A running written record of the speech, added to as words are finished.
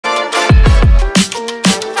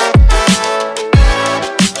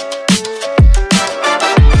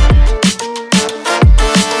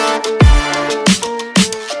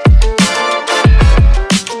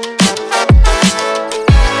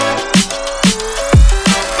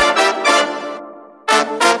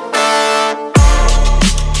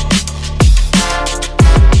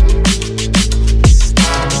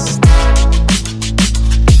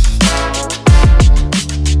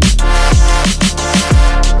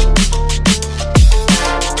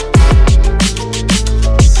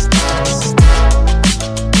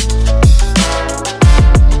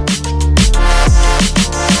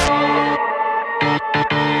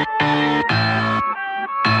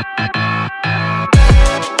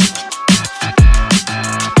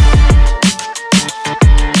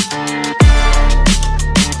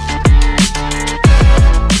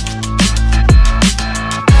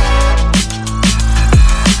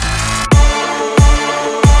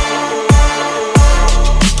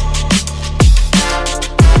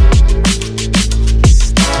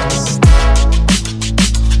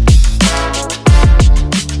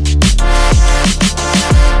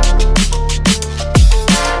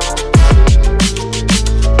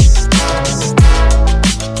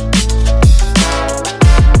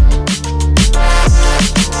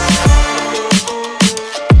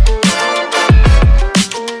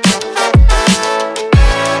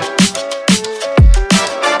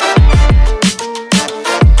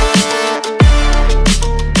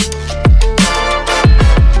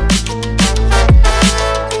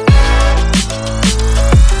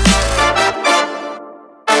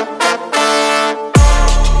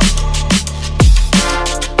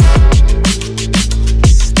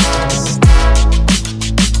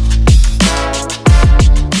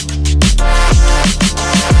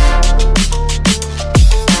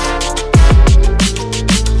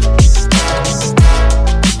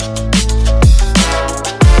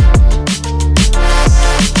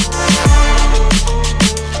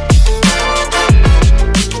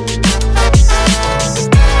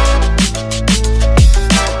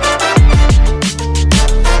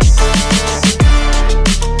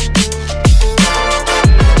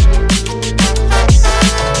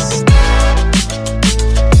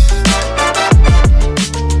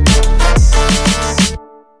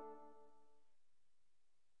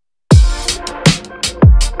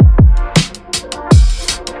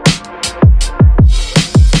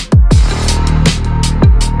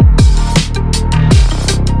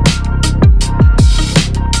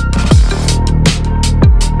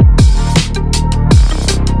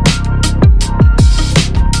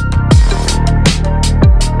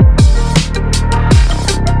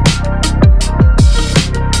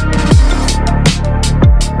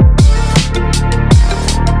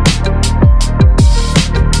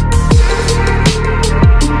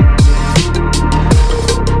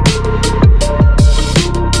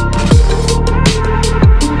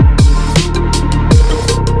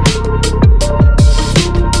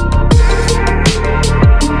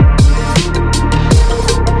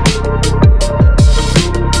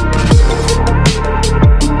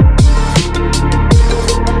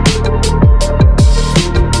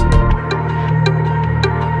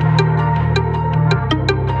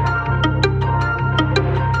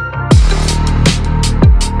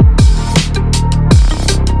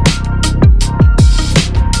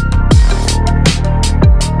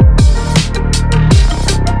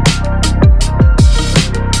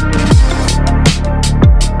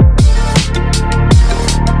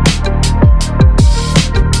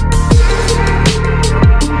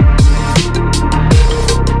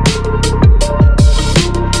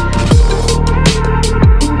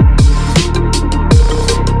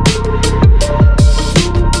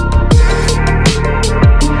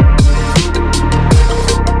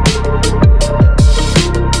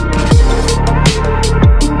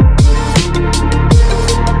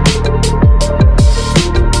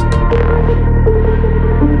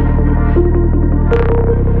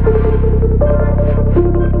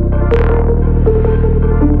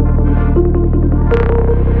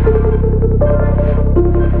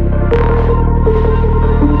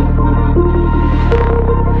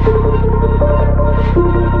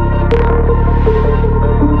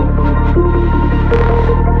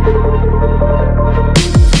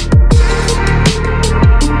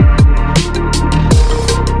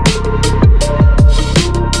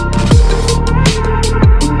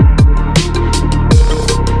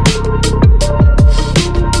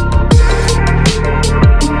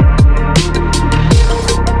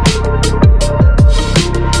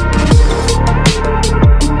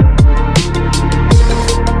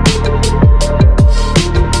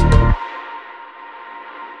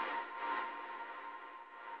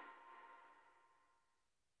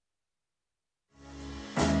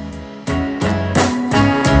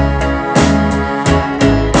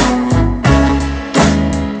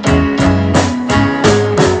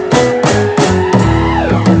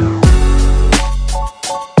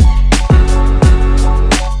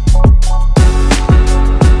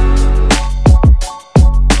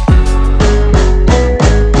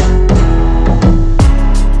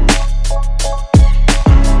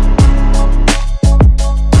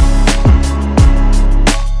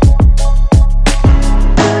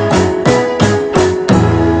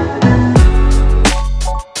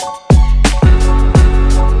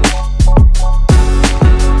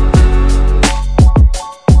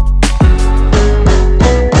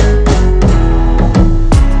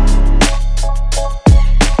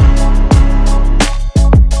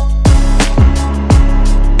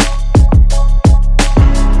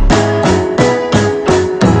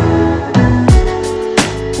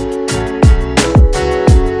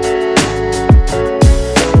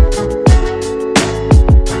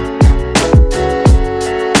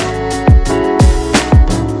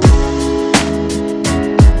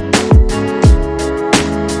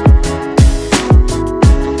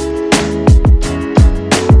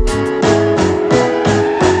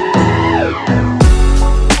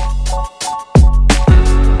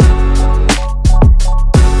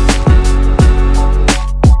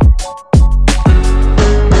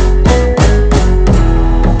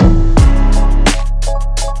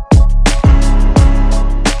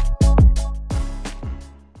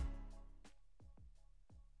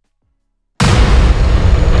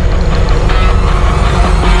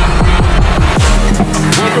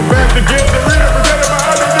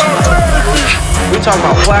talking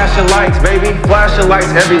about flashing lights, baby. Flashing lights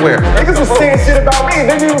everywhere. Niggas was saying shit about me.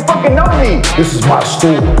 They didn't even fucking know me. This is my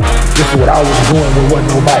story. This is what I was doing when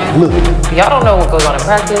wasn't nobody looking. Y'all don't know what goes on in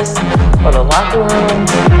practice or the locker room.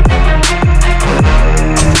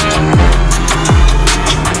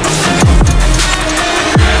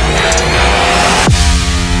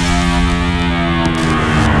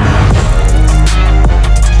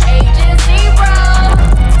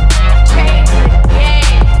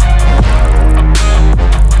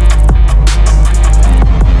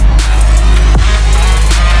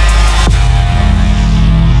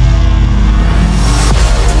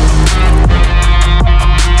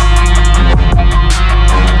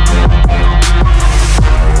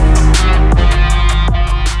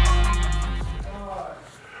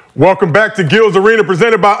 Welcome back to Gil's Arena,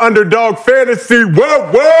 presented by Underdog Fantasy.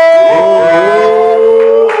 Whoa, whoa!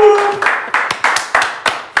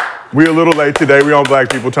 We a little late today. We on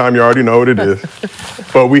Black People Time. You already know what it is.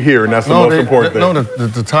 But we here, and that's the most important thing. No,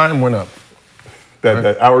 the time went up.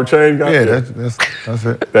 That hour change got Yeah, that's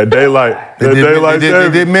it. That daylight. They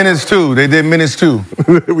did minutes too. They did minutes too.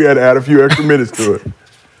 We had to add a few extra minutes to it.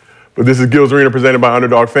 But this is Gil's Arena, presented by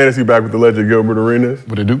Underdog Fantasy, back with the legend Gilbert Arenas.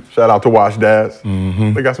 What they do? Shout out to Wash Dads.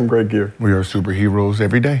 They got some great gear. We are superheroes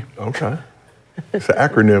every day. Okay. It's an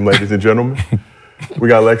acronym, ladies and gentlemen. We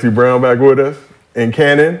got Lexi Brown back with us. In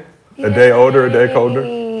Cannon, a day older, a day colder.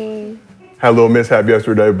 Had a little mishap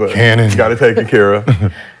yesterday, but got it taken care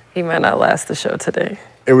of. He might not last the show today.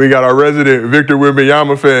 And we got our resident Victor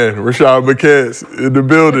Wembanyama fan, Rashad McKess, in the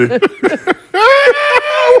building.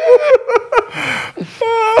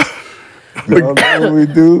 Y'all know what we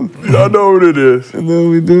do. Y'all know what it is. You know what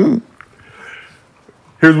we do.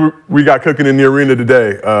 Here's what we got cooking in the arena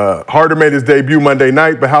today. Harden made his debut Monday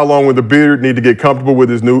night, but how long will the beard need to get comfortable with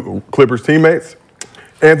his new Clippers teammates?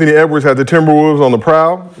 Anthony Edwards has the Timberwolves on the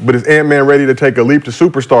prowl, but is Ant-Man ready to take a leap to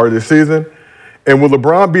superstar this season? And will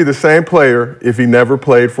LeBron be the same player if he never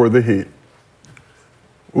played for the Heat?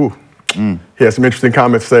 Ooh. He has some interesting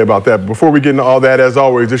comments to say about that. But before we get into all that, as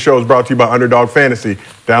always, this show is brought to you by Underdog Fantasy.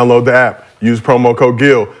 Download the app. Use promo code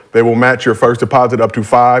GIL. They will match your first deposit up to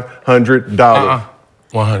 $500.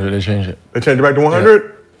 100, they changed it. They changed it back to 100? Yeah.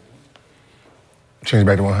 Changed it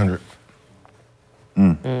back to 100.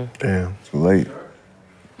 Damn. Too late.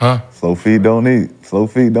 Huh? Slow feet don't eat. Slow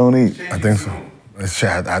feet don't eat. I think so. I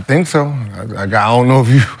think so. I don't know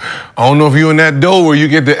if you in that door where you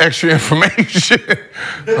get the extra information.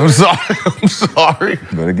 I'm sorry.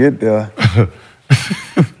 Better get there.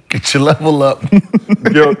 Get your level up.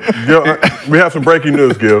 Gil, we have some breaking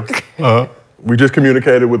news, Gil. We just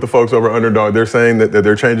communicated with the folks over Underdog. They're saying that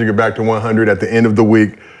they're changing it back to 100 at the end of the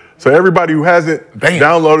week. So everybody who hasn't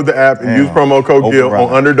downloaded the app and used promo code GIL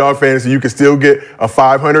on Underdog Fantasy, you can still get a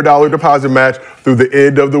 $500 deposit match through the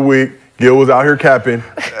end of the week. Gil was out here capping.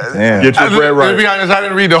 Get your bread right. To be honest, I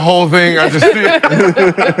didn't read the whole thing. I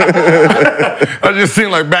just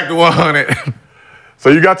seen like back to 100.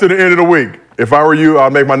 So you got to the end of the week. If I were you,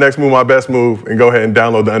 I'll make my next move my best move and go ahead and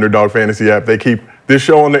download the Underdog Fantasy app. They keep this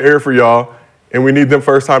show on the air for y'all, and we need them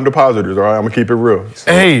first-time depositors, all right? I'm going to keep it real.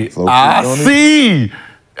 Hey, I see.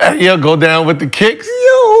 Yeah, go down with the kicks.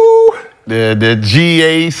 Yo. The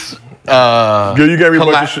G-Ace. Gil, you gave me a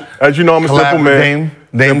bunch of as you know, I'm a simple man.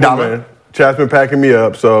 Dame Dollar. Man. Chat's been packing me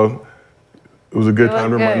up, so it was a good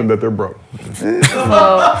time to remind them that they're broke.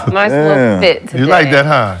 Nice little fit today. You like that,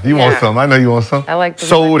 huh? You want some? I know you want some. I like the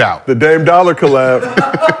Sold out. The Dame Dollar collab.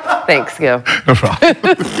 Thanks, Gil. No problem.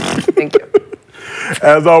 Thank you.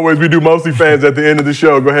 As always, we do Mostly Fans at the end of the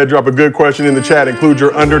show. Go ahead, drop a good question in the chat. Include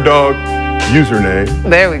your Underdog username.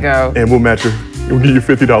 There we go. And we'll match your, we'll give you a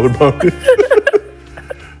 $50 bonus.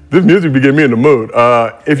 This music be getting me in the mood.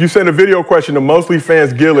 If you send a video question to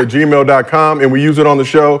mostlyfansgil@gmail.com and we use it on the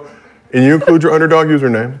show, and you include your Underdog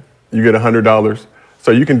username, you get $100. So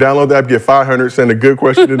you can download the app, get 500, send a good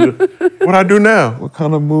question into what I do now. What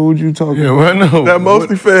kind of mood you talking Yeah, about? well, I know. That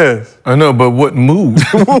Mostly Fans. I know, but what mood?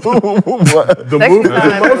 The mood.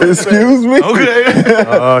 Excuse me? Okay.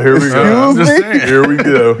 Here we go. Excuse me? Here we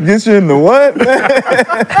go. Get you in the what?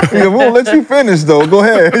 Yeah, we won't let you finish though. Go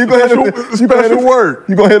ahead. You go ahead and work.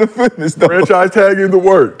 You go ahead and finish though. Franchise tagging the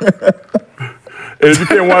work. And if you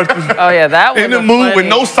can't watch this, Oh yeah, that was In the mood with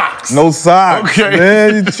no socks. No socks. Okay.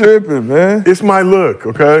 Man, you tripping, man. it's my look,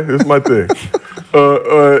 okay? It's my thing.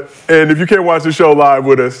 And if you can't watch the show live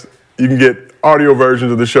with us, you can get audio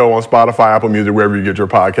versions of the show on Spotify, Apple Music, wherever you get your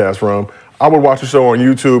podcast from. I would watch the show on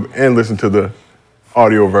YouTube and listen to the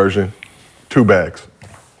audio version. 2 bags.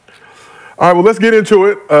 All right, well, let's get into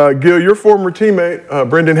it. Gil, your former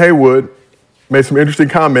teammate, Brendan Haywood, made some interesting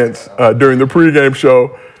comments during the pregame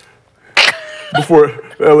show before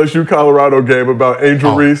LSU Colorado game about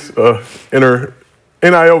Angel Reese and her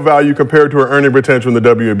NIL value compared to her earning potential in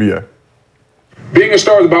the WNBA. Being a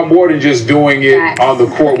star is about more than just doing it on the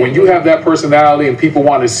court. When you have that personality and people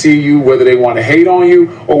want to see you, whether they want to hate on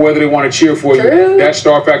you or whether they want to cheer for you, that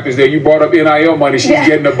star factor is there. You brought up NIL money. She's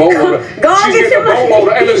getting a boatload. She's getting a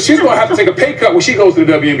boatload. And listen, she's going to have to take a pay cut when she goes to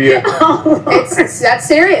the WNBA. That's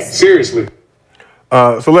serious. Seriously.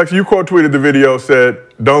 So, Lex, you quote tweeted the video, said,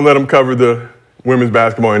 "Don't let them cover the women's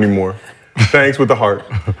basketball anymore. Thanks with the heart."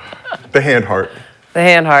 The hand heart. The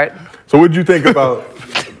hand heart. So what did you think about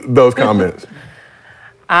those comments?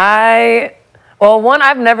 Well, one,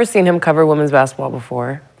 I've never seen him cover women's basketball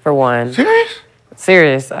before, for one. Serious?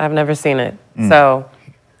 Serious. I've never seen it. So,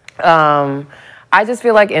 I just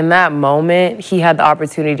feel like in that moment, he had the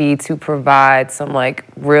opportunity to provide some, like,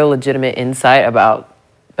 real legitimate insight about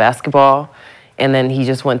basketball. And then he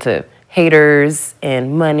just went to haters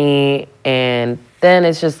and money, and then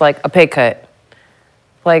it's just like a pay cut.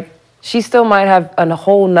 Like, she still might have a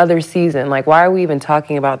whole nother season. Like, why are we even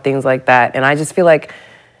talking about things like that? And I just feel like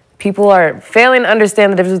people are failing to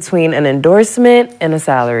understand the difference between an endorsement and a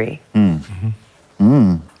salary.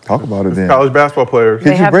 Talk about it then. College basketball players.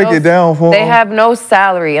 Could you break it down for They them? have no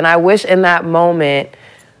salary, and I wish in that moment,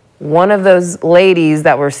 one of those ladies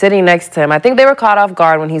that were sitting next to him, I think they were caught off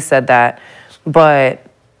guard when he said that, but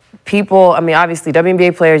people, I mean, obviously,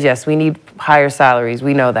 WNBA players, yes, we need higher salaries.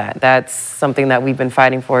 We know that. That's something that we've been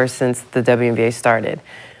fighting for since the WNBA started.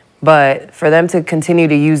 But for them to continue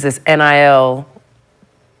to use this NIL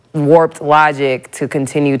warped logic to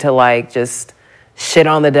continue to, like, just shit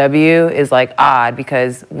on the W is, like, odd,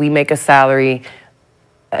 because we make a salary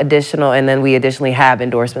additional, and then we additionally have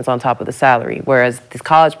endorsements on top of the salary, whereas these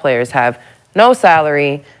college players have no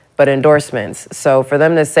salary but endorsements. So for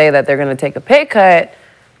them to say that they're going to take a pay cut,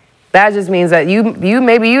 that just means that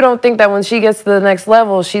maybe you don't think that when she gets to the next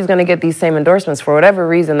level, she's going to get these same endorsements for whatever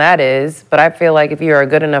reason that is. But I feel like if you're a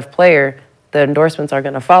good enough player, the endorsements are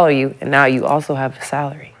going to follow you, and now you also have a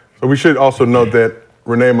salary. So we should also note that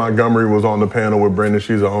Renee Montgomery was on the panel with Brendan.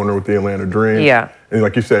 She's an owner with the Atlanta Dream. Yeah. And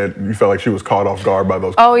like you said, you felt like she was caught off guard by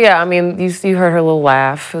those. Oh, yeah. I mean, you heard her little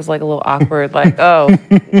laugh. It was like a little awkward, like, oh,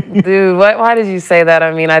 dude, why did you say that?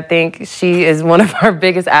 I mean, I think she is one of our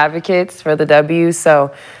biggest advocates for the W.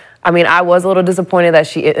 So, I mean, I was a little disappointed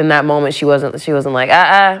that in that moment, she wasn't like,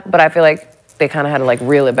 but I feel like they kind of had to, like,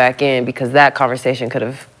 reel it back in, because that conversation could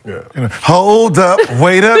have. Yeah. Hold up,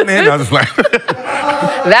 wait up, man. I was just like.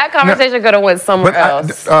 That conversation could have went somewhere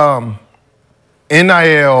else.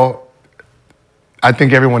 NIL, I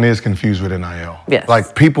think everyone is confused with NIL. Yes.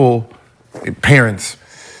 Like, people, parents,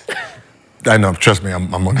 I know, trust me,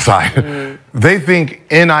 I'm on the side. They think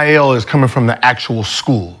NIL is coming from the actual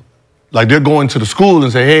school. Like, they're going to the school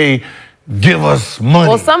and say, hey, give us money.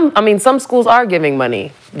 Well, some schools are giving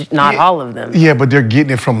money, not all of them. Yeah, but they're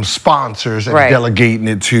getting it from sponsors and delegating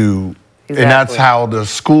it to, and that's how the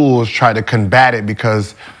schools try to combat it,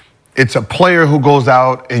 because it's a player who goes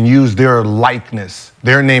out and use their likeness,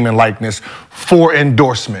 their name and likeness, for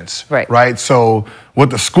endorsements. Right? So what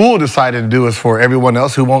the school decided to do is for everyone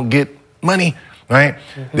else who won't get money, right?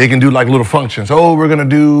 They can do like little functions. Oh, we're gonna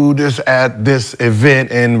do this at this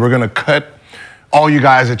event, and we're gonna cut all you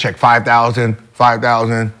guys a check, 5,000,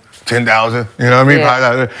 5,000, 10,000. You know what I mean?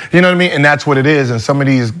 Yeah. 5,000. You know what I mean? And that's what it is. And some of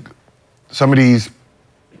these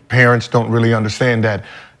parents don't really understand that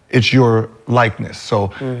it's your likeness. So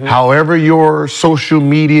however your social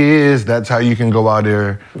media is, that's how you can go out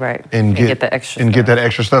there and get the extra stuff. Get that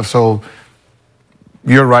extra stuff. So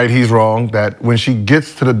you're right, he's wrong, that when she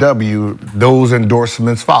gets to the W, those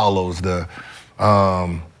endorsements follows the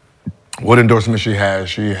what endorsement she has?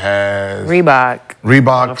 She has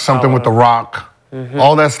Reebok, something with the Rock.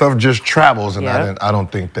 All that stuff just travels, and I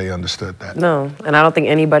don't think they understood that. No, and I don't think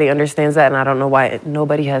anybody understands that, and I don't know why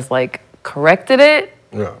nobody has, like, corrected it.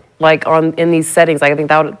 Yeah. Like, in these settings. Like, I think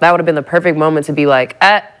that would have been the perfect moment to be like,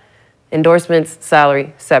 endorsements,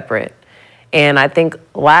 salary, separate. And I think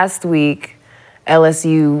last week,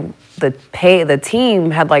 LSU, the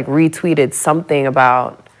team had, like, retweeted something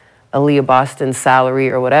about Aaliyah Boston's salary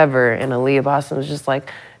or whatever, and Aaliyah Boston was just like,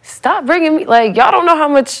 stop bringing me, like, y'all don't know how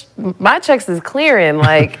much my checks is clearing.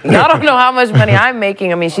 Like, y'all don't know how much money I'm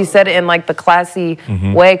making. I mean, she said it in, like, the classy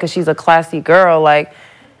way, because she's a classy girl. Like,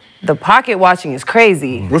 the pocket watching is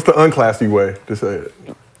crazy. What's the unclassy way to say it?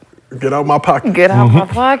 Get out my pocket. Get out my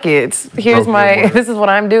pockets. Here's this is what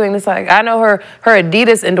I'm doing. This, like, I know her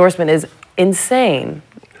Adidas endorsement is insane.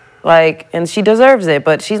 Like, and she deserves it,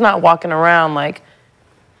 but she's not walking around like,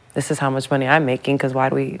 this is how much money I'm making, because why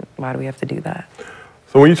do we have to do that?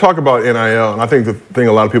 So when you talk about NIL, and I think the thing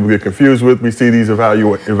a lot of people get confused with, we see these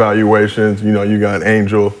evaluations, you know, you got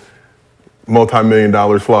Angel,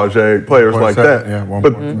 multi-million-dollar Flau'jae, players like that.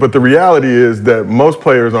 Yeah, but the reality is that most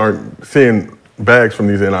players aren't seeing bags from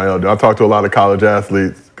these NIL. I talked to a lot of college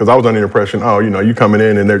athletes, because I was under the impression, oh, you know, you coming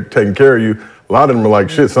in and they're taking care of you. A lot of them are like,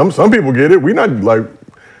 shit, some people get it. We not like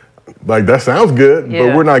that sounds good,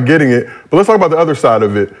 but we're not getting it. But let's talk about the other side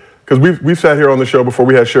of it, because we've sat here on the show before.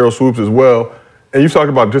 We had Cheryl Swoops as well. And you've talked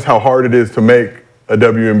about just how hard it is to make a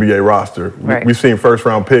WNBA roster. Right. We've seen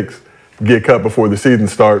first-round picks get cut before the season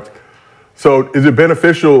starts. So is it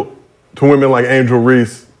beneficial to women like Angel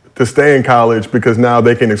Reese to stay in college because now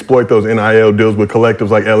they can exploit those NIL deals with collectives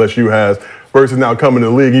like LSU has versus now coming to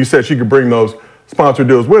the league? You said she could bring those sponsor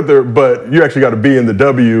deals with her, but you actually got to be in the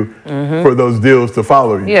W for those deals to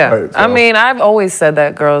follow you. Yeah, right? So. I mean, I've always said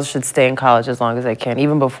that girls should stay in college as long as they can,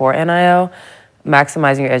 even before NIL.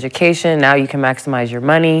 Maximizing your education, now you can maximize your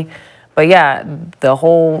money. But yeah, the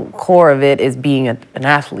whole core of it is being an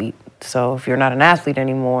athlete. So if you're not an athlete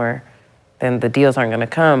anymore, then the deals aren't gonna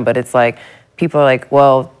come. But it's like, people are like,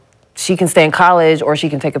 well, she can stay in college or she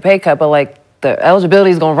can take a pay cut, but like the eligibility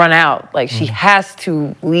is gonna run out. Like she has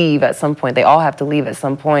to leave at some point. They all have to leave at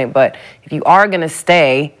some point. But if you are gonna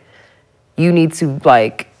stay, you need to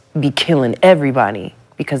like be killing everybody,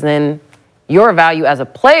 because then your value as a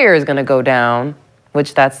player is gonna go down,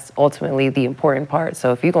 which that's ultimately the important part.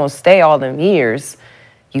 So if you're gonna stay all them years,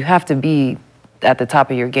 you have to be at the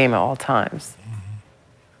top of your game at all times.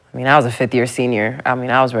 I mean, I was a fifth-year senior. I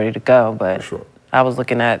mean, I was ready to go, but I was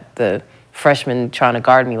looking at the freshmen trying to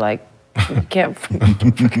guard me like, you can't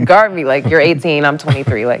guard me. Like, you're 18, I'm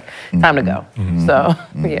 23. Like, time to go. So,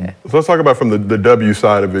 yeah. So let's talk about from the W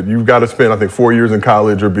side of it. You've got to spend, I think, 4 years in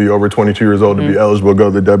college or be over 22 years old to be eligible to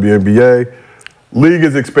go to the WNBA. League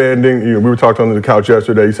is expanding. You know, we were talking on the couch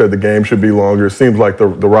yesterday. You said the game should be longer. It seems like the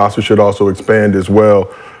roster should also expand as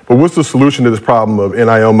well. But what's the solution to this problem of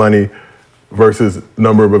NIL money versus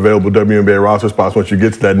number of available WNBA roster spots once you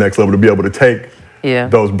get to that next level to be able to take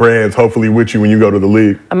those brands hopefully with you when you go to the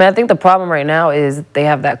league? I mean, I think the problem right now is they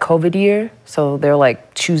have that COVID year, so they're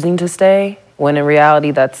like choosing to stay, when in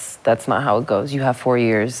reality that's not how it goes. You have 4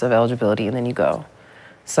 years of eligibility and then you go.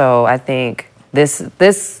 So I think this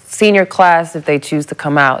senior class, if they choose to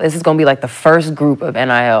come out, this is going to be like the first group of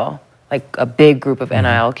NIL, like a big group of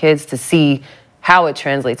NIL kids, to see how it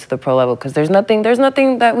translates to the pro level, because there's nothing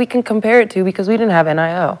that we can compare it to, because we didn't have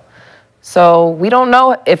NIL. So we don't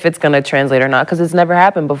know if it's going to translate or not, because it's never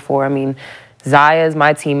happened before. I mean, Zaya is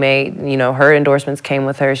my teammate. You know, her endorsements came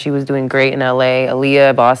with her. She was doing great in LA.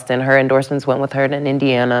 Aaliyah, Boston, her endorsements went with her in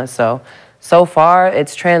Indiana. So far,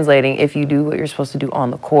 it's translating if you do what you're supposed to do on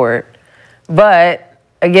the court. But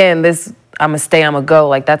again, this I'ma stay, I'ma go,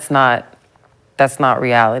 like that's not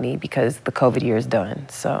reality, because the COVID year is done.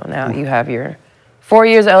 So now you have your 4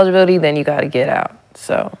 years of eligibility, then you gotta get out.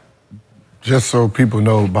 So just so people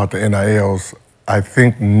know about the NILs, I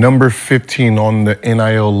think number 15 on the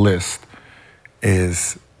NIL list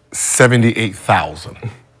is 78,000.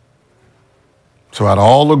 So out of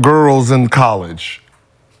all the girls in college,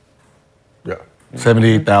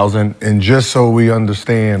 78,000, and just so we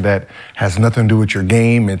understand, that has nothing to do with your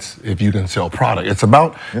game. It's if you can sell product. It's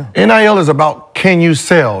about, NIL is about, can you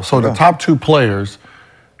sell? So the top two players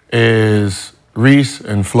is Reese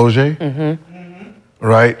and Flau'jae,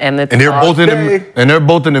 right? And they're both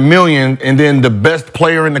in the million, and then the best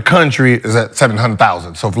player in the country is at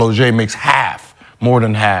 700,000. So Flau'jae makes half, more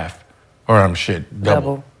than half, or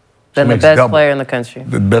double. Then the best player in the country.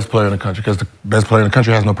 The best player in the country, because the best player in the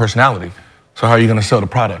country has no personality. So how are you going to sell the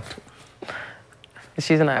product?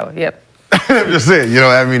 She's in Iowa, yep. I'm just saying, you know,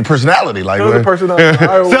 I mean, personality. Like, the personality.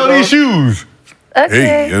 Sell these shoes.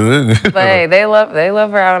 Okay. Hey. But hey, they love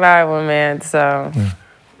her out in Iowa, man, so.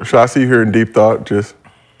 Should I see you here in deep thought?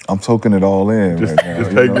 I'm soaking it all in just right now.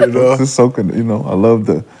 Just taking it all. Just soaking, you know, I love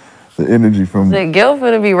the energy from. Gil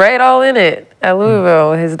finna be right all in it at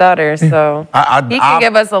Louisville with his daughter, so he can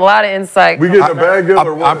give us a lot of insight. We get the bad Gil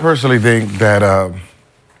or what? I personally think that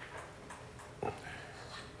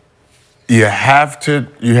you have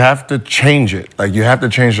to change it. Like, you have to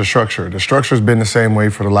change the structure. The structure's been the same way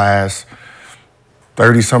for the last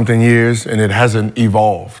 30-something years, and it hasn't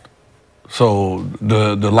evolved. So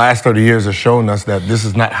the last 30 years has shown us that this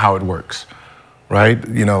is not how it works, right?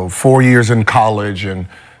 You know, 4 years in college and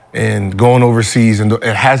going overseas, and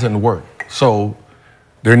it hasn't worked. So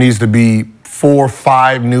there needs to be 4 or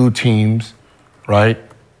 5 new teams, right?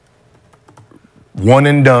 One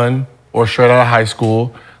and done, or straight out of high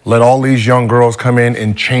school. Let all these young girls come in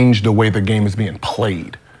and change the way the game is being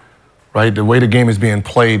played, right? The way the game is being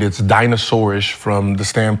played, it's dinosaurish from the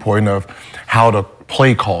standpoint of how the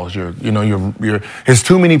play calls. It's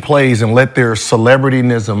too many plays, and let their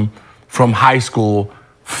celebrityism from high school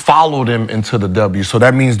follow them into the W. So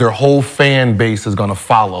that means their whole fan base is going to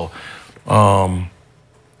follow.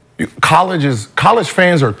 College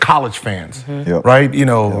fans are college fans, right?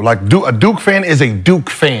 Like a Duke fan is a Duke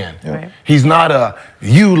fan. Right. He's not a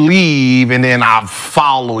you leave and then I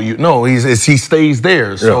follow you. No, he stays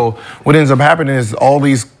there. So what ends up happening is all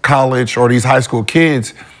these college or these high school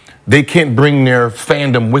kids, they can't bring their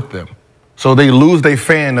fandom with them. So they lose their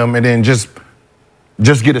fandom and then just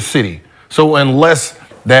get a city. So unless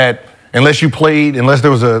there was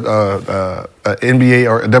a NBA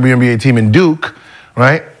or a WNBA team in Duke,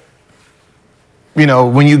 right?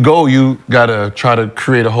 When you go, you gotta try to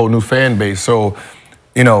create a whole new fan base. So,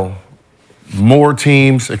 more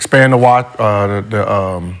teams, expand the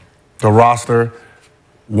roster,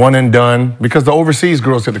 one and done, because the overseas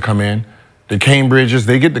girls get to come in. The Cambridges,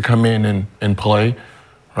 they get to come in and play,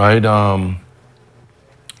 right?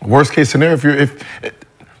 Worst case scenario, if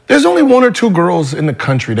there's only 1 or 2 girls in the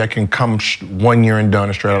country that can come 1 year and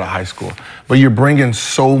done straight out of high school. But you're bringing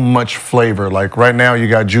so much flavor. Like right now, you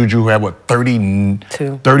got Juju who had,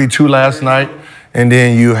 32 last night. And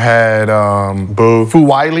then you had Fu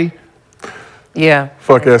Wiley. Yeah.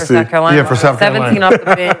 Fuck SC. South Carolina. Yeah, for South Carolina. 17 off the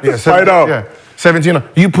bench. Yeah, 17.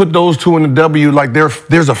 You put those 2 in the W, like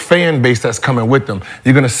there's a fan base that's coming with them.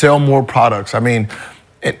 You're going to sell more products. I mean,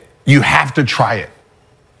 you have to try it.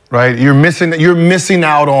 Right, you're missing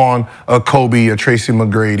out on a Kobe, a Tracy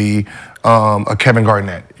McGrady, a Kevin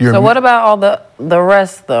Garnett. So what about all the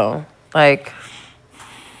rest though? Like,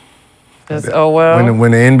 when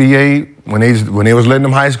the NBA when they was letting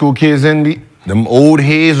them high school kids in, them old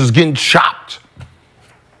heads was getting chopped.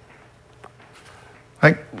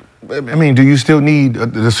 Like, I mean, do you still need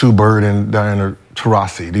the Sue Bird and Diana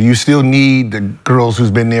Taurasi? Do you still need the girls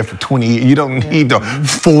who's been there for 20 years? You don't need the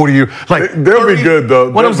 40 years. Like, they'll be good,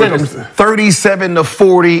 though. What I'm saying is 37 to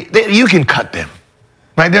 40, you can cut them.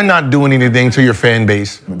 Like, they're not doing anything to your fan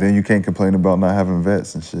base. But then you can't complain about not having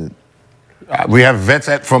vets and shit. We have vets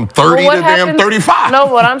from 30 to damn 35. No,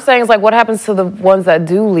 what I'm saying is, like, what happens to the ones that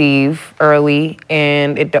do leave early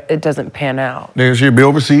and it doesn't pan out? She'll be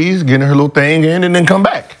overseas, getting her little thing in, and then come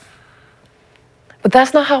back. But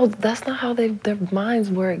that's not how their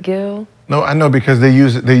minds work, Gil. No, I know, because they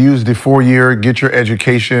use the 4-year, get your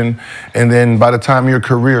education, and then by the time your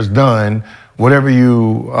career is done, whatever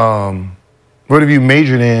you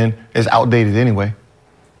majored in is outdated anyway.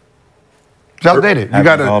 It's outdated. You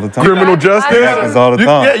got all the time. Criminal justice. It happens all the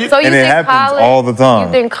time. So and it happens all the time.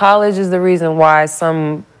 You think college is the reason why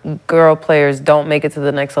some girl players don't make it to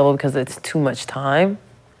the next level because it's too much time?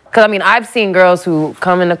 Because, I mean, I've seen girls who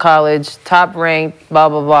come into college, top ranked, blah,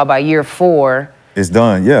 blah, blah, by year 4. It's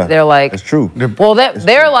done, yeah. They're like... It's true.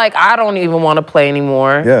 They're like, I don't even want to play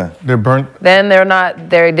anymore. Yeah. They're burnt. Then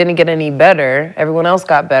they didn't get any better. Everyone else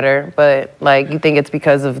got better. But, like, you think it's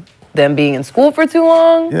because of them being in school for too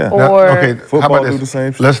long? Yeah. Or... Okay, football how about do this? the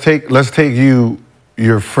same shit. Let's take you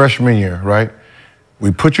your freshman year, right?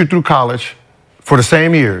 We put you through college for the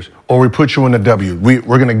same years, or we put you in the W. We're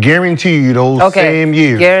going to guarantee you those same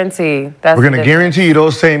years. Guarantee. We're going to guarantee you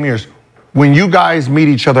those same years. When you guys meet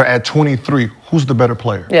each other at 23, who's the better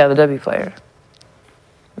player? Yeah, the W player.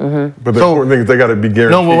 But the important thing is they got to be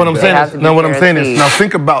guaranteed. No, what I'm saying is, now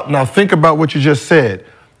think about what you just said.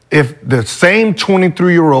 If the same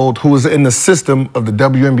 23-year-old who was in the system of the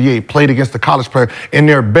WNBA played against the college player and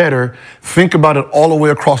they're better, think about it all the way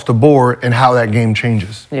across the board and how that game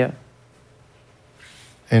changes. Yeah.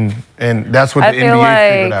 And that's what the NBA figured out. I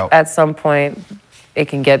figured feel out. like at some point it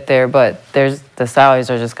can get there, but the salaries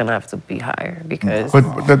are just gonna have to be higher because But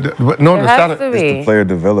no, the has to It's the player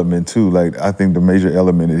development too. Like, I think the major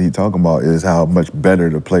element that he's talking about is how much better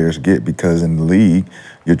the players get, because in the league,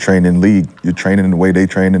 you're training the way they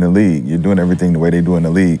train in the league. You're doing everything the way they do in the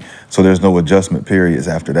league. So there's no adjustment periods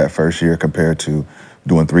after that first year compared to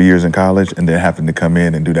doing 3 years in college and then having to come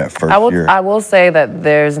in and do that first year. I will say that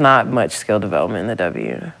there's not much skill development in the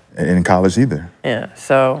W. In college either. Yeah,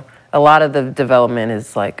 so a lot of the development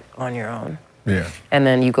is like on your own. Yeah. And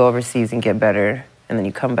then you go overseas and get better, and then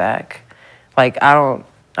you come back. Like, I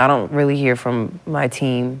don't really hear from my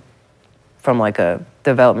team from like a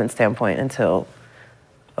development standpoint until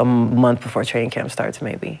a month before training camp starts,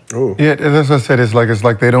 maybe. Ooh. Yeah, as I said, it's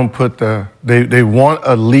like they don't put they want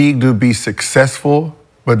a league to be successful,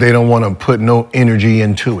 but they don't want to put no energy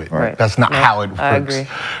into it. Right. That's not how it works. I agree.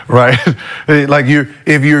 Right? Like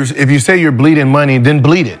if you say you're bleeding money, then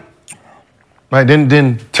bleed it. Right,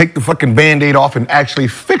 then take the fucking Band-Aid off and actually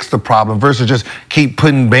fix the problem versus just keep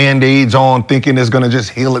putting Band-Aids on thinking it's gonna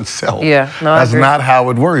just heal itself. Yeah, no, that's not how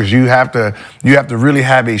it works. You have to really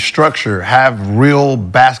have a structure, have real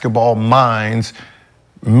basketball minds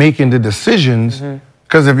making the decisions.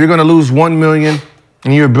 Because if you're gonna lose $1 million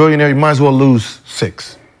and you're a billionaire, you might as well lose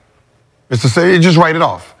 6. It's to say, just write it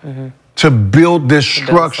off. To build this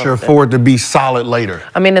structure for it to be solid later.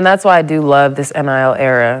 I mean, and that's why I do love this NIL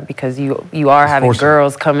era, because you are having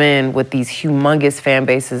girls come in with these humongous fan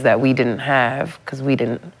bases that we didn't have, because we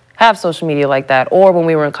didn't have social media like that. Or when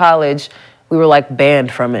we were in college, we were like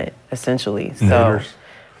banned from it, essentially. So,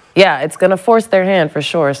 yeah, it's going to force their hand for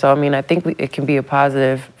sure. So, I mean, I think it can be a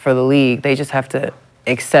positive for the league. They just have to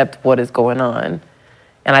accept what is going on.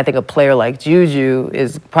 And I think a player like Juju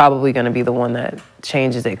is probably going to be the one that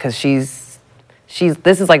changes it, because this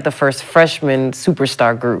is like the first freshman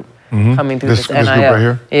superstar group coming through this NIL. This group right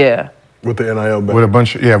here? Yeah. With the NIL bag. With a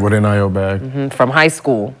bunch of, with NIL bag. From high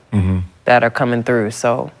school that are coming through,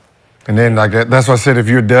 so. And then like that's why I said, if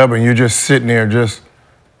you're Dub and you're just sitting there just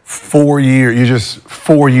 4 years, you're just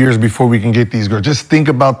 4 years before we can get these girls. Just think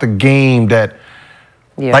about the game that,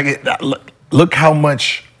 look how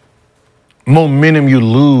much momentum you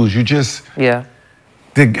lose. You just like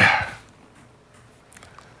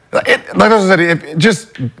I said,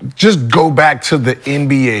 just go back to the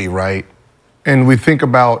NBA, right? And we think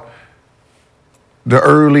about the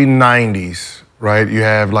early 90s, right? You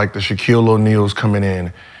have like the Shaquille O'Neals coming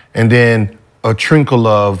in, and then a trickle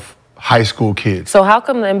of high school kids. So how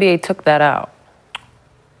come the NBA took that out?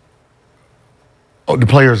 Oh, the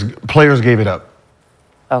players gave it up.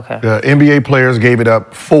 Okay. The NBA players gave it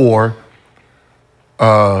up for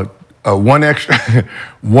one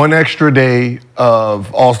extra day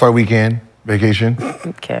of All-Star Weekend vacation.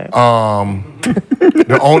 Okay.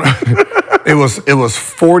 The owner, it was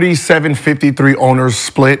 47-53 owners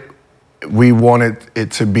split. We wanted it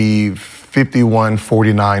to be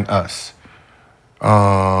 51-49 us.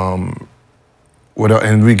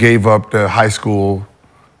 And we gave up the high school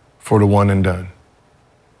for the one and done.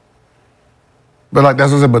 But like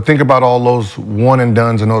that's what I said, but think about all those one and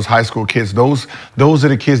dones and those high school kids. Those are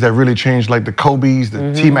the kids that really changed, like the Kobe's,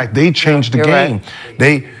 the T-Mac. They changed the game.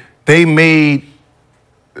 Right. They made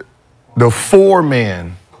the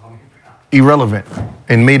 4-man irrelevant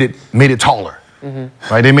and made it taller.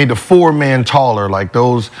 Right? They made the 4-man taller. Like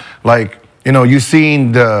those, you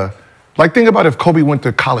seen the, think about if Kobe went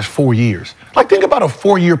to college 4 years. Think about a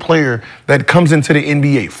 4-year player that comes into the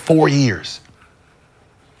NBA 4 years.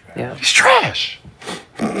 Yeah. He's trash.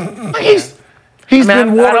 He's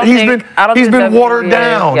been watered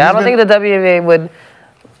down. Yeah, I don't think the WNBA would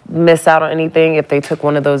miss out on anything if they took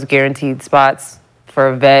one of those guaranteed spots for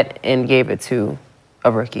a vet and gave it to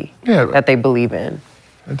a rookie that they believe in.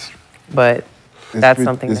 But that's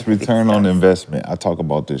something. It's return on investment. I talk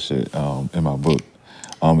about this shit in my book.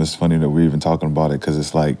 It's funny that we're even talking about it, because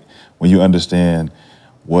it's like when you understand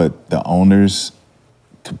what the owners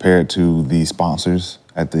compared to the sponsors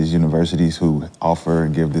at these universities who offer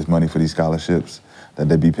and give this money for these scholarships that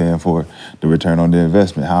they be paying for, the return on the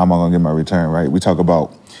investment. How am I gonna get my return, right? We talk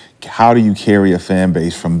about how do you carry a fan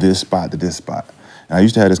base from this spot to this spot? And I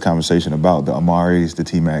used to have this conversation about the Amaris, the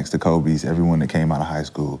T-Macs, the Kobe's, everyone that came out of high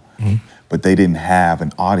school, but they didn't have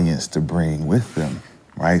an audience to bring with them,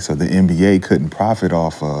 right? So the NBA couldn't profit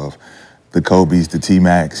off of the Kobe's, the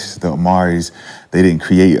T-Macs, the Amaris. They didn't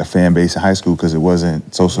create a fan base in high school because it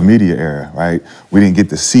wasn't social media era, right? We didn't get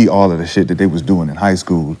to see all of the shit that they was doing in high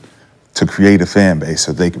school to create a fan base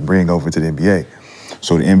so they could bring over to the NBA.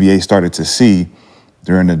 So the NBA started to see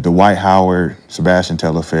during the Dwight Howard, Sebastian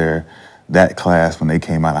Tell affair, that class when they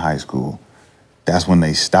came out of high school, that's when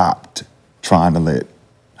they stopped trying to let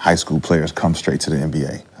high school players come straight to the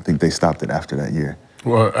NBA. I think they stopped it after that year.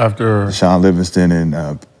 Well, after Sean Livingston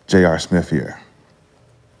and J.R. Smith here,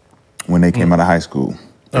 when they came out of high school.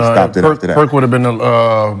 They stopped it after that. Perk would have been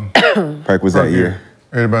Perk was that year.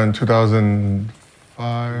 It would have been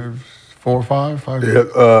 2005, 4 or 5? 5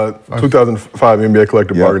 years? 2005 NBA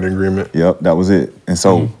collective bargaining agreement. Yep, that was it. And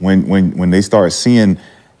so when they started seeing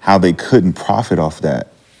how they couldn't profit off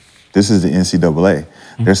that, this is the NCAA.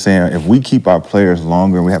 They're saying if we keep our players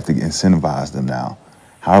longer, we have to incentivize them now.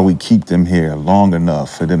 How do we keep them here long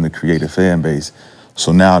enough for them to create a fan base?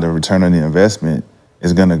 So now the return on the investment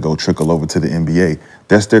is gonna go trickle over to the NBA.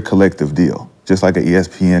 That's their collective deal. Just like an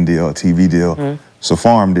ESPN deal, a TV deal, it's a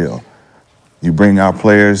farm deal. You bring our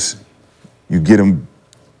players, you get them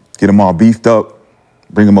all beefed up,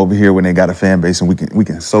 bring them over here when they got a fan base, and we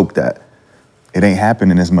can soak that. It ain't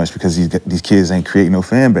happening as much because these kids ain't creating no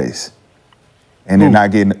fan base. And they're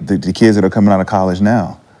not getting, the kids that are coming out of college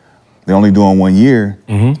now, They're only doing 1 year,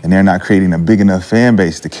 and they're not creating a big enough fan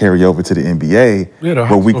base to carry over to the NBA. Yeah, the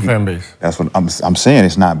high school fan base. That's what I'm saying.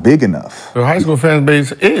 It's not big enough. The high school fan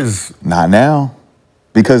base is. Not now.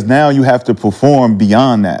 Because now you have to perform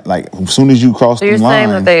beyond that. Like, as soon as you cross the line. So you're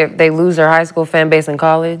saying that they lose their high school fan base in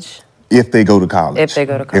college? If they go to college. If they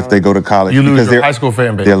go to college. If they go to college. You lose your high school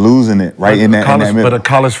fan base. They're losing it right in that middle. But a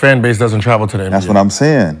college fan base doesn't travel to the NBA. That's what I'm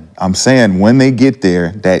saying. I'm saying when they get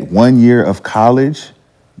there, that 1 year of college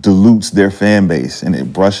dilutes their fan base and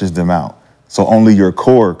it brushes them out. So only your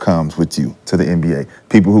core comes with you to the NBA.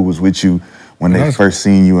 People who was with you when they first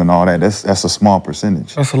seen you and all that, that's a small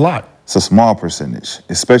percentage. That's a lot. It's a small percentage,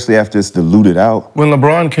 especially after it's diluted out. When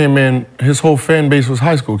LeBron came in, his whole fan base was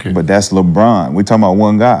high school kids. But that's LeBron. We're talking about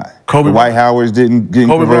one guy. Kobe the White Howards didn't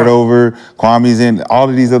convert over. Kwame's in. All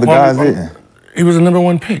of these other guys didn't. He was the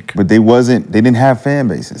 #1 pick. But they didn't have fan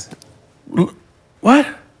bases. What?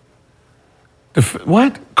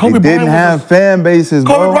 What? Kobe Bryant didn't have fan bases,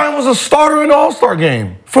 bro. Kobe Bryant was a starter in the All-Star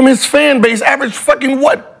game. From his fan base, average fucking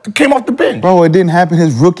what? Came off the bench. Bro, it didn't happen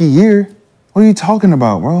his rookie year. What are you talking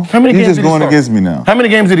about, bro? How many games You're just did he going start? against me now. How many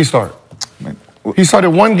games did he start? He started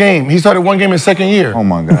 1 game. He started 1 game his second year. Oh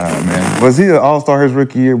my God, man. Was he an All-Star his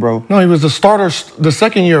rookie year, bro? No, he was the starter the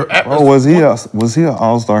second year. Bro, was he an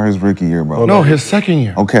All-Star his rookie year, bro? No, his second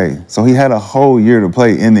year. Okay, so he had a whole year to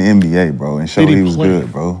play in the NBA, bro, and show he was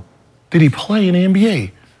good, bro. Did he play in the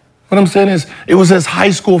NBA? What I'm saying is, it was his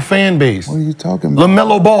high school fan base. What are you talking about?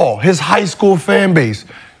 LaMelo Ball, his high school fan base.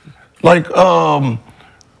 Like,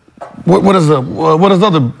 what is the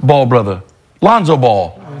other Ball brother? Lonzo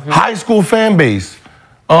Ball, high school fan base.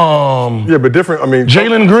 Yeah, but different. I mean,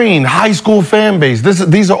 Jalen Green, high school fan base.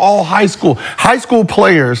 These are all high school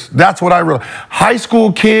players. That's what I realize. High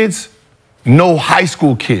school kids know high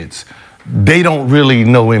school kids. They don't really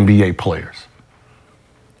know NBA players.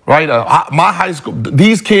 Right? My high school,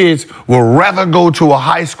 these kids will rather go to a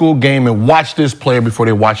high school game and watch this player before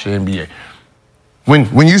they watch the NBA.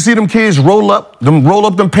 When you see them kids roll up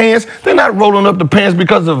them pants, they're not rolling up the pants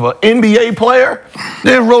because of an NBA player.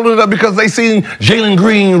 They're rolling it up because they seen Jalen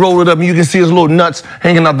Green roll it up and you can see his little nuts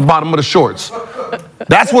hanging out the bottom of the shorts.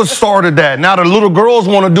 That's what started that. Now the little girls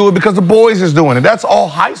want to do it because the boys is doing it. That's all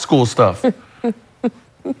high school stuff.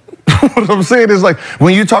 What I'm saying is, like,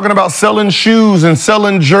 when you're talking about selling shoes and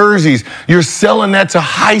selling jerseys, you're selling that to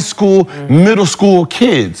high school, middle school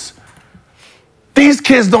kids. These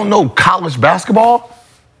kids don't know college basketball.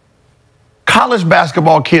 College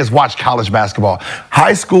basketball kids watch college basketball.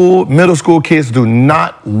 High school, middle school kids do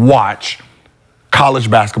not watch college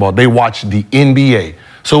basketball. They watch the NBA.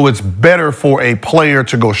 So it's better for a player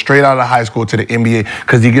to go straight out of high school to the NBA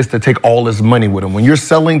because he gets to take all his money with him. When you're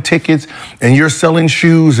selling tickets and you're selling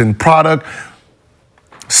shoes and product,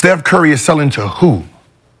 Steph Curry is selling to who?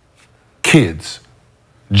 Kids.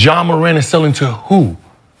 John Moran is selling to who?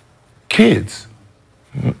 Kids.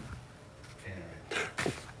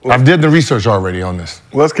 I've did the research already on this.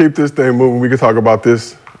 Let's keep this thing moving. We can talk about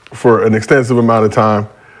this for an extensive amount of time.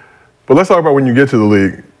 But let's talk about when you get to the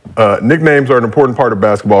league. Nicknames are an important part of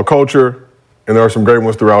basketball culture, and there are some great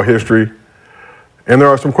ones throughout history, and there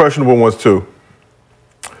are some questionable ones too.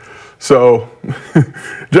 So,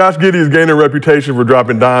 Josh Giddey is gaining a reputation for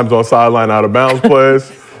dropping dimes on sideline out-of-bounds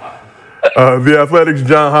plays. The Athletics'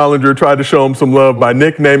 John Hollinger tried to show him some love by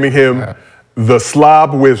nicknaming him the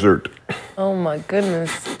Slob Wizard. Oh my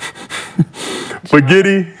goodness. But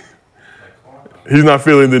Giddey, he's not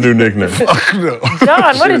feeling the new nickname.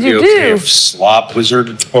 John, what did you do? Slob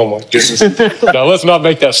Wizard. Oh my goodness. Now let's not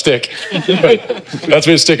make that stick. That's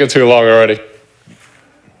been sticking too long already.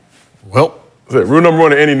 Well, rule number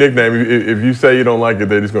 1 of any nickname, if you say you don't like it,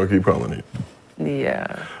 they're just going to keep calling it.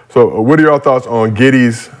 Yeah. So what are your thoughts on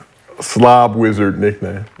Giddey's Slob Wizard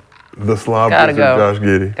nickname? The Slob Wizard, Josh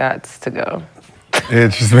Giddey. Gots to go.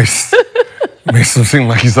 It just makes him seem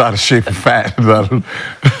like he's out of shape and fat.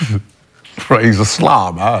 Right, he's a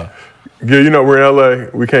slob. Yeah, you know, we're in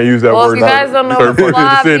LA. We can't use that word. Well, if you guys don't know what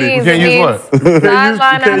slob means, we can't use what?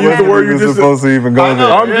 Can't use the word you just supposed to even go there.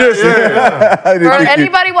 I'm just saying. For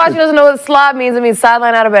anybody watching doesn't know what slob means, it means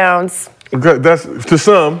sideline out of bounds. That's to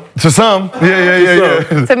some. To some.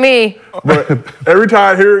 Yeah. To me. But every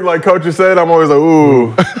time I hear like coaches say it, I'm always like,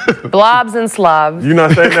 ooh. Blobs and slobs. You're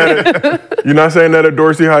not saying that. You're not saying that at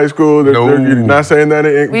Dorsey High School. No. You're not saying that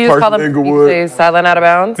at We just call them Inglewood. sideline out of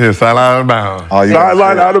bounds. Yeah, sideline out of bounds.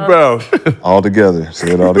 Sideline out of bounds. All together.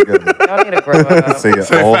 Say it all together. Y'all need to grow up. Say it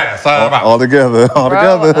Say all, fast. Sideline out. all together. All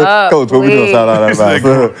Grow together. up, Coach, what we doing? please. Sideline out of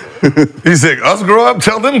bounds. He said, us grow up,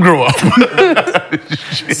 tell them grow up.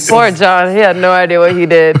 Poor John, he had no idea what he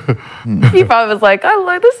did. He probably was like,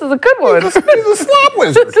 this is a good one. He's a slob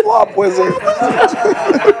wizard. Slob Wizard.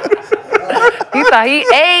 He thought he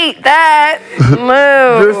ate that.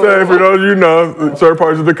 Move. Just saying, for those you know, certain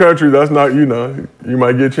parts of the country, that's not, you know, you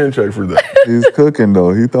might get chin checked for that. He's cooking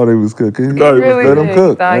though. He thought he was cooking. He really Let him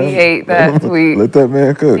cook. Thought he ate that tweet. Let that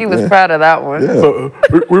man cook. He was proud of that one. Yeah. So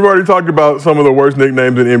we've already talked about some of the worst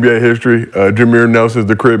nicknames in NBA history. Jameer Nelson's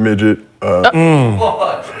the crib midget.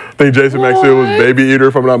 I think Jason Maxill was Baby Eater,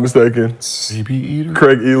 if I'm not mistaken. Baby Eater?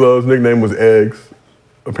 Craig Elo's nickname was Eggs,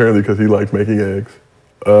 apparently because he liked making eggs.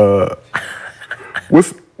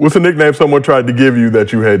 What's a nickname someone tried to give you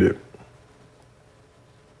that you hated?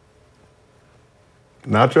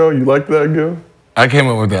 Nacho, you like that, Gil? I came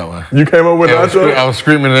up with that one. You came up with Nacho? I was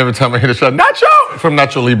screaming every time I hit a shot. Nacho! From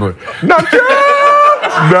Nacho Libre. Nacho!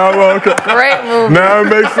 No, okay. Great movie. Now it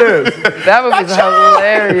makes sense. That movie's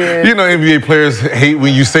hilarious. You know NBA players hate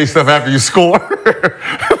when you say stuff after you score.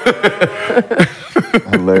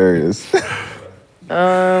 Hilarious.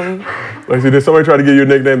 Lexi, did somebody try to give you a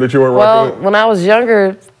nickname that you weren't rocking with? When I was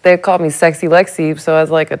younger, they called me Sexy Lexi. So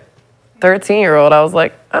as like a 13-year-old, I was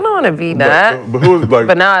like, I don't want to be that. But who was like?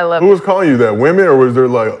 But now I love Who it. was calling you that? Women, or was there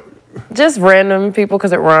like? Just random people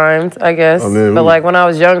because it rhymed, I guess. But like when I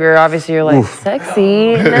was younger, obviously you're like,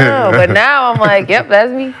 sexy, no. But now I'm like, yep,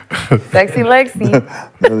 that's me. Sexy Lexi.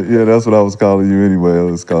 Yeah, that's what I was calling you anyway. I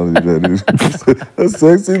was calling you that. That's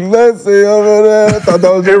Sexy Lexi over there. I thought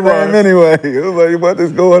that was your name anyway. It was like, what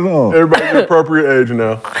is going on? Everybody's the appropriate age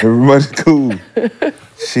now. Everybody's cool.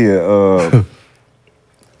 Shit,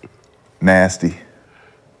 Nasty.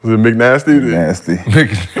 Was it McNasty? Nasty.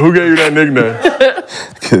 Who gave you that nickname?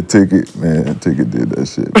 Ticket, man. Ticket did that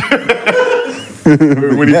shit.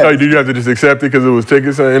 When he told you, did you have to just accept it because it was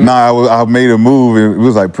Ticket saying? Nah, I made a move. It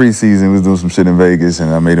was like preseason. We was doing some shit in Vegas,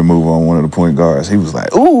 and I made a move on one of the point guards. He was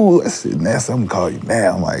like, ooh, that's it, Nasty. I'm gonna call you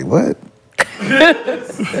now. I'm like, what?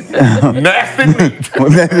 Nasty.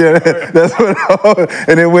 Yeah, that's what.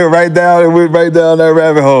 And it went right down. It went right down that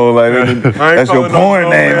rabbit hole. Like that's your porn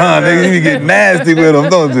name, huh? Nigga, you get nasty with them,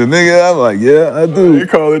 don't you, nigga? I'm like, yeah, I do. You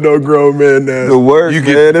call it no grown man nasty. The work,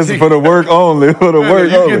 man. This is for the work only. For the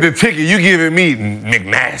work you only. get the ticket. You giving me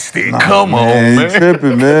McNasty. Come on, man. You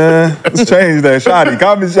tripping, man. Let's change that. Shotty.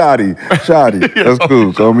 Call me Shotty. Shotty. That's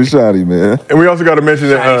cool. Call me Shotty, man. And we also got to mention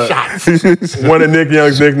that one of Nick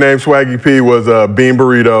Young's nicknames, Swaggy P, was Bean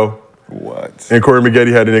Burrito. What? And Corey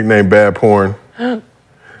Maggette had a nickname, Bad Porn.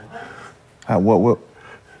 What?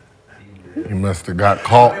 He must have got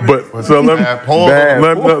caught. But so let me. How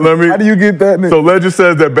do you get that? So legend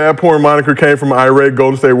says that Bad Porn moniker came from an irate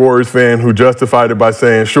Golden State Warriors fan who justified it by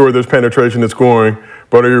saying, "Sure, there's penetration and scoring,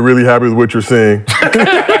 but are you really happy with what you're seeing?"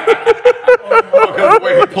 The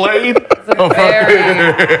way he played. It's a very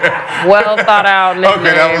well thought out nickname.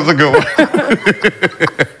 Okay, that was a good one.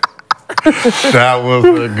 That was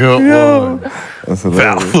a good one.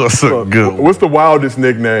 That was a good one. What's the wildest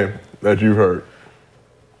nickname that you've heard?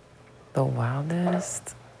 The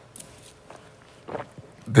wildest?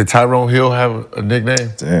 Did Tyrone Hill have a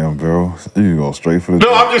nickname? Damn, bro. You go straight for the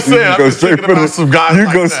No, I'm just saying. I'm just thinking about some guys You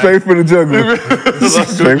like go that. straight for the juggler.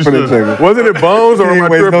 Straight for the juggler. Wasn't it Bones or am I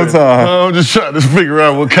waste tripping? no time. I'm just trying to figure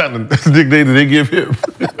out what kind of nickname did they give him.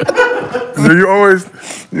 So you always,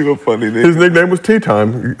 You go funny nigga. his nickname was Tea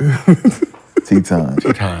Time. T-time.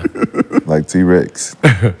 Time. Like T-Rex.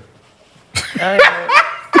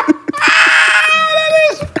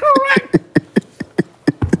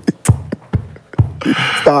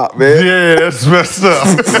 Stop, man. Yeah, that's messed up.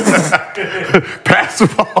 Pass the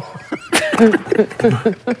ball.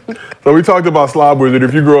 So we talked about Slob Wizard.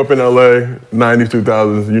 If you grew up in LA, 90s,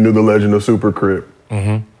 2000s, you knew the legend of Super Crip.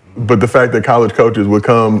 But the fact that college coaches would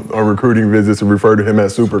come on recruiting visits and refer to him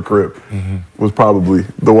as Super Crip was probably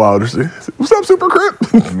the wildest thing. What's up, Super Crip?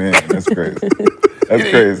 Man, that's crazy. That's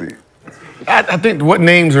crazy. I think what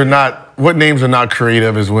names are not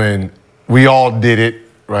creative is when we all did it,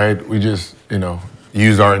 right? We just,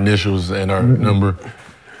 use our initials and our number.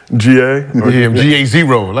 GA? Yeah,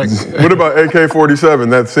 GA0. Like, What about AK-47?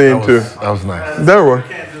 That seemed to. that was nice. There were.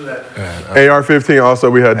 AR-15 also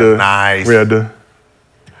we had to. Nice. We had to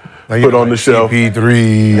Like, put on the shelf.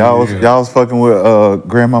 CP3. Y'all was fucking with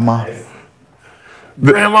grandmama.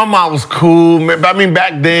 Grandmama was cool, man. I mean,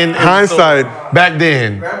 back then. Hindsight. Back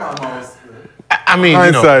then. I mean,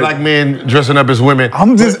 Hindsight. black men dressing up as women.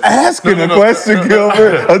 I'm just asking a question,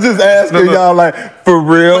 Gilbert. I'm just asking y'all, like, for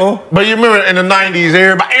real. But you remember in the 90s,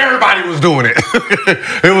 everybody was doing it.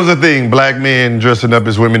 It was a thing. Black men dressing up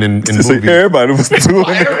as women in movies. Everybody was doing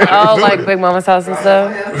it. Oh, like Big Mama's House and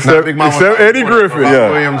stuff? Except Eddie Griffin. Yeah.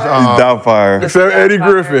 Williams, Doubtfire. Except Eddie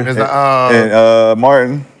Griffin. And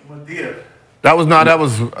Martin. That was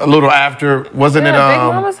a little after. Wasn't Yeah, Big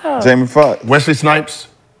it Mama's House. Jamie Foxx. Wesley Snipes?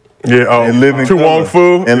 Yeah, and live in To Wong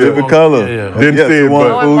Fu. And live in color. Didn't see it,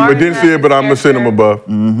 but didn't see it, but I'm gonna send him a buff.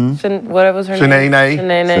 What was her name?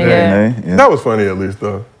 Shanae. Yeah. That was funny at least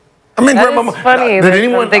though. I mean, That grandmama. is funny. Did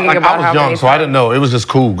anyone? thinking Like, about I how was young, many so I didn't know. It was just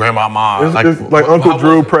cool, grandmama. It's like Uncle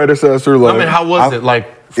Drew predecessor. Like, I mean, how was it? Like,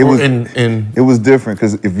 It was different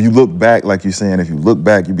because if you look back, like you're saying, if you look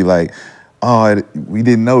back, you'd be like, oh, we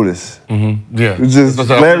didn't notice. Yeah. It was just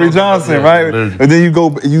Larry Johnson, right? And then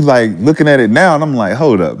you like looking at it now, and I'm like,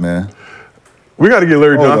 hold up, man. We got to get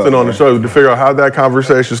Larry Johnson on the show to figure out how that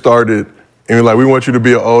conversation started. And like, we want you to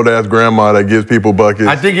be an old ass grandma that gives people buckets.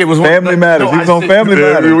 I think it was Family Matters. He was on Family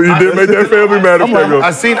Matters. You did make that Family Matters.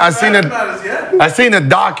 I seen a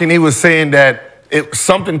doc, and he was saying that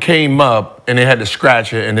something came up, and they had to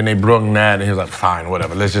scratch it, and then they brung that, and he was like, fine,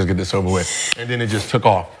 whatever, let's just get this over with. And then it just took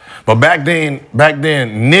off. But back then,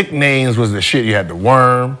 nicknames was the shit. You had the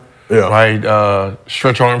Worm, right?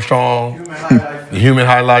 Stretch Armstrong, the Human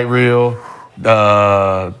Highlight Reel,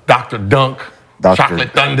 Dr. Dunk,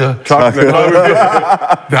 Chocolate Thunder,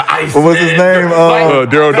 the Ice. What was his name?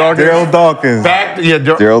 Daryl Dawkins. Daryl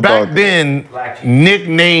Dawkins. Back then,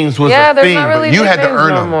 nicknames was a thing, but you had to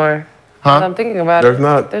earn them. No more. Huh? I'm thinking about There's it.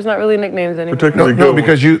 not. There's not really nicknames anymore. Particularly No,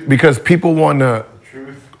 good because people want to.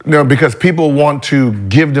 No, because people want to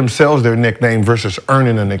give themselves their nickname versus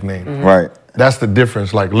earning a nickname. Right. That's the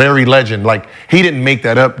difference. Like Larry Legend, like he didn't make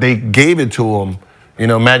that up. They gave it to him. You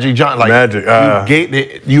know, Magic Johnson. Like Magic.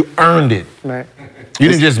 you earned it. Right. You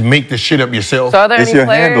didn't just make the shit up yourself. So are there It's any your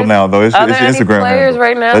players, handle now, though. It's your Instagram players handle.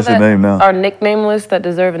 right now That's your name now. are nicknameless that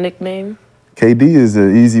deserve a nickname? KD is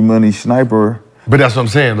an easy money sniper. But that's what I'm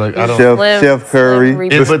saying. Like I don't. Chef Curry.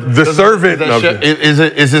 The servant.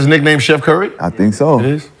 Is his nickname Chef Curry? I think so. It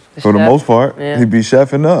is. For the most part, he'd be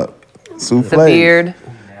chefing up. Souffle. The beard.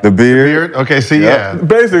 The beard. Okay, see, yeah.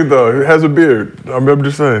 Basic though, it has a beard. I'm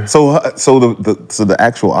just saying. So the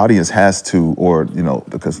actual audience has to, or you know,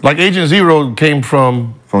 because like Agent Zero came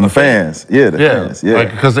from the fans. Yeah, the fans. Yeah,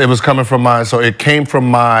 because it was coming from so it came from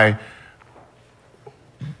my.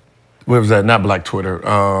 What was that? Not Black Twitter.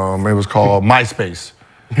 It was called MySpace.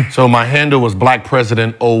 So my handle was Black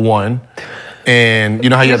President 01. And you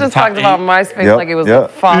know how you just have the top talked about MySpace like it was a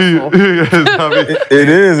fossil. It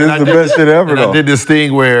is. It's the best shit ever. I did this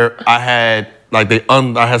thing where I had like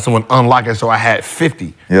I had someone unlock it, so I had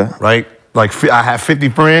 50. Yeah. Right. Like I had 50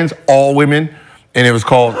 friends, all women, and it was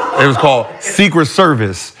called Secret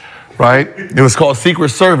Service. Right? It was called Secret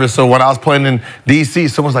Service. So when I was playing in DC,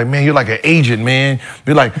 someone's like, man, you're like an agent, man.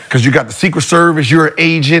 You're like, because you got the Secret Service, you're an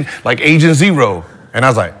agent, like Agent Zero. And I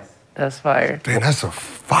was like, that's fire. Damn, that's a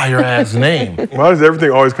fire-ass name. Why does everything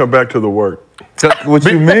always come back to the work? What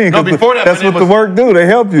you mean? No, before that, that's what the work do. They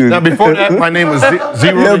help you. Now, before that, my name was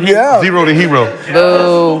Zero the Hero.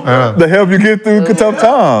 Boo. They help you get through tough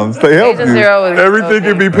times. They help Agent you. Zero is Everything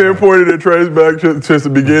can be pinpointed and traced back since the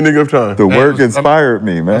beginning of time. The work inspired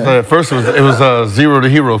me, man. At first, it was Zero the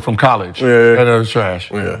Hero from college. Yeah. And it was trash.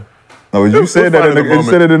 Yeah. No, you said that you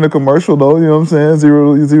said it in the commercial though. You know what I'm saying?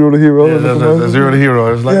 Zero the hero. Yeah, the Zero the Hero.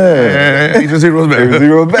 It was like, Agent Zero's better. Agent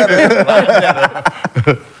Zero's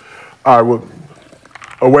better. All right, well,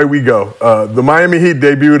 away we go. The Miami Heat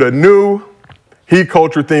debuted a new Heat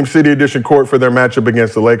culture-themed City Edition court for their matchup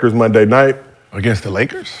against the Lakers Monday night. Against the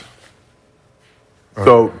Lakers?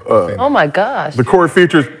 So, oh my gosh. The court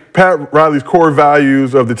features Pat Riley's core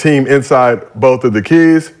values of the team inside both of the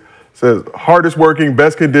keys. Says hardest working,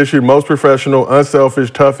 best conditioned, most professional, unselfish,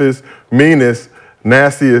 toughest, meanest,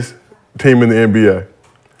 nastiest team in the NBA.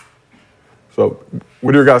 So,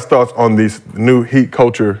 what are your guys' thoughts on these new Heat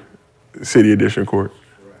culture City Edition court?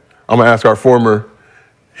 I'm gonna ask our former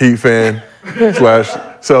Heat fan /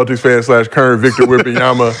 Celtics fan / current Victor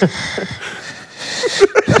Wembanyama.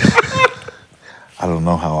 I don't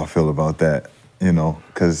know how I feel about that, you know,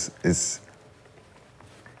 because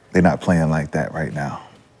they're not playing like that right now.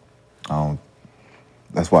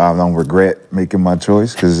 That's why I don't regret making my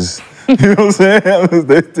choice, because you know what I'm saying?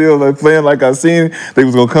 They still playing like I seen they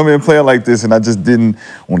was gonna come in playing like this, and I just didn't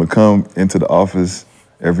want to come into the office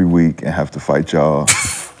every week and have to fight y'all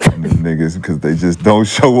and them niggas because they just don't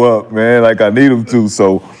show up, man, like I need them to.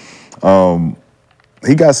 So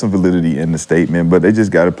he got some validity in the statement, but they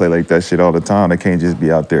just got to play like that shit all the time. They can't just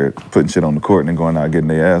be out there putting shit on the court and then going out getting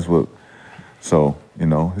their ass whooped. So, you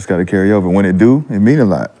know, it's got to carry over. When it do, it mean a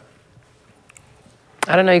lot.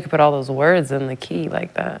 I don't know you could put all those words in the key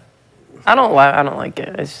like that. I don't like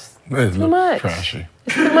it. It's just too much. Trashy.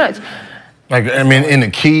 It's too much. Like, I mean, in the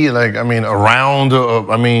key, like, I mean, around,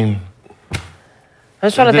 I mean. I'm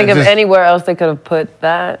just trying to think of anywhere else they could have put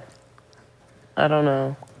that. I don't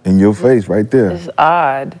know. In your face, right there. It's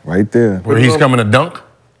odd. Right there. Where he's coming to dunk?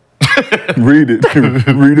 Read it.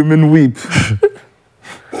 Read them and weep.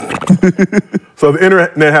 So the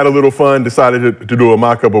internet had a little fun, decided to do a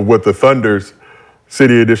mock-up of what the Thunder's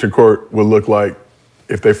City Edition court would look like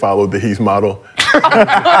if they followed the Heat model.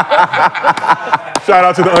 Shout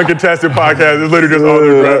out to the Uncontested podcast. It's literally just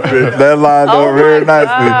autographed. That lined up very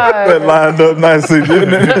nicely. That lined up nicely,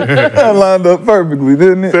 didn't it? That lined up perfectly,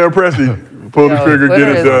 didn't it? Sarah Presti, pull the trigger, get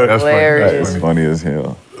it done. That's funny as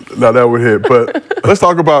hell. Now that would hit. But let's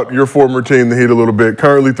talk about your former team, the Heat, a little bit.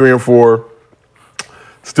 Currently 3-4.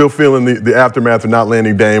 Still feeling the aftermath of not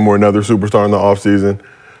landing Dame or another superstar in the offseason.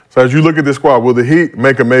 So as you look at this squad, will the Heat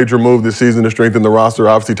make a major move this season to strengthen the roster?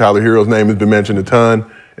 Obviously, Tyler Hero's name has been mentioned a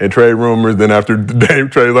ton in trade rumors. Then after the Dame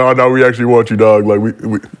trade, like, oh no, we actually want you, dog. Like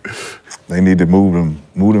we They need to move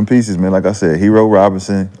them pieces, man. Like I said, Hero,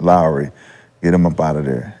 Robinson, Lowry, get them up out of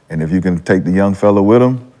there. And if you can take the young fella with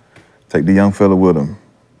them, take the young fella with them.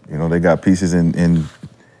 You know, they got pieces in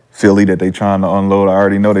Philly that they trying to unload. I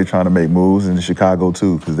already know they trying to make moves in Chicago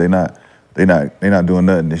too, because they not doing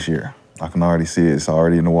nothing this year. I can already see it. It's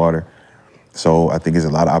already in the water. So I think there's a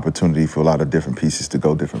lot of opportunity for a lot of different pieces to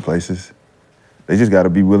go different places. They just got to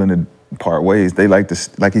be willing to part ways. They like to,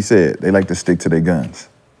 like he said, they like to stick to their guns.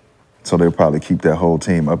 So they'll probably keep that whole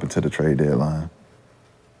team up until the trade deadline.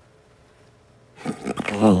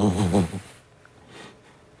 I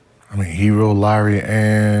mean, Hero, Lowry,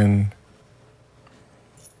 and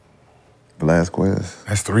Velasquez.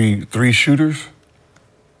 That's three shooters.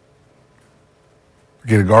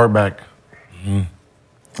 Get a guard back.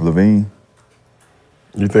 Levine.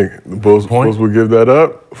 You think the Bulls would give that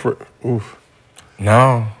up? Oof.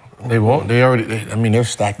 No, they won't. They're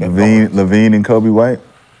stacked. Levine and Kobe White.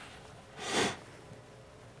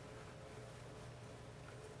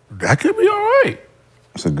 That could be all right.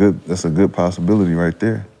 That's a good possibility right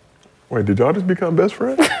there. Wait, did y'all just become best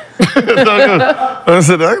friends? I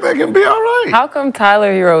said that can be all right. How come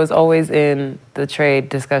Tyler Hero is always in the trade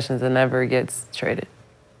discussions and never gets traded?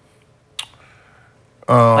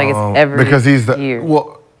 Like it's every because he's year.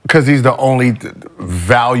 Because he's the only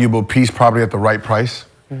valuable piece, probably at the right price.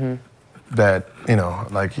 That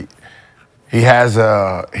like he has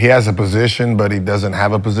a position, but he doesn't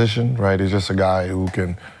have a position, right? He's just a guy who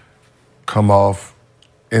can come off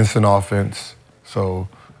instant offense. So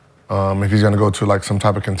if he's going to go to like some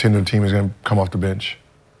type of contender team, he's going to come off the bench.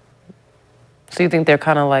 So you think they're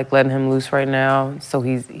kind of like letting him loose right now, so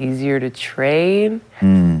he's easier to trade?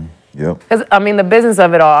 Yep. Because, I mean, the business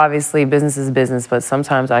of it all, obviously, business is business, but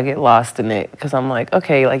sometimes I get lost in it because I'm like,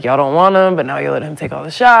 okay, like, y'all don't want him, but now you're letting him take all the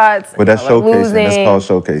shots. But that's showcasing. That's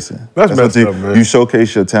called showcasing. That's messed up, man. You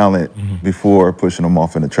showcase your talent before pushing them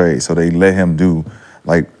off in the trade. So they let him do,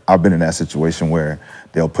 like, I've been in that situation where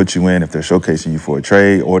they'll put you in if they're showcasing you for a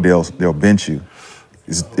trade, or they'll bench you.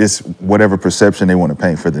 It's whatever perception they want to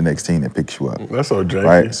paint for the next team that picks you up. That's so janky.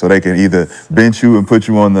 Right? So they can either bench you and put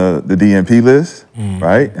you on the DNP list,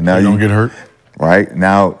 right? And now you don't get hurt. Right?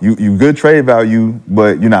 Now you good trade value,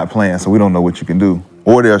 but you're not playing, so we don't know what you can do.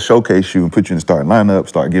 Or they'll showcase you and put you in the starting lineup,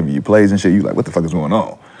 start giving you plays and shit. You like, what the fuck is going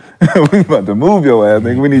on? We about to move your ass,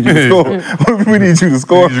 nigga. We need you to score. We need you to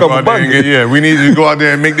score a couple buckets. We need you to go out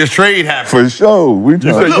there and make this trade happen. For sure. We You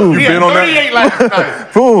said you been on that? 38 last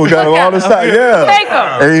night. Fool, got him all the time. Yeah. Take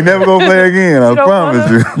him. And he never gonna play again, I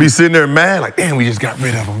promise you. Be sitting there mad, like, damn, we just got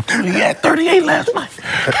rid of him. He had 38 last night.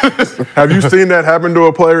 Have you seen that happen to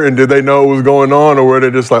a player, and did they know what was going on, or were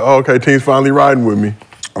they just like, oh, okay, team's finally riding with me?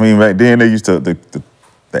 I mean, back then they used to, the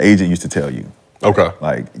agent used to tell you. Okay.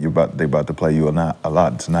 Like, they about to play you a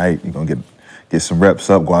lot tonight. You're gonna get some reps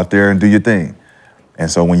up, go out there and do your thing. And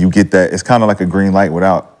so when you get that, it's kind of like a green light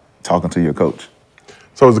without talking to your coach.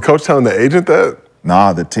 So is the coach telling the agent that?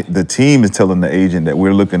 Nah, the team is telling the agent that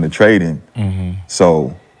we're looking to trade him.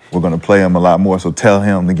 So we're gonna play him a lot more. So tell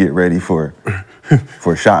him to get ready for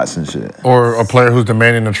shots and shit. Or a player who's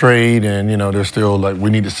demanding a trade, and they're still like, we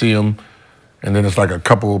need to see him. And then it's like a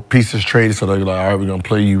couple pieces traded, so they're like, all right, we're gonna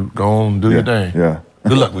play you. Go on, do your thing. Yeah.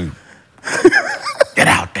 Good luck with you. Get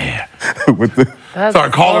out there. That's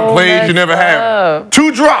Start calling so plays you never had. up.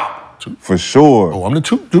 2 drop. For sure. Oh, I'm the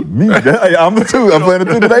 2. Dude. Me, I'm the 2. I'm playing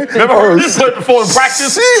the 2 today. Never heard this play before in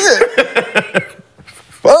practice.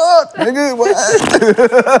 Fuck, nigga, what?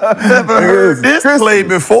 Never heard this play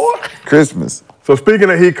before. Christmas. So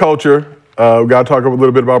speaking of Heat culture, we got to talk a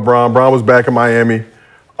little bit about Bron. Bron was back in Miami.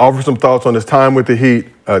 Offer some thoughts on his time with the Heat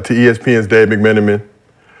to ESPN's Dave McMenamin.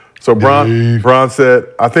 So Bron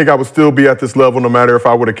said, I think I would still be at this level no matter if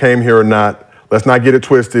I would have came here or not. Let's not get it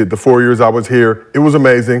twisted. The 4 years I was here, it was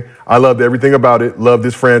amazing. I loved everything about it. Loved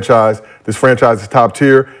this franchise. This franchise is top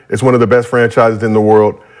tier. It's one of the best franchises in the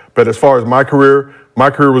world. But as far as my career, my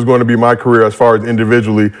career was going to be my career as far as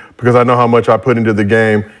individually because I know how much I put into the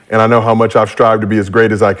game and I know how much I've strived to be as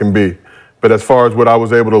great as I can be. But as far as what I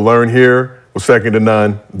was able to learn here was second to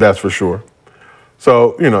none, that's for sure.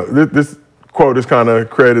 So, you know, this quote has kind of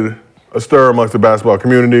created a stir amongst the basketball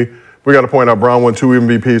community. We got to point out Bron won 2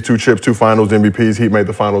 MVPs, 2 chips, 2 finals MVPs. He made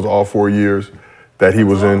the finals all 4 years that he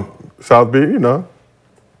was in South Beach, you know.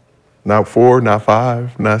 Not 4, not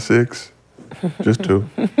 5, not 6, just 2.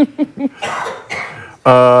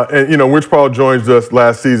 And, you know, Rich Paul joined us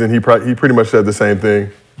last season. He pretty much said the same thing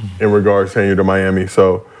in regards to tenure to Miami.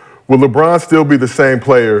 So will LeBron still be the same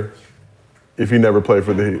player if he never played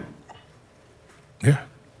for the Heat? Yeah.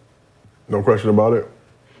 No question about it.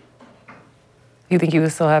 You think he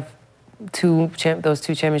would still have those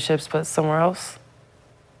 2 championships, but somewhere else?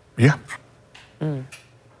 Yeah. In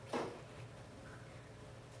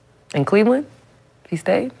Cleveland, if he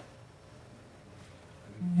stayed?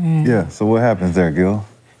 Yeah, so what happens there, Gil?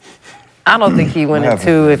 I don't think he went in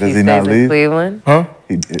 2 if he stays in Cleveland. Huh?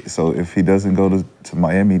 So if he doesn't go to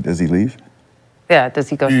Miami, does he leave? Yeah, does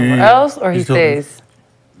he go somewhere else or he stays?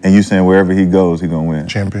 And you saying wherever he goes, he gonna win?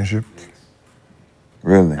 Championship.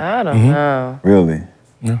 Really? I don't know. Really?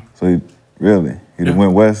 Yeah. So he'd have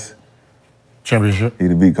went west? Championship. He'd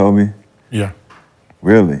have beat Kobe? Yeah.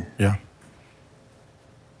 Really? Yeah.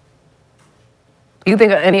 You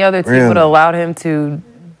think any other team would have allowed him to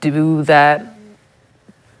do that?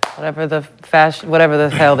 Whatever the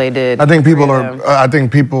hell they did. I think people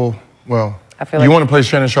well, I feel like you want to play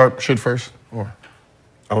Shannon Sharp shit first? Or?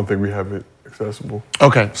 I don't think we have it accessible.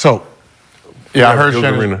 Okay, so, yeah, I heard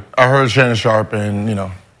Arena. Shannon Sharp, and, you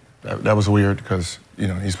know, that was weird because, you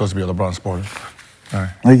know, he's supposed to be a LeBron supporter. All right.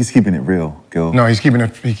 No, he's keeping it real, Gil. No, he's keeping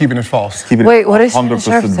it false. Wait, what is Shannon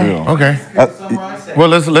Sharp saying? Okay. Well,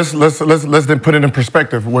 let's then put it in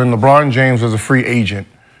perspective. When LeBron James was a free agent,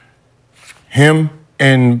 him,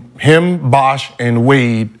 Bosh, and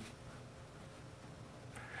Wade,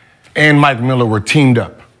 and Mike Miller were teamed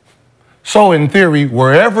up. So in theory,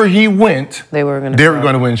 wherever he went, they were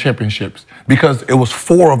going to win championships because it was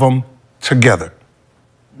 4 of them together.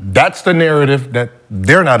 That's the narrative that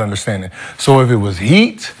they're not understanding. So if it was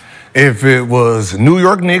Heat, if it was New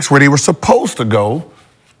York Knicks, where they were supposed to go,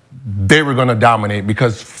 they were going to dominate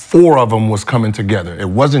because 4 of them was coming together. It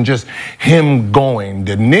wasn't just him going.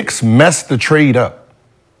 The Knicks messed the trade up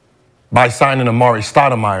by signing Amari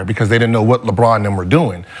Stoudemire because they didn't know what LeBron and them were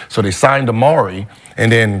doing. So they signed Amari,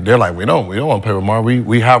 and then they're like, we don't want to play with Amari.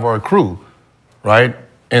 We have our crew, right?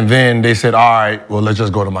 And then they said, all right, well, let's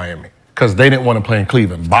just go to Miami. Because they didn't want to play in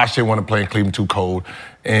Cleveland. Bosh didn't want to play in Cleveland, too cold.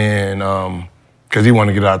 And because he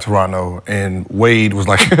wanted to get out of Toronto. And Wade was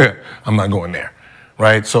like, I'm not going there,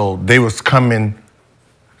 right? So they was coming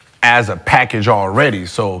as a package already.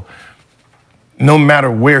 So no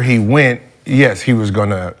matter where he went, yes, he was going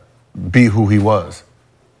to be who he was.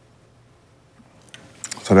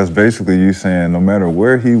 So that's basically you saying no matter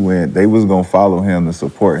where he went, they was going to follow him to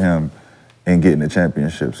support him in getting the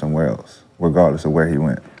championship somewhere else, regardless of where he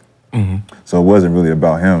went. So it wasn't really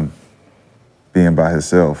about him being by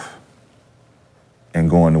himself and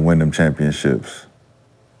going to win them championships.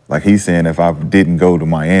 Like he's saying if I didn't go to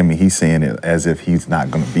Miami, he's saying it as if he's not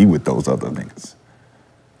going to be with those other niggas.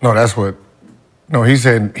 No, he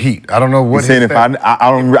said Heat. I don't know what he's saying. If I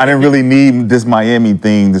didn't really need this Miami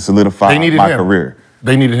thing to solidify my career.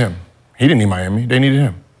 They needed him. He didn't need Miami. They needed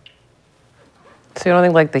him. So you don't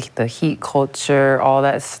think like the Heat culture, all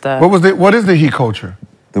that stuff? What is the Heat culture?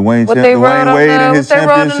 Dwayne Wade and his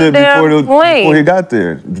championship before he got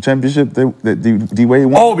there. The championship that D-Wade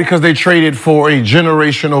won. Oh, because they traded for a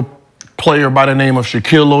generational player by the name of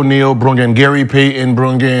Shaquille O'Neal, brought in Gary Payton,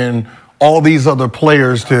 brought in all these other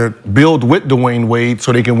players to build with Dwayne Wade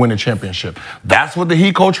so they can win a championship. That's what the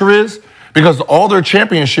Heat culture is? Because all their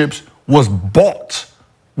championships was bought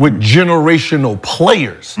with generational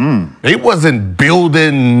players. They wasn't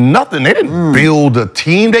building nothing. They didn't build a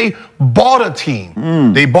team. They bought a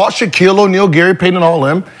team. They bought Shaquille O'Neal, Gary Payton, and all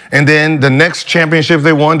them. And then the next championships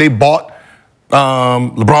they won, they bought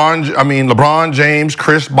LeBron James,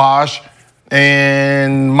 Chris Bosh,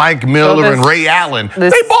 and Mike Miller and Ray Allen. They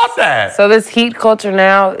bought that. So this Heat culture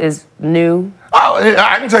now is new? Oh,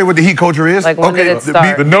 I can tell you what the Heat culture is. Like when did it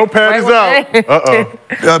start? The notepad is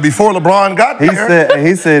out. Before LeBron got there.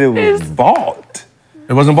 He said it was bought.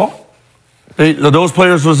 It wasn't bought? Those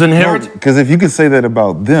players was inherited? Because if you can say that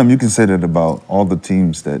about them, you can say that about all the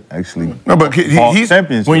teams that actually bought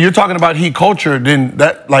championships. When you're talking about Heat culture, then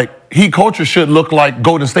Heat culture should look like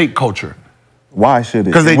Golden State culture. Why should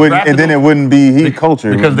it? And then it wouldn't be Heat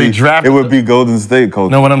culture. Because they drafted. It would be Golden State culture.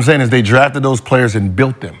 No, what I'm saying is they drafted those players and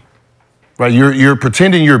built them. right? You're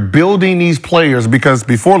pretending you're building these players because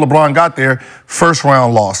before LeBron got there, first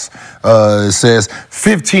round loss. It says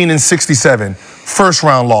 15-67, first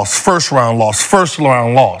round loss, first round loss, first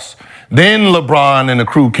round loss. Then LeBron and the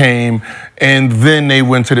crew came, and then they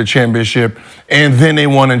went to the championship, and then they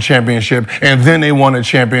won a championship, and then they won a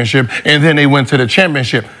championship, and then they went to the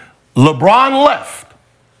championship. LeBron left.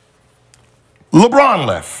 LeBron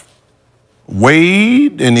left.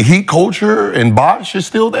 Wade and the Heat culture and Bosh is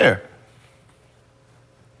still there.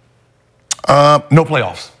 No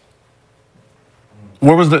playoffs.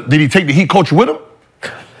 Where was did he take the Heat culture with him?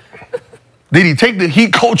 Did he take the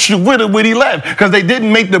Heat culture with him when he left? Because they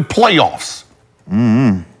didn't make the playoffs.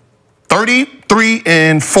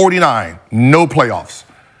 33-49, no playoffs.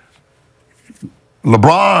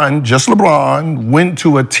 LeBron went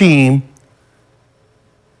to a team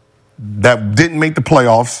that didn't make the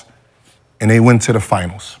playoffs, and they went to the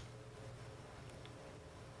finals.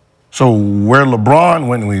 So where LeBron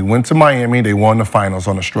went, we went to Miami, they won the finals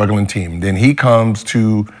on a struggling team. Then he comes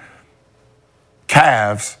to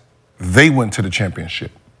Cavs, they went to the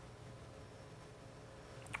championship.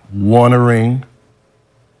 Won a ring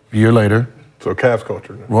a year later. So Cavs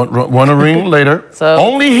culture. Won a ring later. So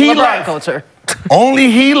only he LeBron left. culture. Only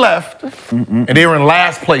he left, and they were in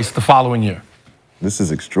last place the following year. This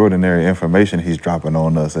is extraordinary information he's dropping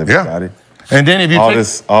on us, everybody. Yeah. And then if you all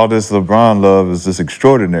this LeBron love is just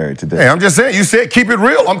extraordinary today. Hey, I'm just saying, you said keep it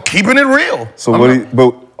real. I'm keeping it real. So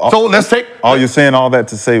so let's take. You're saying all that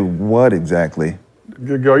to say what exactly?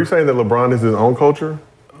 Are you saying that LeBron is his own culture?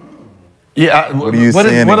 Yeah. What are you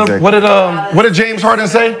saying exactly? What did James Harden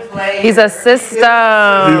say? He's a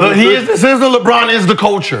system. He is the system. LeBron is the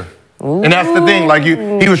culture. Ooh. And that's the thing. Like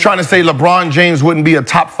he was trying to say LeBron James wouldn't be a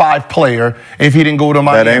top 5 player if he didn't go to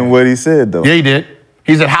Miami. That ain't what he said, though. Yeah, he did.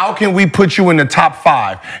 He said, how can we put you in the top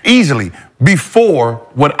 5? Easily. Before,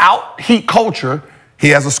 without Heat culture, he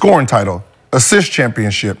has a scoring title, assist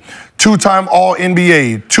championship, 2-time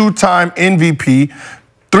All-NBA, 2-time MVP,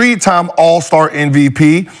 3-time All-Star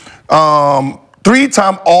MVP,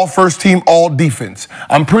 3-time All-First Team All-Defense.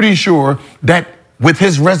 I'm pretty sure that with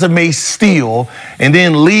his resume still, and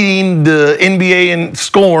then leading the NBA in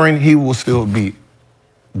scoring, he will still be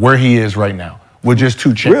where he is right now. With just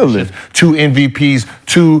 2 championships, 2 MVPs,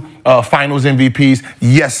 2 finals MVPs.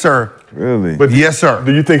 Yes, sir. Really? But yes, sir.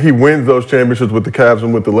 Do you think he wins those championships with the Cavs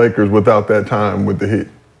and with the Lakers without that time with the Heat?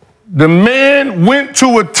 The man went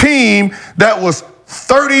to a team that was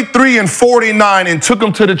 33-49 and took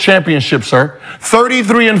him to the championship, sir.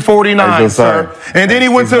 33-49, sir. And then he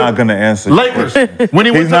went to not going to answer Lakers. When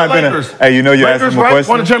he went to the Lakers. Hey, you know you asked him a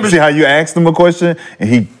question? See how you asked him a question? And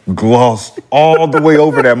he glossed all the way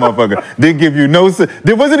over that motherfucker. Didn't give you no...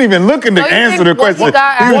 They wasn't even looking to answer the question.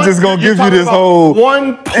 He was just going to give you this whole...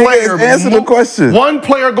 One player... Answer the question. One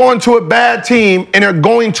player going to a bad team and they're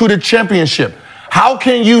going to the championship. How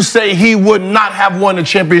can you say he would not have won the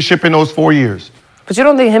championship in those 4 years? But you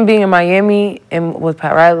don't think him being in Miami and with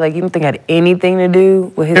Pat Riley, like, you don't think had anything to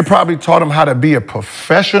do with his... It probably taught him how to be a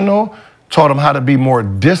professional, taught him how to be more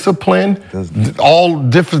disciplined, all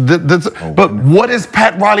different... But what has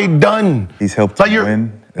Pat Riley done? He's helped him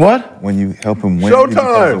win. What? When you help him win, Showtime. he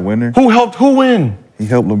becomes a winner. Who helped who win? He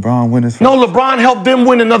helped LeBron win his first. No, LeBron helped them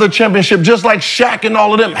win another championship, just like Shaq and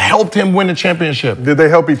all of them helped him win a championship. Did they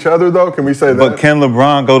help each other, though? Can we say that? But can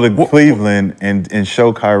LeBron go to Cleveland and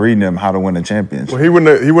show Kyrie and them how to win a championship? Well, he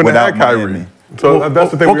wouldn't have had Kyrie. So that's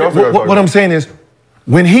the thing we also got to talk about. What I'm saying is,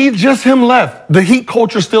 when him left, the Heat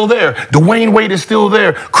culture's still there. Dwayne Wade is still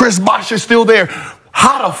there. Chris Bosh is still there.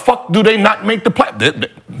 How the fuck do they not make the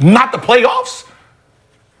not the playoffs?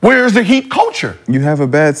 Where's the Heat culture? You have a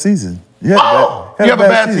bad season. You have a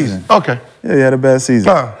bad season. Okay. Yeah, you had a bad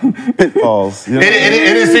season. Pitfalls. You know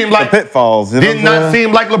it seemed like the pitfalls. You know did not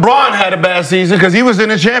seem like LeBron had a bad season because he was in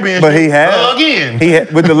the championship. But he had again. He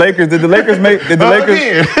had with the Lakers. Did the Lakers make? Did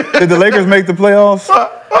the Lakers make the playoffs?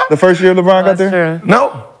 The first year LeBron got there? True.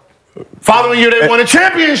 No. Following year they won a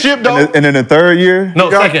championship though. And in the third year? No,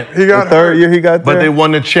 second. He got the third year he got there. But they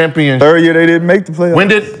won the championship. Third year they didn't make the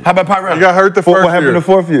playoffs. How about Pat Riley? He got hurt the first year. What happened the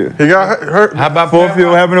fourth year? He got hurt. How about fourth year?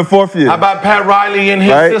 What happened the fourth year? How about Pat Riley and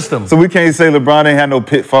his system? So we can't say LeBron ain't had no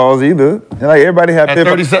pitfalls either. Like everybody had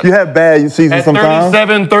pitfalls. You have bad seasons sometimes.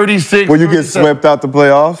 37, 36. Where you get swept out the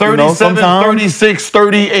playoffs. 37, 36,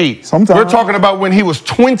 38. Sometimes. We're talking about when he was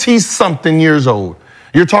 20-something years old.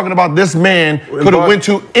 You're talking about this man could have went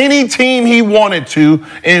to any team he wanted to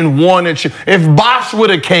and won it. If Bosh would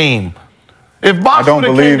have came. I don't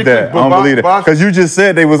believe that. I don't believe that. Because you just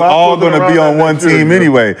said they was all going to be on one team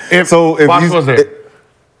anyway. So if Bosh was there.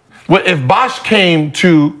 Well, if Bosh came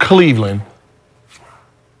to Cleveland,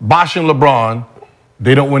 Bosh and LeBron,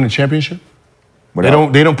 they don't win the championship?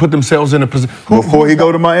 They don't put themselves in a position. Before he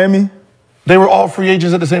go to Miami? They were all free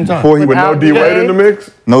agents at the same time. Before he with no D-Wade in the mix?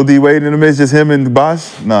 No D-Wade in the mix, just him and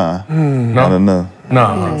Bosh? Nah. Not enough.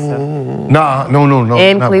 No.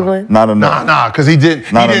 In Cleveland? Not enough. Nah, because he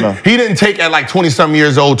didn't take at like 20-something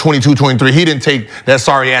years old, 22, 23, he didn't take that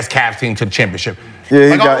sorry-ass Cavs team to the championship.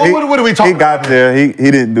 Yeah, what are we talking about? He got there. He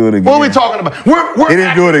didn't do it again. What are we talking about? He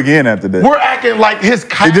didn't do it again after that. We're acting like his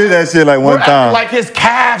Cavs. He did that shit like one time. Like his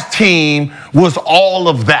Cavs team was all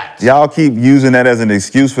of that. Y'all keep using that as an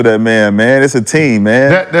excuse for that man. It's a team,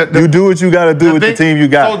 man. You do what you got to do with the team you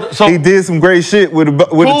got. So he did some great shit with a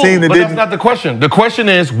team that but didn't. That's not the question. The question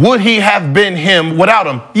is, would he have been him without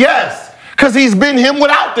him? Yes. Because he's been him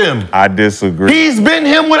without them. I disagree. He's been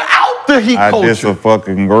him without the Heat culture. I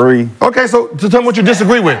disagree. Okay, so tell me what you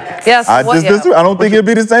disagree with. Yes. I disagree. I don't think he'd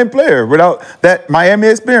be the same player without that Miami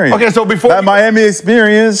experience. Okay, so before that Miami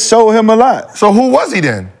experience showed him a lot. So who was he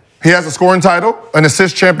then? He has a scoring title, an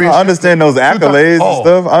assist championship. I understand those accolades and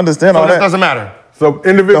stuff. I understand all that. So that doesn't matter. So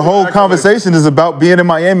individual. The whole conversation is about being in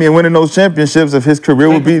Miami and winning those championships. If his career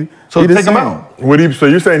would be, so the take same. him out. So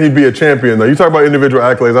you're saying he'd be a champion though? You talk about individual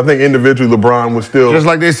accolades. I think individually LeBron was still just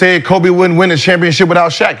like they said Kobe wouldn't win a championship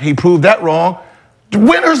without Shaq. He proved that wrong.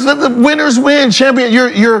 Winners win.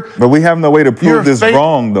 Champion. But we have no way to prove this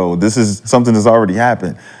wrong though. This is something that's already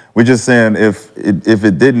happened. We're just saying if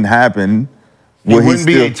it didn't happen, he wouldn't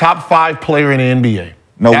be a top 5 player in the NBA.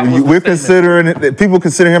 No, we're considering it. People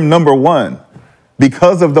consider him number 1.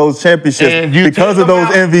 Because of those championships, because of those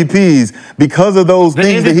MVPs, because of those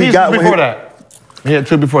things that he got before that. He had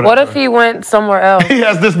 2 before that. What if he went somewhere else? He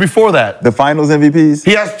has this before that. The finals MVPs?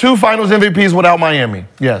 He has 2 finals MVPs without Miami.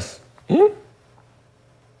 Yes. He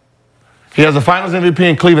has a finals MVP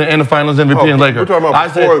in Cleveland and a finals MVP in Lakers. We're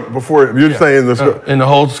talking about before you're saying this. In the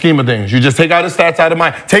whole scheme of things. You just take out his stats out of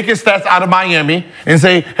Miami and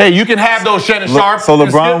say, hey, you can have those Shannon Sharp. So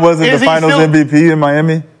LeBron wasn't the finals MVP in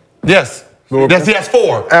Miami? Yes. Yes, he has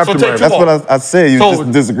 4. So take 2 That's what I said. You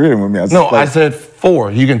just disagreeing with me. I said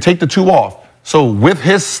 4. You can take the 2 off. So with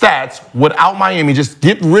his stats, without Miami, just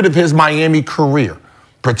get rid of his Miami career.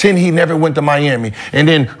 Pretend he never went to Miami, and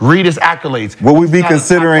then read his accolades. Will we be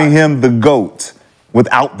considering him the GOAT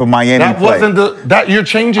without the Miami play? You're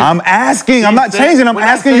changing. I'm asking. I'm not changing. I'm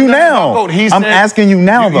asking you now. I'm asking you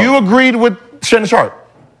now, though. You agreed with Shannon Sharp.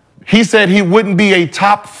 He said he wouldn't be a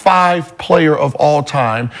top 5 player of all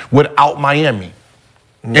time without Miami.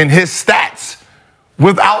 And his stats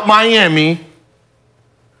without Miami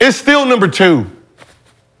is still number 2.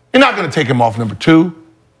 You're not going to take him off number 2.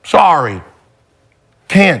 Sorry.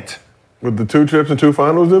 Can't. With the 2 chips and 2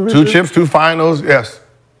 finals MVP? 2 chips, 2 finals, yes.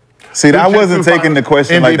 See, I wasn't taking the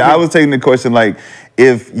question like that. I was taking the question like,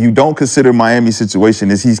 if you don't consider Miami's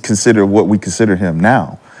situation, is he considered what we consider him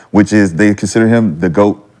now? Which is they consider him the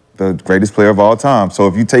GOAT, the greatest player of all time. So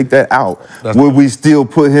if you take that out, would we still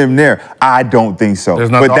put him there? I don't think so.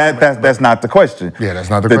 But that's not the question. Yeah, that's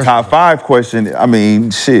not the question. The top 5 question, I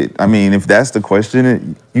mean, shit. I mean, if that's the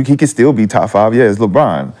question, he can still be top 5. Yeah, it's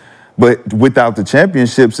LeBron. But without the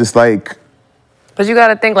championships, it's like... But you got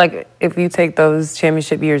to think, like, if you take those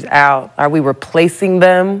championship years out, are we replacing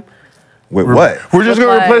them? With what? We're just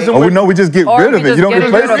going to replace them with... No, we just get rid of it. You don't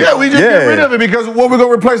replace it. Yeah, we just get rid of it because what we're going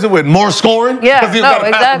to replace it with? More scoring? Yeah, because he's got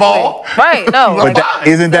to pass the ball? Right, no. But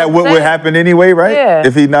isn't that what would happen anyway, right? Yeah.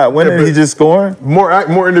 If he's not winning, he's just scoring?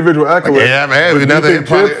 More individual accolades. Yeah, man. Another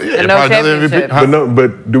championship.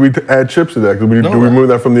 But do we add chips to that? Do we remove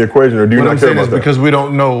that from the equation, or do you not care about that? Because we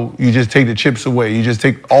don't know. You just take the chips away. You just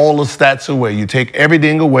take all the stats away. You take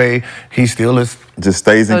everything away. He still is... Just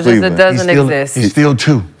stays in Cleveland. It doesn't exist. He's still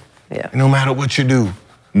 2. Yeah. No matter what you do.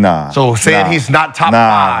 Nah. So saying he's not top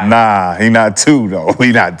 5. Nah, he not 2 though.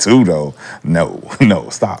 He not 2 though. No,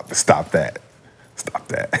 stop that. Stop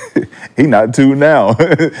that. He not 2 now.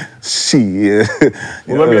 Shit.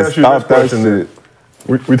 Well, let me ask you this question.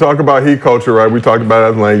 We talk about Heat culture, right? We talked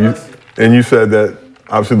about it, and you said that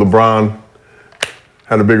obviously LeBron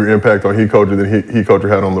had a bigger impact on Heat culture than Heat culture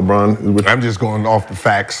had on LeBron. I'm just going off the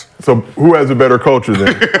facts. So who has a better culture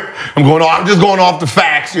then? I'm just going off the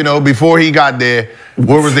facts, you know, before he got there.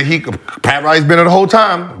 Where was the Heat? Pat Riley's been there the whole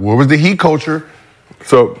time. Where was the Heat culture?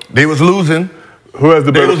 So they was losing. Who has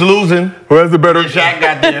the better? They was losing. Who has the better? Shaq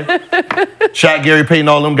got there. Shaq, Gary Payton,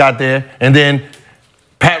 all of them got there. And then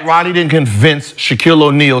Pat Riley didn't convince Shaquille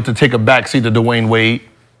O'Neal to take a backseat to Dwayne Wade.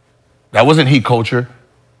 That wasn't Heat culture.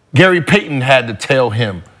 Gary Payton had to tell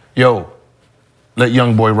him, yo, let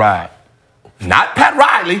young boy ride. Not Pat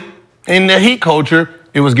Riley. In the Heat culture,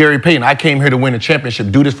 it was Gary Payton. I came here to win a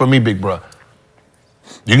championship. Do this for me, big bro.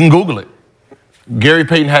 You can Google it. Gary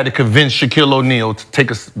Payton had to convince Shaquille O'Neal to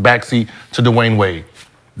take a backseat to Dwayne Wade.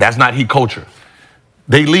 That's not Heat culture.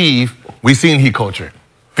 They leave. We seen Heat culture.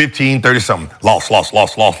 15, 30-something.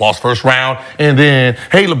 Lost first round. And then,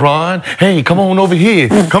 hey, LeBron, hey, come on over here.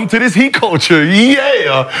 Come to this Heat culture.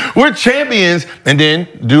 Yeah, we're champions. And then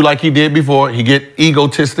do like he did before. He get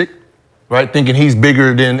egotistic, right? Thinking he's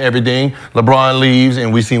bigger than everything. LeBron leaves,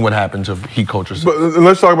 and we seen what happens of Heat culture. But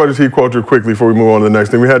let's talk about this Heat culture quickly before we move on to the next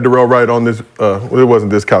thing. We had Darrell Wright on this, well, it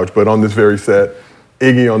wasn't this couch, but on this very set.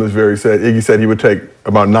 Iggy on this very set. Iggy said he would take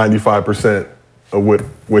about 95% of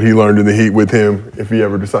what he learned in the Heat with him if he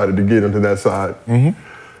ever decided to get into that side.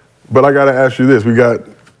 But I got to ask you this. We got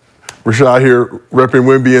Rashad here repping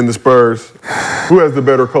Wemby and the Spurs. Who has the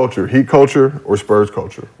better culture, Heat culture or Spurs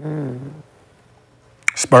culture?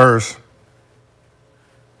 Spurs.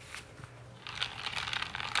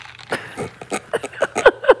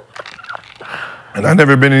 And I've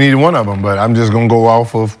never been in either one of them, but I'm just going to go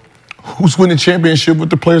off of who's winning championship with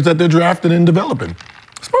the players that they're drafting and developing.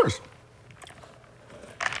 Spurs.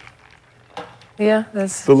 Yeah,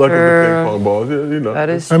 that's the luck of the true. ping pong balls, yeah, you know. That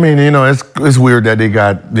is I mean, you know, it's weird that they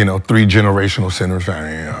got, you know, 3 generational centers.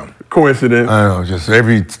 Coincidence. I don't know, just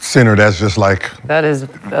every center that's just like that is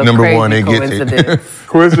a number crazy one, they get it. coincidence.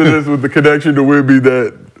 Coincidence with the connection to Wemby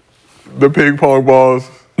that the ping pong balls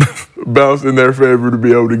bounced in their favor to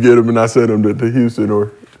be able to get them and not send them to Houston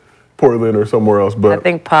or Portland or somewhere else. But I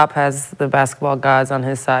think Pop has the basketball gods on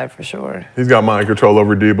his side for sure. He's got mind control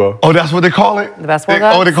over Debo. Oh, that's what they call it? The basketball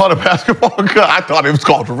gods? Oh, they call it basketball god? I thought it was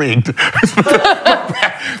called rigged.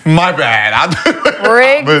 My bad.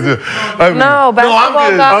 Rigged? No,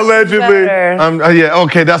 basketball gods. Allegedly. Yeah,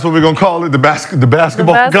 okay, that's what we're going to call it, the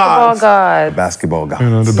basketball gods. God. Basketball gods. You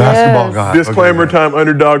know, the basketball gods. Disclaimer time,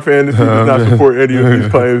 Underdog Fantasy does not support any of these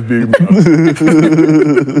claims being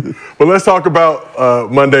made. But let's talk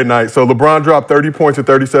about Monday night. So LeBron dropped 30 points in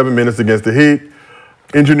 37 minutes against the Heat,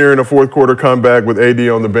 engineering a fourth quarter comeback with AD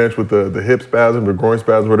on the bench with the hip spasm, the groin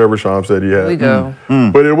spasm, whatever Sham said he had. Here we go.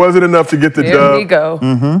 But it wasn't enough to get the dub. Here we go.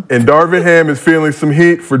 And Darvin Ham is feeling some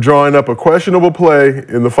heat for drawing up a questionable play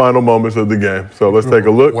in the final moments of the game. So let's take a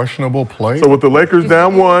look. Questionable play? So with the Lakers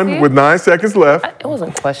down 1 with 9 seconds left. It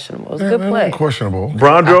wasn't questionable. It was a good play. Questionable.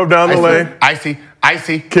 Bron drove down the lane.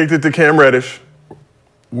 Icy. Kicked it to Cam Reddish.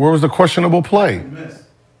 Where was the questionable play?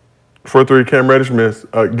 For 3, Cam Reddish missed.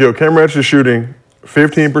 Gil, Cam Reddish is shooting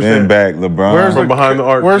 15%. Stand back, LeBron. From behind the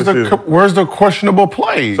arc. Where's the questionable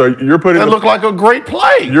play? So you're putting that looked like a great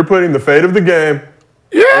play. You're putting the fate of the game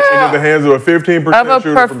into the hands of a 15% of a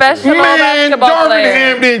shooter professional basketball Darvin player.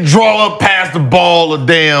 Ham didn't draw up past the ball a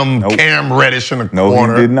damn Cam Reddish in the corner.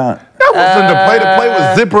 No, he did not. That wasn't the play. The play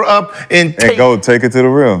was zipper up and take it to the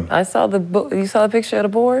rim. I saw you saw the picture of the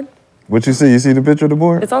board? What you see? You see the picture of the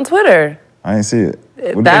board? It's on Twitter. I ain't see it.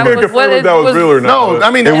 That was what it was. Real or not. No, I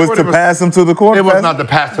mean it was to pass him to the corner. It was not the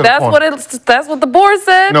pass to the corner. That's what the board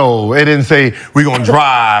said. No, it didn't say we're gonna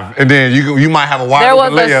drive and then you might have a wide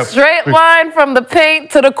open layup. There was a straight line from the paint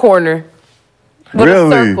to the corner. With a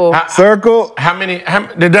circle. Circle. How many?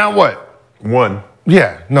 They're down what? 1.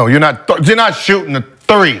 Yeah. No, you're not shooting a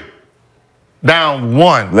 3. Down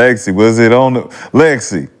 1. Lexi, was it on the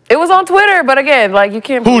Lexi? It was on Twitter, but again, like you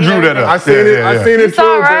can't. Who drew that up? I seen it. I seen it too,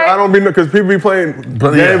 right? but I don't mean because people be playing games on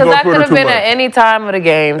Because that could Twitter have too been much. at any time of the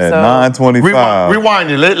game. At so 9:25.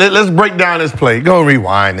 Rewind it. Let's break down this play. Go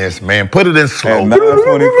rewind this, man. Put it in slow. At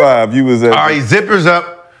 9:25, you was at. All right, zippers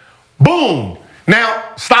up. Boom. Now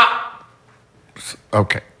stop.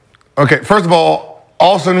 Okay. First of all,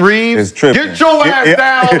 Austin Reeves, get your ass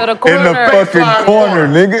down to the corner. In the fucking corner,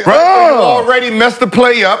 nigga. Right? You already messed the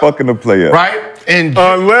play up. Fucking the play up. Right? And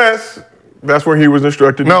unless that's where he was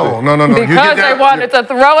instructed. No. Because they wanted to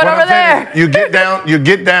throw it over there. You get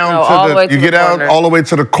down all the way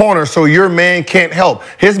to the corner, so your man can't help.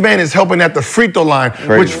 His man is helping at the free throw line,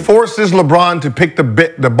 which forces LeBron to pick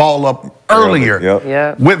the ball up earlier.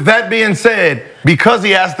 Yep. With that being said, because he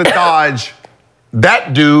has to dodge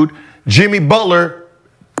that dude, Jimmy Butler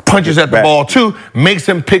punches at the ball too, makes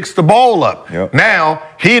him picks the ball up. Yep. Now,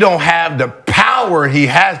 he don't have the power he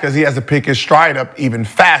has because he has to pick his stride up even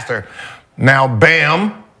faster. Now,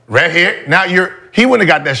 Bam, right here. Now he wouldn't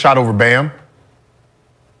have got that shot over Bam.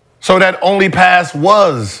 So that only pass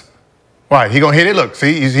was, right, he gonna hit it. Look,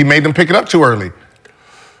 see, he made them pick it up too early.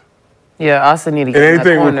 Yeah, Austin need to get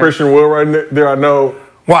anything with Christian Will right there, I know.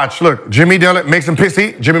 Watch, look, Jimmy Dillon makes him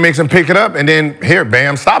Jimmy makes him pick it up, and then here,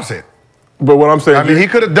 Bam stops it. But what I'm saying, I mean, he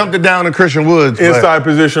could have dumped it down to Christian Woods. Inside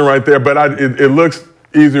position right there, but it looks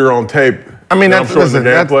easier on tape. I mean,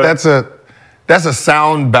 that's a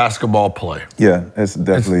sound basketball play. Yeah, it's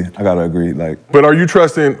definitely. I gotta agree. But are you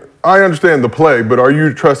trusting? I understand the play, but are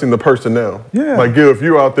you trusting the personnel? Yeah. Like Gil, if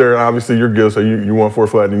you're out there, and obviously you're Gil, so you want 4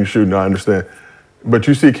 flat and you shooting. I understand. But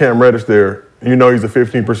you see Cam Reddish there. You know he's a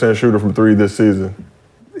 15% shooter from 3 this season.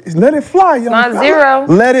 Let it fly, young Not fella. zero.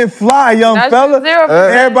 Let it fly, young Not fella. 0%.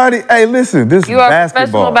 Everybody, hey, listen, this You is are a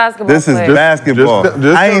basketball. professional basketball This is player. basketball.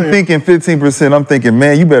 Just I ain't thinking 15%. I'm thinking,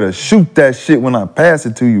 man, you better shoot that shit when I pass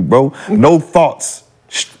it to you, bro. No thoughts.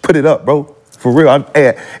 Put it up, bro. For real.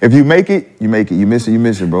 Hey, if you make it, you make it. You miss it, you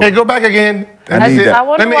miss it, bro. Hey, go back again. I need that. I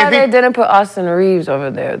wonder why they didn't put Austin Reeves over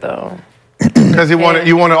there, though. Because you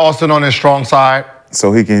wanted Austin on his strong side.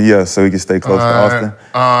 So he can, so he can stay close to Austin.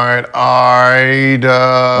 All right.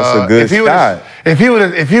 That's a good shot. If he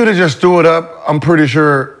would have just threw it up, I'm pretty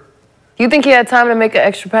sure. You think he had time to make an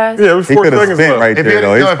extra pass? Yeah, it was 4 seconds left. Right there,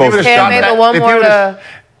 though. He's supposed to Cam made the one more to.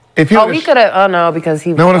 He could have. Oh no, because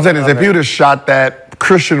he. No, what I'm saying is, if he would have shot that,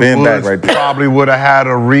 Christian Woods probably would have had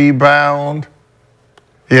a rebound.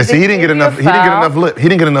 Yeah, see, he didn't get enough. He didn't get enough lift. He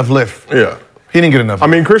didn't get enough lift. Yeah. He didn't get enough. I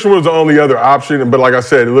mean, Christian was the only other option, but like I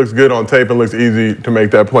said, it looks good on tape and looks easy to make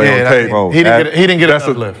that play on tape. Bro, he didn't get enough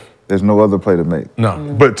lift. There's no other play to make.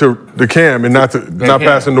 No. But to Cam and not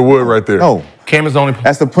passing the Wood right there. No. Cam is the only.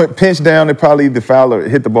 That's the pinch down. They probably either foul or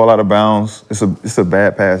hit the ball out of bounds. It's a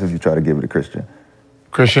bad pass if you try to give it to Christian.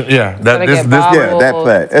 Yeah. That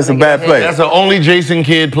play. That's a bad play. That's the only Jason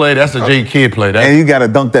Kidd play. That's a J Kidd play. And you got to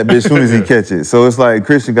dunk that bitch as soon as he catch it. So it's like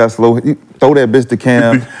Christian got slow. You throw that bitch to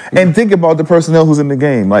Cam. And think about the personnel who's in the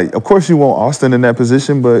game. Like, of course you want Austin in that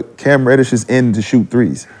position, but Cam Reddish is in to shoot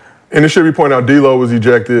threes. And it should be pointed out, D'Lo was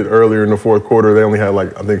ejected earlier in the fourth quarter. They only had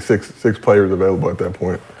I think six players available at that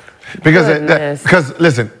point. Because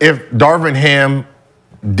listen, if Darvin Ham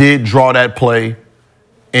did draw that play,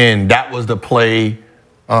 and that was the play.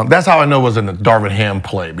 That's how I know it was in the Darvin Ham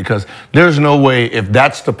play, because there's no way, if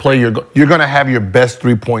that's the play, you're going to have your best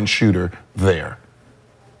three-point shooter there,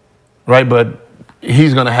 right? But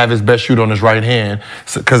he's going to have his best shooter on his right hand,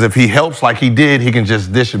 because if he helps like he did, he can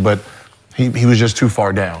just dish it, but he was just too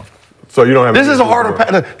far down. So you don't have. This is a harder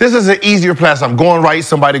pass. This is an easier pass. I'm going right,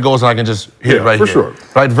 somebody goes, and I can just hit it right here. For sure.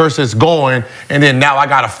 Right, versus going, and then now I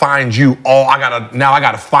got to find you all. Now I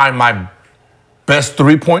got to find my best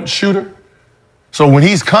three-point shooter. So when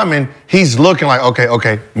he's coming, he's looking like,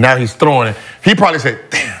 okay, now he's throwing it. He probably said,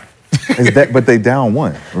 damn. But they down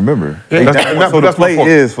one, remember? Yeah, so the play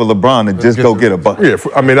is for LeBron to just go get a bucket.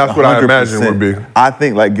 Yeah, I mean, that's what I imagine would be. I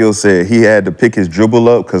think, like Gil said, he had to pick his dribble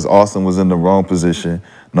up because Austin was in the wrong position,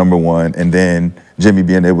 number one, and then Jimmy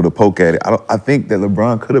being able to poke at it. I think that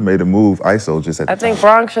LeBron could have made a move ISO just at the time. I think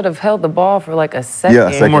Bron should have held the ball for like a second. Yeah,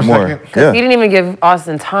 a second more. Because he didn't even give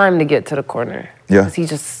Austin time to get to the corner. Yeah. Because he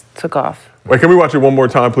just took off. Wait, can we watch it one more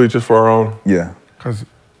time, please, just for our own? Yeah.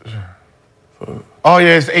 Oh,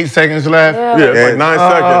 yeah, it's 8 seconds left. Yeah, it's like 9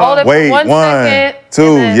 seconds. Hold it Wait, for 1 second.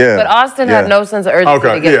 2, then, But Austin had no sense of urgency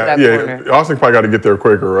to get to that corner. Austin probably got to get there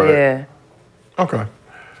quicker, right? Yeah. Okay.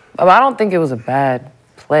 But I don't think it was a bad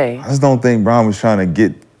play. I just don't think Bron was trying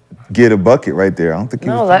to get a bucket right there. I don't think he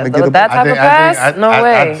was trying to get a bucket. That type of pass? No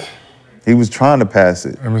way. He was trying to pass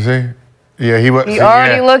it. Let me see. Yeah, he was. He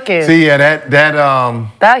already looking. See, yeah,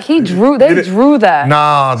 that he drew. They drew that.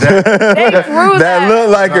 Nah, they drew that. That looked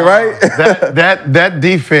like it, right?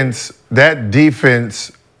 that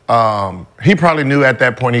defense. He probably knew at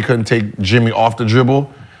that point he couldn't take Jimmy off the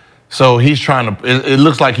dribble, so he's trying to. It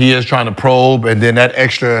looks like he is trying to probe, and then that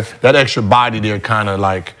extra body there kind of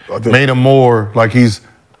like made him more like he's.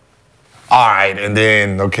 All right, and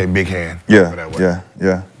then, okay, big hand. Yeah.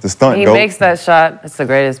 The stunt He makes that shot. It's the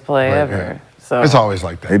greatest play ever. Yeah. So it's always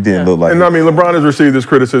like that. It didn't look like And I mean, LeBron has received this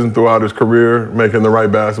criticism throughout his career, making the right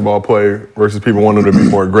basketball play versus people wanting to be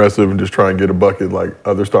more aggressive and just try and get a bucket like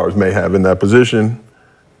other stars may have in that position.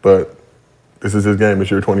 But this is his game. It's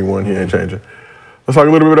year 21. He ain't changing. Let's talk a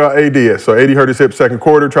little bit about AD. So AD hurt his hip second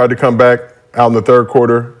quarter, tried to come back out in the third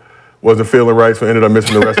quarter, wasn't feeling right, so ended up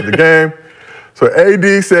missing the rest of the game. So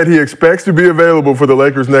AD said he expects to be available for the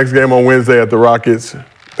Lakers' next game on Wednesday at the Rockets.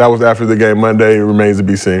 That was after the game Monday. It remains to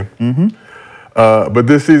be seen. But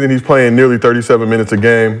this season, he's playing nearly 37 minutes a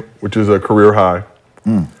game, which is a career high.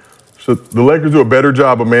 So the Lakers do a better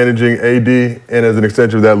job of managing AD, and as an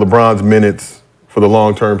extension of that, LeBron's minutes for the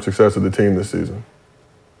long-term success of the team this season.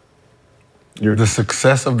 The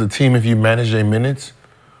success of the team if you manage their minutes?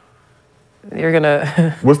 you're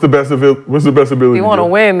gonna. What's the best ability? You want to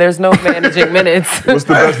win? There's no managing minutes. What's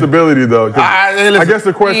the best ability though? I guess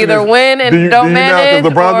the question either is, win and don't manage,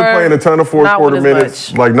 because LeBron's been playing a ton of fourth quarter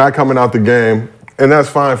minutes, much. like not coming out the game, and that's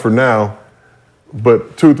fine for now.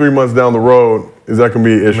 But 2-3 months down the road, Is that going to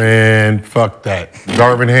be an issue? Man, fuck that.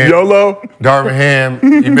 Darvin Ham. YOLO? Darvin Ham,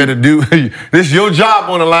 you better do, this is your job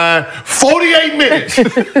on the line, 48 minutes.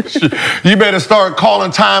 You better start calling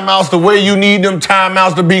timeouts the way you need them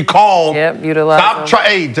timeouts to be called. Yep, utilize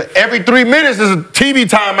them. Every 3 minutes is a TV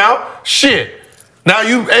timeout. Shit. Now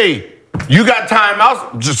you got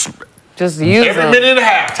timeouts, just use every minute and a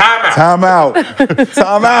half. Timeout.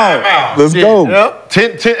 Timeout. Let's go. Yep.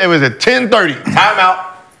 It was at 10:30. Timeout.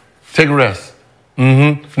 Take a rest.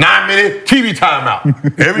 9-minute TV timeout.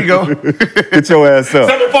 There we go. Get your ass up.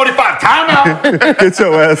 7:45. Timeout. Get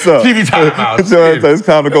your ass up. TV timeout. Get your ass up. It's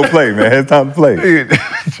time to go play, man. It's time to play. Hey,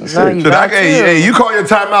 you call your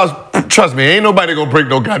timeouts. Trust me, ain't nobody gonna break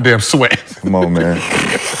no goddamn sweat. Come on, man.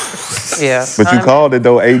 Yeah. But you called it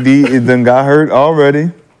though. AD it done got hurt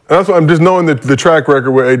already. That's why I'm just knowing the track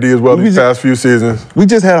record with AD as well these past few seasons. We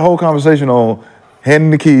just had a whole conversation on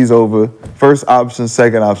handing the keys over, first option,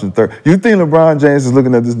 second option, third. You think LeBron James is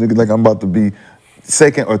looking at this nigga like I'm about to be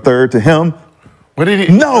second or third to him? What did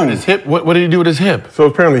he? No. His hip. What did he do with his hip? So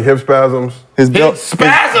apparently hip spasms. His belt.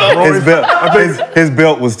 Spasms. His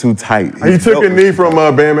belt was too tight. He took a knee from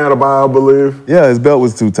Bam Adebayo, I believe. Yeah, his belt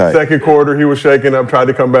was too tight. Second quarter, he was shaking up, tried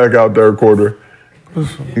to come back out third quarter.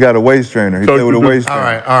 He got a waist trainer. He played with a waist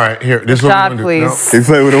trainer. All right. Here, this is what we're gonna do. No. He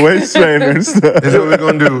played with a waist trainer and stuff. This is what we're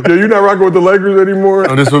gonna do. Yeah, you're not rocking with the Lakers anymore?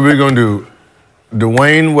 No, this is what we're gonna do.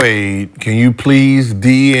 Dwayne Wade, can you please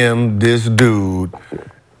DM this dude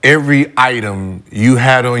every item you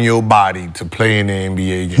had on your body to play in the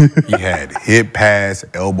NBA game? You had hip pads,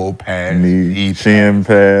 elbow pads, knee shin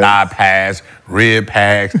pads, thigh pads, rib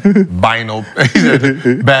pads,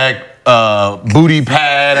 back. Booty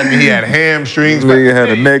pad. I mean, he had hamstrings. Nigga had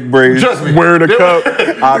a neck brace. Trust me. Wearing a cup.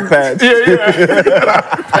 Eye patch.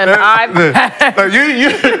 An eye patch.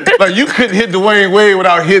 Like you couldn't hit Dwayne Wade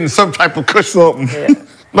without hitting some type of cushion. Yeah.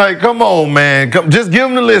 Like, come on, man. Just give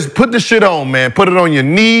him the list. Put the shit on, man. Put it on your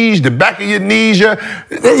knees, the back of your knees. Who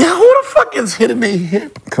the fuck is hitting their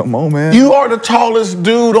hip? Come on, man. You are the tallest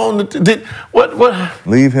dude on the... What?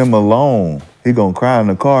 Leave him alone. He gonna cry in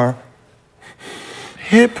the car.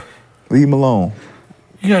 Hip? Leave him alone.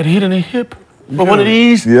 You got hit in the hip? But one of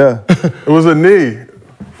these? Yeah. It was a knee.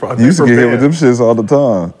 You used to get hit with them shits all the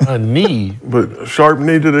time. A knee? But sharp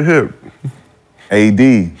knee to the hip. AD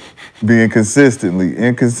being consistently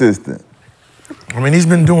inconsistent. I mean, he's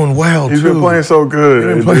been doing well, He's been playing so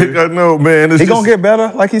good. I know, man. He gonna get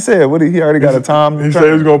better, like he said. He already got a time. He said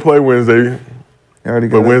he was gonna play Wednesday.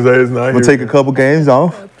 But Wednesday is not. We'll take a couple games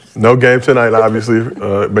off. No game tonight, obviously.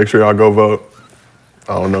 Make sure y'all go vote.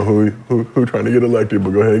 I don't know who trying to get elected, but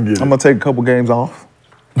go ahead and get it. I'm gonna take a couple games off.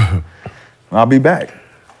 I'll be back.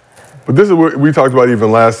 But this is what we talked about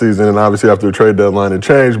even last season, and obviously after the trade deadline it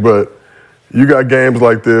changed, but you got games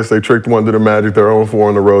like this. They tricked one to the Magic. They're 0-4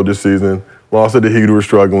 on the road this season. Lost to the Heat, who were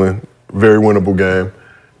struggling. Very winnable game.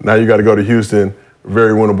 Now you got to go to Houston.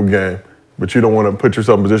 Very winnable game. But you don't want to put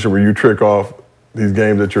yourself in a position where you trick off these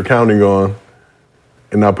games that you're counting on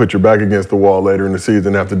and not put your back against the wall later in the season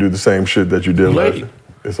and have to do the same shit that you did last year.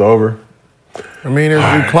 It's over. I mean,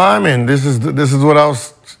 as you're climbing, this is what I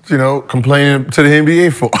was, complaining to the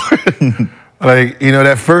NBA for. Like,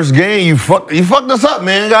 that first game, you fucked us up,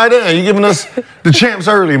 man. Goddamn, you giving us the champs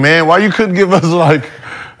early, man. Why you couldn't give us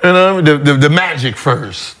the Magic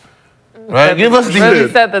first? Right? Give us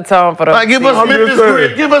set the tone for the give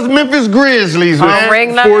us Memphis Grizzlies, man.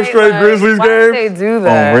 Ring night, 4 straight Grizzlies why games. Did they do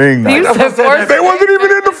that? On ring night. They wasn't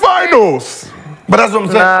even in the finals. But that's what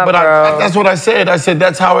I'm saying. That's what I said. I said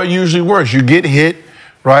that's how it usually works. You get hit,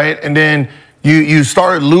 right? And then you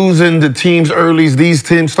start losing the teams early. These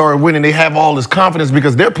teams start winning. They have all this confidence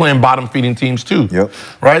because they're playing bottom-feeding teams too. Yep.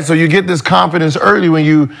 Right? So you get this confidence early when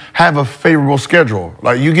you have a favorable schedule.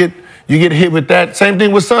 Like you get hit with that. Same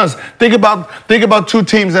thing with Suns. Think about two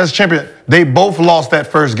teams as champion. They both lost that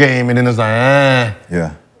first game, and then it's like,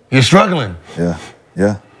 yeah, you're struggling. Yeah.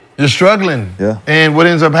 You're struggling. Yeah. And what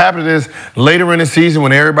ends up happening is later in the season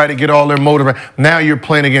when everybody get all their motivation, now you're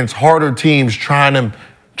playing against harder teams trying to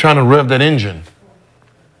rev that engine.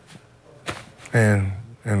 And,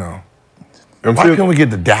 why can't we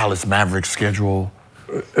get the Dallas Mavericks schedule?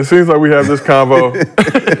 It seems like we have this combo.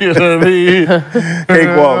 You know what I mean?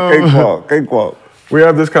 Cakewalk. We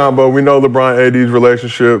have this combo. We know LeBron AD's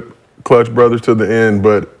relationship, clutch brothers to the end,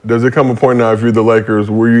 but does it come a point now if you're the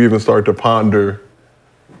Lakers where you even start to ponder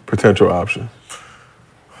potential options?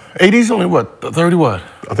 AD's only what, 30 what?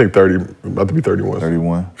 I think 30, about to be 31.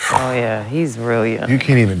 31. Oh yeah, he's really young. You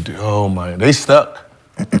can't even do, oh my, they stuck.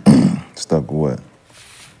 Stuck with what?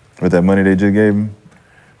 With that money they just gave him?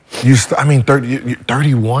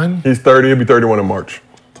 31? He's 30, he'll be 31 in March.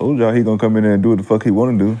 Told y'all he gonna come in there and do what the fuck he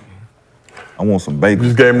wanna do. I want some bacon.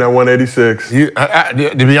 Just gave him that 186.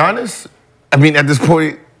 To be honest, I mean, at this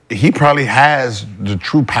point, he probably has the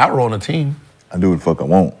true power on the team. I do what the fuck I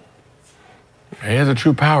want. He has the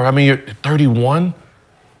true power. I mean, you're 31.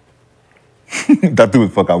 I do what the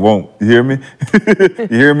fuck I want. You hear me? You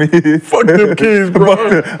hear me? Fuck them kids,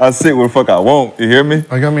 bro. I sit where the fuck I want. You hear me?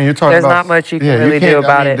 Like, I mean, you're talking There's about... not much you can really do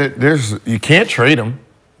about it. You can't trade him.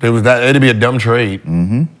 It'd be a dumb trade.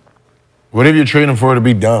 Mm-hmm. Whatever you're trading for, it'll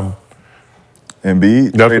be dumb.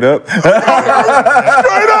 Embiid, straight up. Straight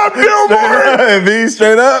up, Daryl Morey. Embiid,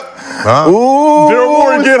 straight up. Huh? Ooh, Daryl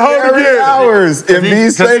Morey get home again. Hours.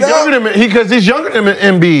 Embiid, straight up. Because he's younger than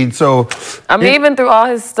Embiid, so... I mean, even through all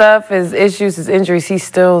his stuff, his issues, his injuries, he's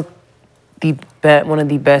still one of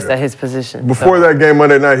the best at his position. Before that game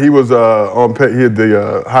Monday night, he was on. He had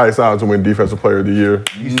the highest odds to win Defensive Player of the Year.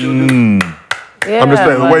 Yeah, I'm just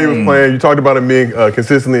saying, the way he was playing, you talked about him being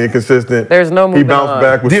consistently inconsistent. There's no moving He bounced on.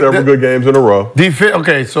 back with several good games in a row.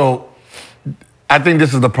 Okay, so I think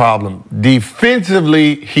this is the problem.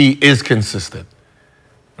 Defensively, he is consistent.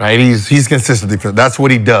 Right? He's consistent. That's what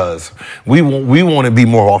he does. We want to be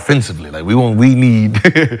more offensively. Like we need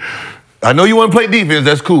I know you want to play defense,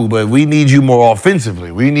 that's cool, but we need you more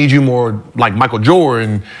offensively. We need you more like Michael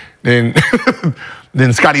Jordan than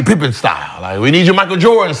Scottie Pippen style. Like we need you Michael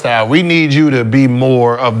Jordan style. We need you to be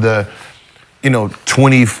more of the,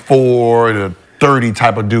 24 to 30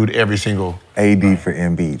 type of dude every single. AD for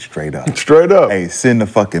Embiid, straight up. Straight up. Hey, send the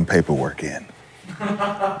fucking paperwork in.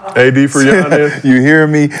 AD for Giannis. You hear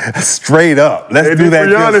me? Straight up. Let's AD do that.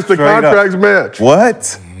 for Giannis, the contracts match.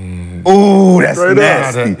 What? Ooh, that's Straight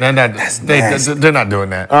nasty. They're not doing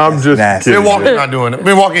that. I'm just nasty. kidding. Milwaukee's not doing it.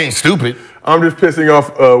 Milwaukee ain't stupid. I'm just pissing off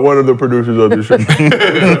one of the producers of the show.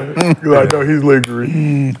 Because I know he's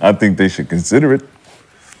lingering. I think they should consider it.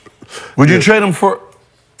 Would you trade him for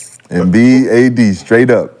Embiid, AD, straight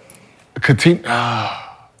up. Coutinho?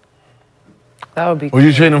 That would be Would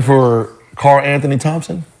you trade him for Karl Anthony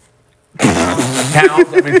Thompson?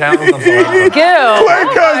 Towns? I'm sorry. Gil.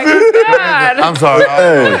 I'm sorry.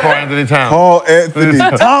 Karl Anthony Towns. Karl Anthony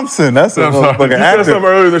Thompson. That's a motherfucking You said actor. something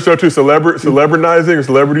earlier in the show too, celebritizing or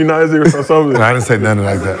celebritynizing or something. No, I didn't say nothing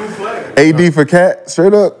like that. AD for Cat,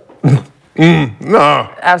 straight up. No.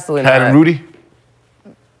 Absolutely Pat not. and Rudy?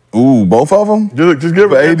 Ooh, both of them? Just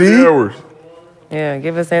give it AD? Anthony Edwards. Yeah,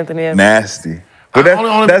 give us Anthony Edwards. Nasty. But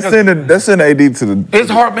Only that's sending AD to the. It's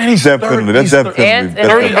hard, man. He's depth 30. penalty. That's depth And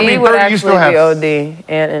penalty. Embiid would 30 you still actually be have- OD.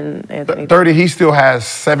 And Anthony. 30, he still has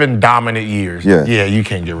 7 dominant years. Yeah. Yeah, you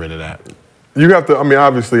can't get rid of that. You have to, I mean,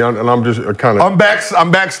 obviously, and I'm just kind of. I'm back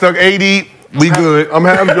stuck. AD, we good. I'm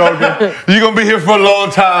half joking. You gonna be here for a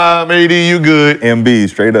long time, AD, you good. MB,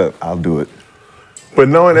 straight up. I'll do it. But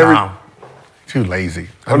knowing every. Nah, too lazy.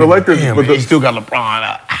 On the Lakers, damn, but he still got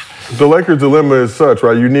LeBron. The Lakers' dilemma is such,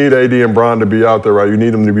 right? You need AD and Bron to be out there, right? You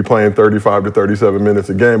need them to be playing 35 to 37 minutes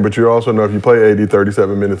a game, but you also know if you play AD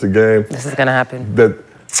 37 minutes a game, This is going to happen. that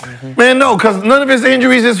Man, no, because none of his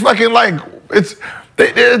injuries is fucking like,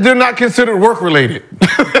 they're not considered work-related. Day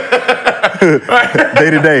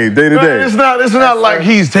to day. It's not like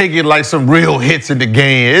he's taking like some real hits in the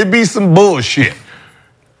game. It'd be some bullshit.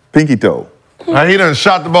 Pinky toe. He done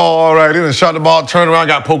shot the ball all right. He done shot the ball, turned around,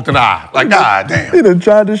 got poked in the eye. Like, God damn. He done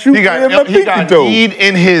tried to shoot He me in my got pinky toe. need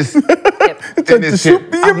in his Tried to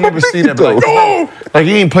shoot me I've in my never seen that. pinky But toe. like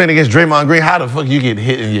he ain't playing against Draymond Green. How the fuck you get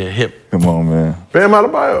hit in your hip? Come on, man. Bam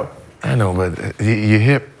Adebayo. I know, but your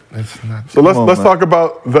hip, it's not. So let's talk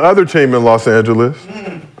about the other team in Los Angeles.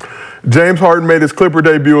 James Harden made his Clipper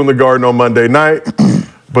debut in the Garden on Monday night,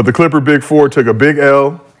 but the Clipper Big Four took a big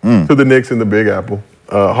L to the Knicks in the Big Apple.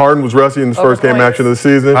 Harden was rusty in his first game action of the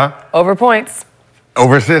season. Over points.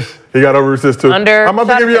 Over assists. He got over assists too. Under I'm about to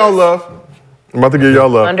shot give y'all attempts. love. I'm about to give y'all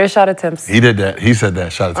love. Under shot attempts. He did that. He said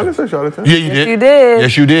that. Shot I didn't attempts. say shot attempts. Yeah, you did. You did.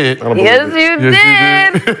 Yes, you did. I don't believe Yes, it. you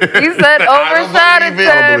did. You said over shot I don't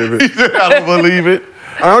believe attempts. it. I don't believe it.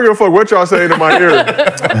 I don't give a fuck what y'all say to my ear.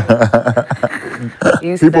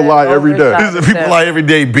 You People said lie every over day. shot People attempts. lie every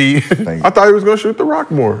day, B. I thought he was gonna shoot the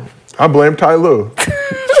rock more. I blame Ty Lue.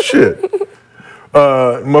 Shit.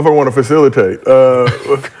 Motherfucker want to facilitate.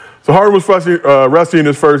 So Harden was rusty in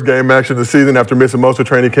his first game action of the season after missing most of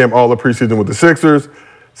training camp all of preseason with the Sixers.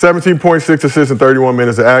 17.6 assists in 31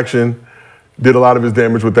 minutes of action. Did a lot of his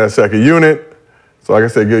damage with that second unit. So like I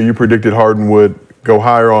said, Gil, you predicted Harden would go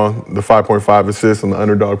higher on the 5.5 assists on the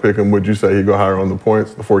underdog pick him. Would you say he'd go higher on the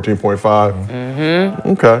points, the 14.5? Mm-hmm.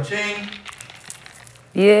 Okay.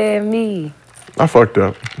 Yeah, me. I fucked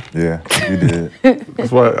up. Yeah, you did.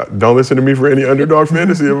 That's why don't listen to me for any underdog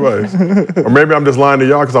fantasy advice. Or maybe I'm just lying to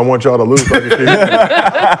y'all because I want y'all to lose. So I can keep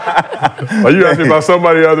like you asked me about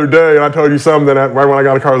somebody the other day, and I told you something that right when I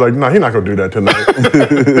got a car, I was like, nah, he's not gonna do that tonight. I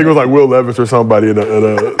think it was like Will Levis or somebody in a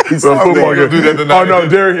football game. Do that tonight. Oh no,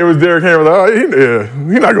 it was Derrick Henry. Like,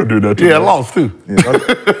 he's not gonna do that tonight. Yeah, I lost too.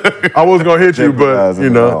 Yeah, I was gonna hit you, but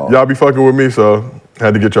y'all be fucking with me, so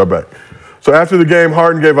had to get y'all back. So after the game,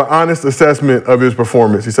 Harden gave an honest assessment of his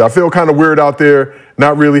performance. He said, I feel kind of weird out there,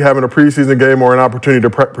 not really having a preseason game or an opportunity to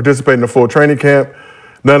participate in a full training camp.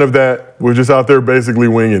 None of that. We're just out there basically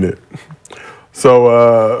winging it.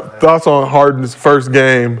 So thoughts on Harden's first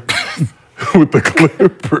game with the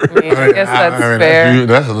Clippers? I guess that's fair.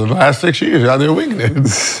 That's the last 6 years out there winging it.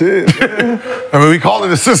 Shit. I mean, we call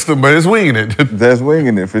it a system, but it's winging it. That's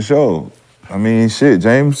winging it for sure. I mean, shit,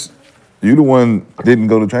 James. You the one didn't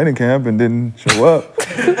go to training camp and didn't show up.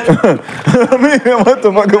 I mean, what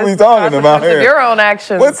the fuck are we talking about here? Your own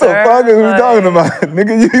actions. What the fuck are we talking about,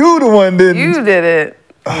 nigga? You the one didn't. You did it.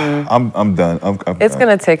 I'm done. It's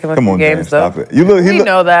gonna take him a few games, though. Stop it. We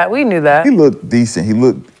know that. We knew that. He looked decent. He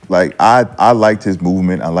looked like I liked his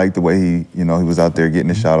movement. I liked the way he was out there getting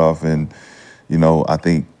the shot off, and I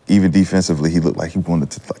think even defensively he looked like he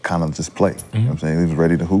wanted to kind of just play. You know what I'm saying? He was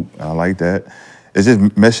ready to hoop. And I like that. It's just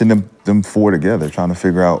meshing them four together, trying to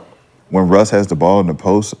figure out when Russ has the ball in the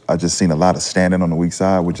post. I just seen a lot of standing on the weak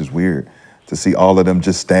side, which is weird to see all of them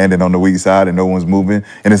just standing on the weak side and no one's moving.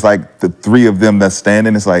 And it's like the three of them that's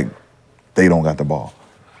standing, it's like they don't got the ball.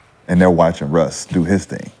 And they're watching Russ do his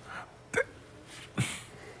thing.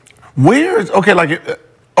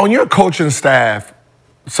 On your coaching staff,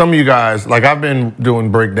 some of you guys, like I've been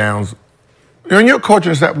doing breakdowns, on your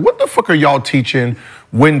coaching staff, what the fuck are y'all teaching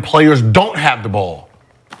when players don't have the ball?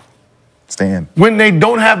 Stand. When they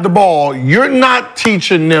don't have the ball, you're not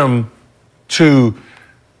teaching them to,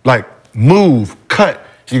 move, cut.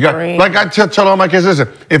 You got, like I tell all my kids, listen,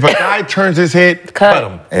 if a guy turns his head, cut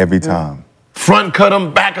him. Every time. Front cut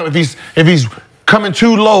him, back him. If he's coming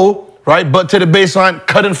too low, right, butt to the baseline,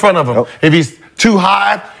 cut in front of him. If he's too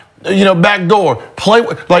high, back door. Play,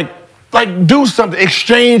 do something.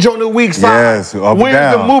 Exchange on the weak side. Yes, up Where's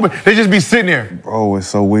down. the movement? They just be sitting there. Bro, it's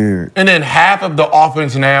so weird. And then half of the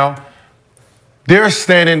offense now, they're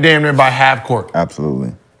standing damn near by half court.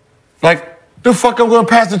 Absolutely. The fuck I'm gonna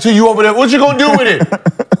pass it to you over there. What you gonna do with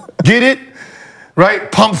it? Get it?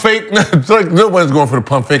 Right? Pump fake. It's like nobody's going for the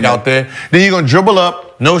pump fake out there. Then you're gonna dribble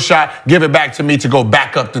up, no shot, give it back to me to go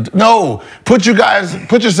back up. No. Put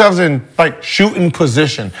yourselves in shooting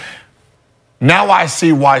position. Now I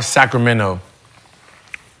see why Sacramento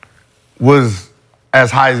was as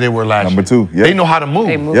high as they were last year. Number 2, yeah. They know how to move.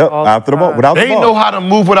 After the ball, without the ball. They know how to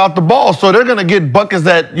move without the ball, so they're gonna get buckets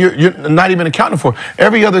that you're not even accounting for.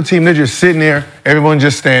 Every other team, they're just sitting there, everyone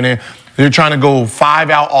just standing. They're trying to go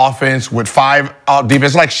 5-out offense with 5-out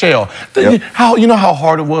defense, like Shell. You know how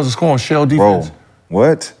hard it was to score on Shell defense? Bro,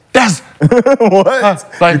 what? That's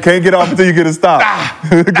what? You can't get off until you get a stop.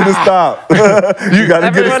 Get a stop. You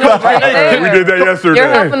gotta get a stop. We did that yesterday. You're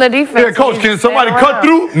helping the defense. Yeah, coach, can somebody cut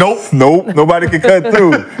through? Nope. Nobody can cut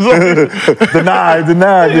through. Deny.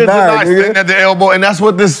 Standing at the elbow, and that's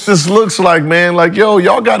what this looks like, man.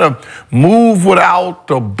 Y'all gotta move without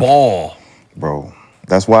the ball. Bro,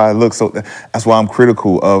 that's why that's why I'm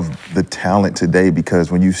critical of the talent today,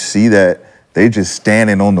 because when you see that, they just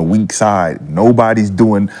standing on the weak side. Nobody's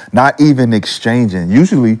doing, not even exchanging.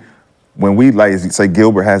 Usually, when we say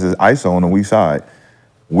Gilbert has his ISO on the weak side,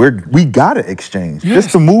 we gotta exchange just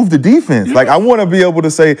to move the defense. I want to be able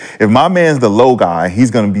to say, if my man's the low guy,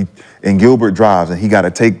 he's gonna be, and Gilbert drives, and he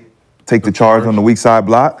gotta take the charge on the weak side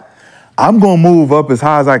block. I'm gonna move up as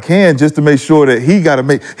high as I can just to make sure that he gotta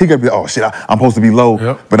be, oh shit, I'm supposed to be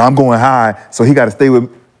low, but I'm going high, so he gotta stay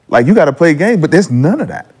with, you gotta play a game, but there's none of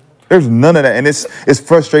that. There's none of that, and it's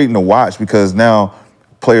frustrating to watch because now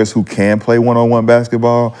players who can play one-on-one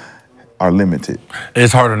basketball are limited.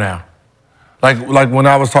 It's harder now. Like when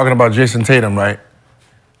I was talking about Jason Tatum, right?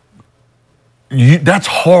 That's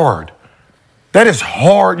hard. That is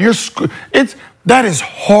hard. That is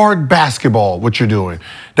hard basketball, what you're doing.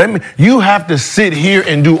 That means you have to sit here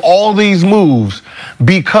and do all these moves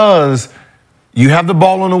because you have the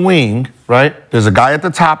ball on the wing, right? There's a guy at the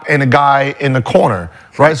top and a guy in the corner,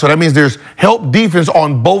 right? So that means there's help defense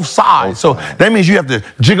on both sides. So that means you have to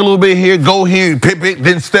jig a little bit here, go here, pip it,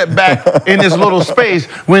 then step back in this little space.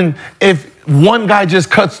 If one guy just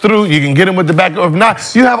cuts through, you can get him with the back. Or if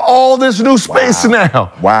not, you have all this new space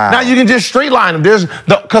now. Wow. Now you can just straight line him.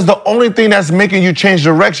 Because the only thing that's making you change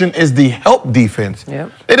direction is the help defense.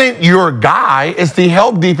 Yep. It ain't your guy. It's the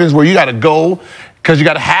help defense where you got to go, Because you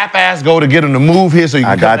got to half-ass go to get him to move here so you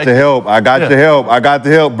can I got to help. I got to help. I got to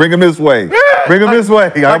help. Bring him this way. Bring him this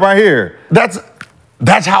way. I'm right here.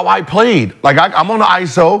 That's how I played. Like, I'm on the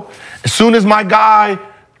ISO. As soon as my guy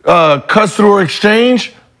cuts through or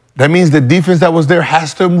exchange, that means the defense that was there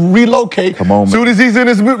has to relocate. Come on, man. As soon as he's in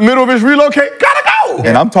his middle of his relocate, gotta go.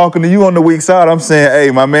 And I'm talking to you on the weak side. I'm saying,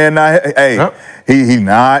 hey, my man, he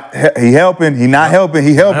not helping. He not helping.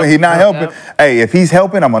 He helping. He not helping. Hey, if he's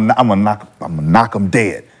helping, I'm gonna knock him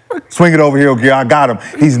dead. Swing it over here, okay? I got him.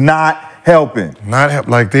 He's not helping.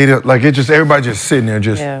 Like it just everybody just sitting there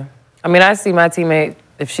just. Yeah. I mean, I see my teammate.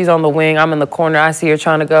 If she's on the wing, I'm in the corner, I see her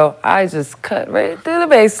trying to go, I just cut right through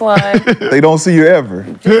the baseline. They don't see you ever.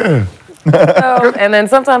 Yeah. And then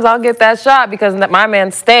sometimes I'll get that shot because my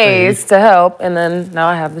man stays to help, and then now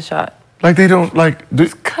I have the shot. Like they don't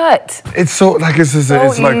Just cut. It's so like it's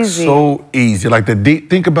like so easy. Like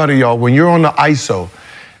think about it, y'all. When you're on the ISO,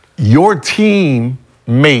 your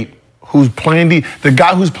teammate who's playing the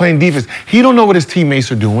guy who's playing defense, he don't know what his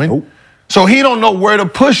teammates are doing. Nope. So he don't know where to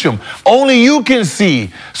push him. Only you can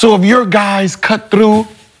see. So if your guys cut through,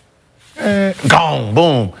 gone,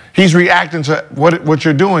 boom. He's reacting to what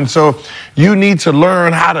you're doing. So you need to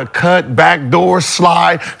learn how to cut, backdoor,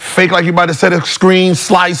 slide, fake like you about to set a screen,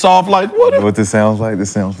 slice off like what? You know what this sounds like?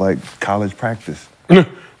 This sounds like college practice.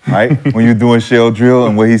 Right? When you're doing shell drill,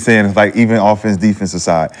 and what he's saying is like even offense, defense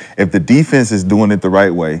aside, if the defense is doing it the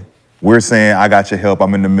right way, we're saying, I got your help,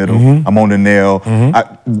 I'm in the middle, I'm on the nail,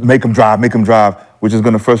 make him drive, which is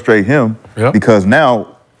gonna frustrate him because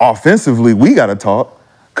now, offensively, we gotta talk.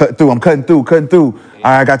 Cut through, I'm cutting through. All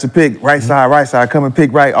right, I got your pick, right side, come and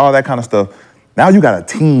pick right, all that kind of stuff. Now you got a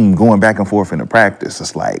team going back and forth in the practice.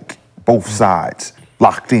 It's like both sides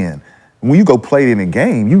locked in. When you go play it in a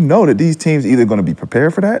game, you know that these teams either gonna be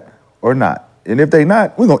prepared for that or not. And if they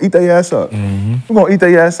not, we're gonna eat their ass up. We're gonna eat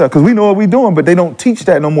their ass up because we know what we're doing, but they don't teach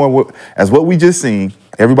that no more. As what we just seen,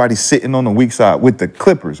 everybody's sitting on the weak side with the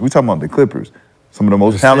Clippers. We talking about the Clippers, some of the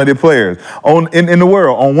most talented players in the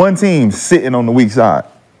world on one team sitting on the weak side.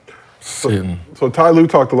 So Ty Lue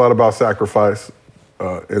talked a lot about sacrifice,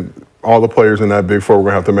 and all the players in that big four, we're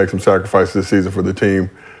gonna have to make some sacrifices this season for the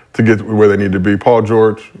team to get where they need to be. Paul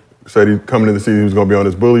George said he coming into the season he was gonna be on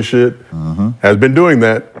his bully shit. Has been doing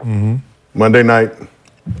that. Monday night,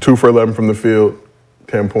 2 for 11 from the field,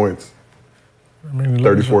 10 points,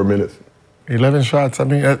 34 minutes. 11 shots, I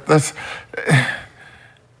mean, that's...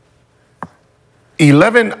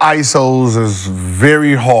 11 ISOs is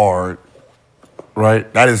very hard,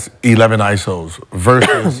 right? That is 11 ISOs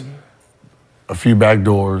versus a few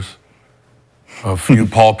backdoors, a few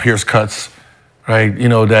Paul Pierce cuts, right? You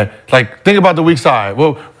know, that, like, think about the weak side.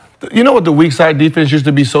 Well, you know what the weak side defense used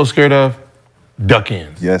to be so scared of? Duck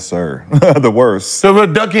ins. Yes, sir. The worst. So the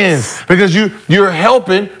duck ins, because you're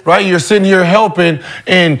helping, right? You're sitting here helping,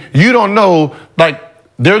 and you don't know, like,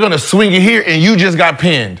 they're gonna swing it here, and you just got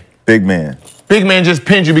pinned. Big man. Big man just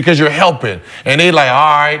pinned you because you're helping. And they like,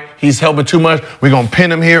 all right, he's helping too much. We're gonna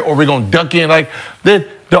pin him here, or we're gonna duck in. Like, the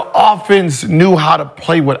offense knew how to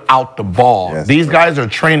play without the ball. Yes, These guys are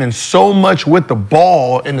training so much with the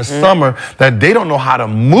ball in the summer that they don't know how to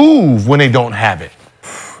move when they don't have it.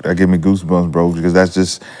 That give me goosebumps, bro, because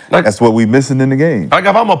that's what we missing in the game. Like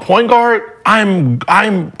if I'm a point guard, I'm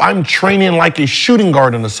training like a shooting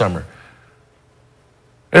guard in the summer.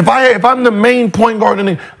 If I'm the main point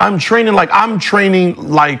guard, I'm training like I'm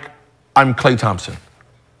Klay Thompson.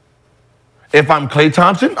 If I'm Klay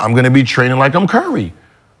Thompson, I'm gonna be training like I'm Curry.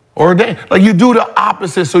 Or like you do the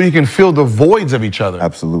opposite so you can fill the voids of each other.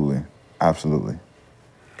 Absolutely.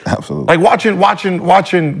 Like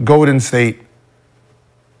watching Golden State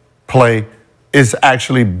play is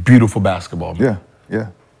actually beautiful basketball. Yeah.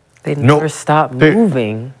 They never stop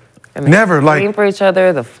moving. I mean, never, like for each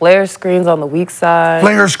other, the flare screens on the weak side.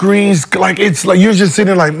 Flare screens, like it's like you're just sitting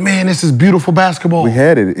there like, man, this is beautiful basketball. We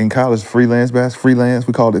had it in college, freelance,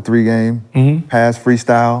 we called it 3-game, pass,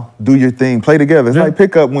 freestyle, do your thing, play together. It's like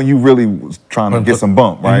pick up when you really was trying to get some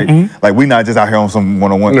bump, right? Like we not just out here on some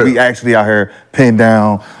one-on-one, we actually out here pinned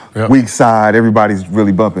down, weak side, everybody's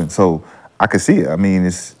really bumping. So I could see it. I mean,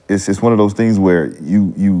 it's one of those things where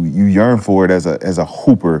you yearn for it as a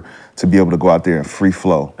hooper to be able to go out there and free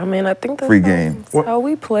flow. I mean, I think that's free game. How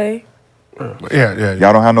we play. Yeah.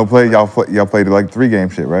 Y'all don't have no play. Y'all played like 3-game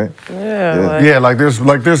shit, right? Yeah. Like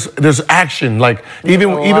there's action. Like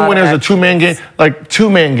even when there's a 2-man game, like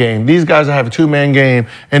 2-man game. These guys have a 2-man game,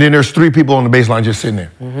 and then there's 3 people on the baseline just sitting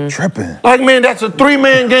there tripping. Like man, that's a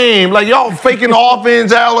 3-man game. Like y'all faking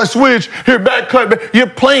offense out, like switch here, back cut. You're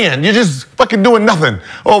playing. You're just fucking doing nothing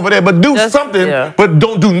over there. But do something. But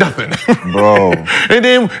don't do nothing, bro. And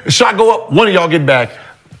then shot go up. One of y'all get back.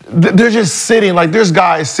 they're just sitting, like there's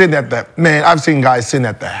guys sitting at that, man, I've seen guys sitting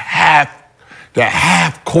at the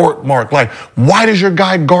half court mark. Like, why does your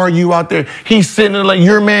guy guard you out there? He's sitting there like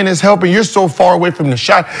your man is helping. You're so far away from the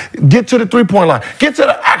shot. Get to the three-point line. Get to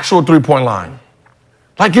the actual three-point line.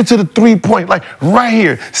 Like, get to the three-point, like right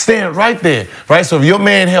here. Stand right there, right? So if your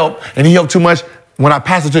man helped and he helped too much, when I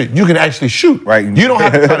pass it to you, you can actually shoot. Right. You don't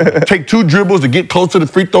have to try to take 2 dribbles to get close to the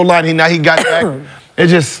free throw line. Now he got back. It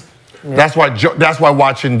just... Yeah. That's why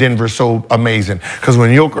watching Denver's so amazing. Because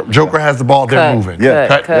when Joker has the ball, they're moving. Yeah.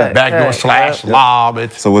 Cut, backdoor slash, lob.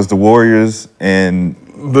 So it's the Warriors and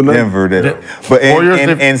Denver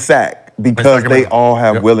and Sac, because they all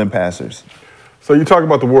have willing passers. So you talk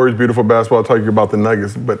about the Warriors' beautiful basketball, talking about the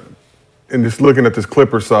Nuggets, but in just looking at this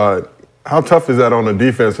Clippers side, how tough is that on the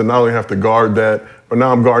defense to not only have to guard that, but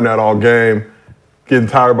now I'm guarding that all game, getting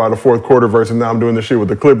tired by the fourth quarter versus now I'm doing this shit with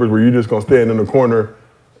the Clippers where you're just going to stand in the corner.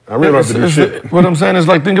 I really don't have to do shit. What I'm saying is,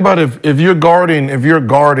 like, think about if you're guarding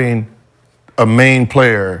a main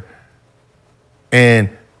player and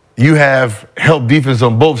you have help defense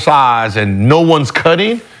on both sides and no one's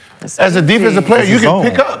cutting, as a defensive player, you can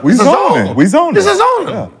pick up. We zoning. This is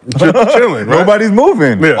zoning. Chilling, right? Nobody's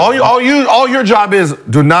moving. Yeah. All your job is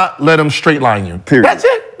do not let them straight line you. Period. That's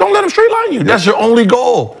it. Don't let them straight line you. That's your only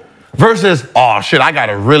goal. Versus, oh shit, I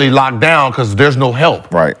gotta really lock down because there's no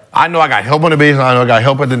help. Right. I know I got help on the baseline. I know I got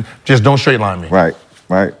help, then just don't straight line me. Right.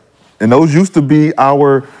 And those used to be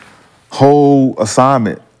our whole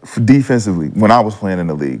assignment defensively when I was playing in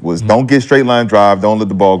the league was don't get straight line drive, don't let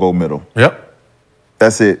the ball go middle. Yep.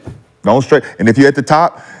 That's it. Don't straight. And if you're at the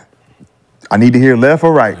top, I need to hear left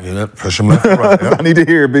or right. Yeah, push them left or right. Yep. I need to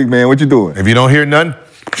hear, big man, what you doing? If you don't hear nothing,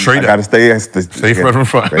 straight up. I gotta stay front in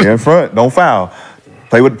front. Stay in front. Don't foul.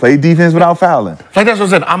 Play defense without fouling. Like that's what I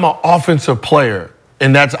said. I'm an offensive player,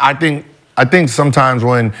 and that's I think sometimes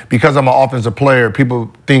because I'm an offensive player,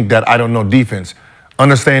 people think that I don't know defense.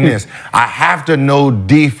 Understand this. I have to know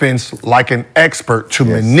defense like an expert to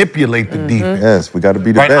manipulate the defense. Yes, we got to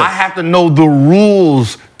be the best. I have to know the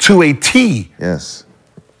rules to a T. Yes.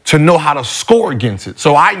 To know how to score against it.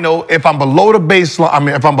 So I know if I'm below the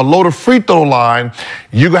baseline, if I'm below the free throw line,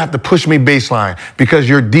 you're going to have to push me baseline because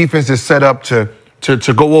your defense is set up to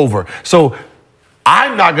go over. So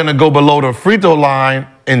I'm not going to go below the free throw line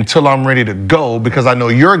until I'm ready to go because I know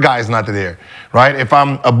your guy's not there, right? If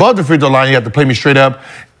I'm above the free throw line, you have to play me straight up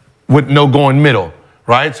with no going middle,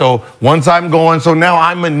 right? So once I'm going, so now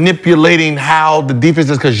I'm manipulating how the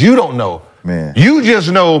defense is because you don't know. Man. You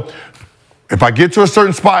just know if I get to a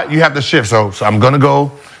certain spot, you have to shift. So I'm going to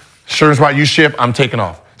go, certain spot, you shift, I'm taking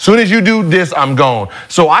off. Soon as you do this, I'm gone.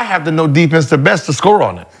 So I have to know defense the best to score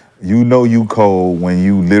on it. You know you cold when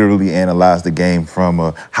you literally analyze the game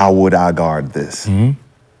from how would I guard this? Mm-hmm.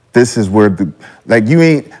 This is where to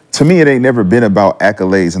me, it ain't never been about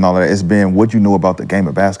accolades and all of that. It's been what you know about the game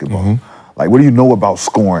of basketball. Mm-hmm. Like, what do you know about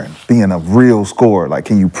scoring, being a real scorer? Like,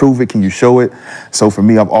 can you prove it? Can you show it? So for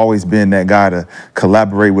me, I've always been that guy to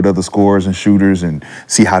collaborate with other scorers and shooters and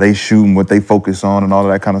see how they shoot and what they focus on and all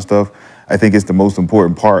of that kind of stuff. I think it's the most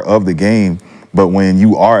important part of the game. But when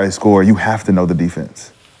you are a scorer, you have to know the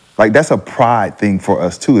defense. Like, that's a pride thing for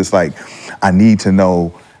us, too. It's like, I need to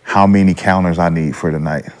know how many counters I need for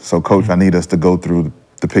tonight. So, Coach, I need us to go through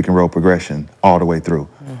the pick and roll progression all the way through.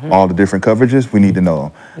 Mm-hmm. All the different coverages, we need to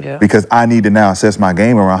know them. Yeah. Because I need to now assess my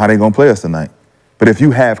game around how they're going to play us tonight. But if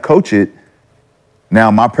you have coach it,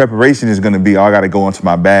 now my preparation is going to be, I got to go into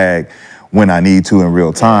my bag when I need to in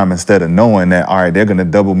real time instead of knowing that, all right, they're going to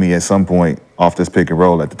double me at some point off this pick and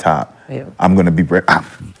roll at the top. Yeah. I'm going to be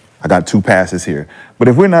I got 2 passes here. But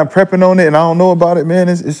if we're not prepping on it and I don't know about it, man,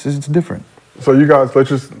 it's different. So you guys, let's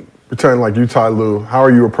just pretend like you, Ty Lue. How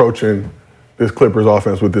are you approaching this Clippers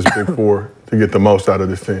offense with this big 4 to get the most out of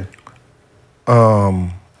this team?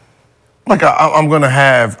 Like I'm gonna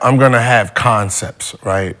have concepts,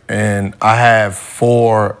 right? And I have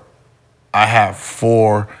four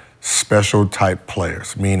special type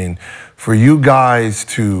players, meaning for you guys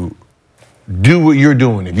to do what you're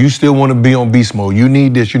doing. If you still want to be on beast mode, you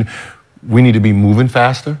need this. We need to be moving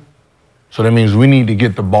faster. So that means we need to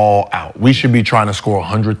get the ball out. We should be trying to score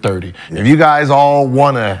 130. Yeah. If you guys all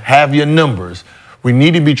want to have your numbers, we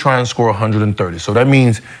need to be trying to score 130. So that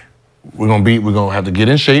means we're gonna have to get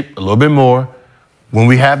in shape a little bit more. When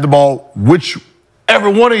we have the ball, whichever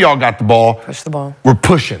one of y'all got the ball, push the ball. We're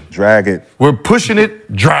pushing. Drag it. We're pushing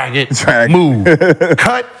it, drag it, move.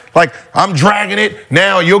 Cut. Like, I'm dragging it.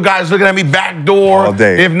 Now, your guys looking at me back door. All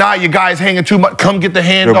day. If not, your guys hanging too much. Come get the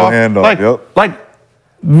handoff. Like,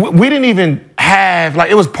 we didn't even have,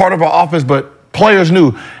 like, it was part of our offense, but players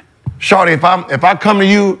knew, Shawty, if I come to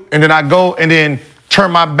you and then I go and then turn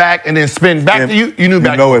my back and then spin back to you. You knew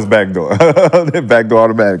back. You know it's backdoor. Backdoor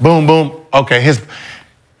automatic. Boom, boom. Okay,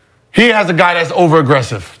 he has a guy that's over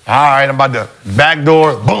aggressive. All right, I'm about to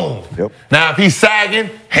backdoor. Boom. Yep. Now if he's sagging,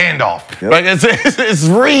 handoff. Yep. Like it's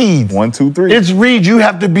reads. 1, 2, 3. It's reads. You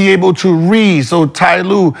have to be able to read. So Ty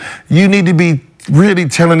Lue, you need to be really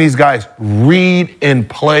telling these guys, read and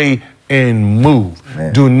play and move.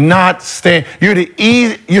 Man. Do not stand.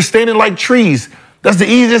 You're standing like trees. That's the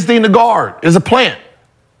easiest thing to guard, is a plant.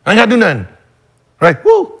 I ain't got to do nothing. Right?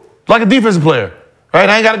 Woo. Like a defensive player. Right?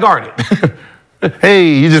 I ain't got to guard it.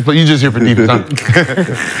 Hey, you just here for defense. Huh?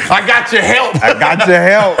 I got your help. I got your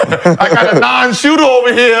help. I got a non-shooter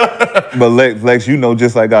over here. But Lex, you know,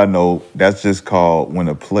 just like I know, that's just called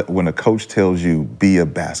when a coach tells you, be a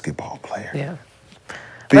basketball player. Yeah.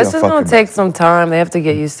 But it's just going to take some time. They have to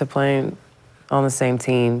get used to playing on the same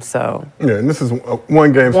team, so. Yeah, and this is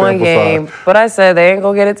one game sample One game. size. But I said they ain't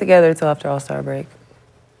going to get it together until after All-Star break.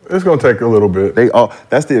 It's going to take a little bit.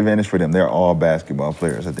 That's the advantage for them. They're all basketball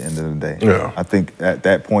players at the end of the day. Yeah. I think at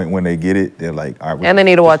that point when they get it, they're like, all right. And they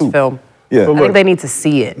need to watch film. Yeah. So I think they need to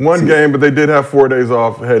see it. One game, but they did have 4 days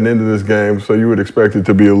off heading into this game, so you would expect it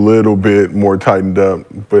to be a little bit more tightened up.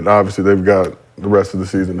 But obviously, they've got the rest of the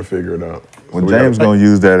season to figure it out. Well, James gonna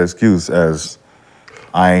use that excuse as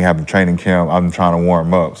I ain't having training camp. I'm trying to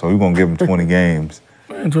warm up, so we're gonna give him 20 games.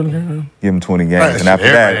 20 games. Give him 20 games, and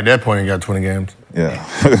after that, at that point, he got 20 games. Yeah.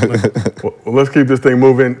 Well, let's keep this thing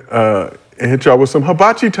moving and hit y'all with some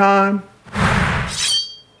hibachi time.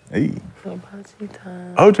 Hey. Hibachi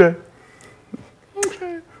time. OJ.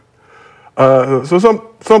 So some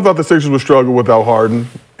thought the Sixers would struggle without Harden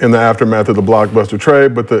in the aftermath of the blockbuster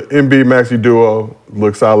trade, but the Embiid Maxey duo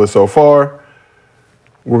looks solid so far.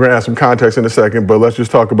 We're going to add some context in a second, but let's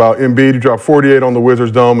just talk about Embiid. He dropped 48 on the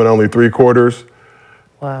Wizards' dome in only 3 quarters.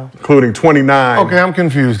 Wow. Including 29. Okay, I'm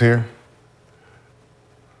confused here.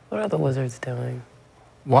 What are the Wizards doing?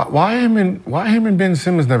 Why him and Ben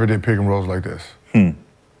Simmons never did pick and rolls like this? Here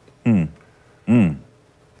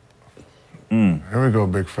we go,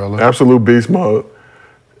 big fella. Absolute beast mode.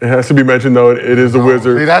 It has to be mentioned, though, it is the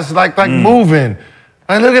Wizards. See, that's like moving.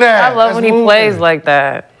 Like, look at that. I love when he plays like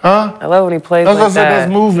that. Huh? I love when he plays That's like what I said, that.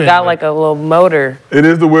 that's moving. Got like a little motor. It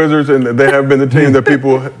is the Wizards, and they have been the team that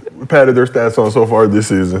people patted their stats on so far this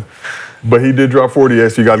season. But he did drop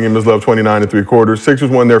 48, so you got to give him his love, 29 and 3 quarters.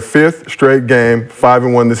 Sixers won their 5th straight game,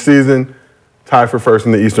 5-1 this season, tied for first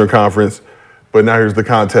in the Eastern Conference. But now here's the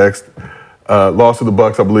context. Lost to the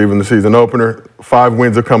Bucks, I believe, in the season opener. 5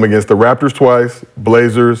 wins have come against the Raptors twice,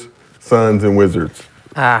 Blazers, Suns, and Wizards.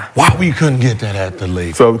 Why we couldn't get that at the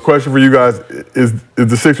league? So the question for you guys, is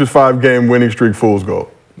the Sixers 5-game winning streak fool's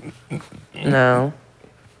gold? No.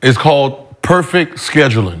 It's called perfect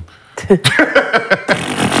scheduling.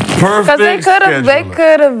 Because they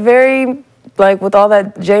could have very, like with all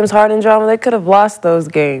that James Harden drama, they could have lost those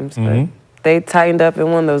games. But they tightened up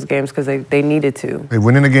and won those games because they needed to. They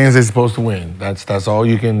winning the games they're supposed to win. That's all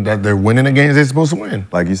you can. They're winning the games they're supposed to win.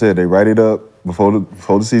 Like you said, they write it up before the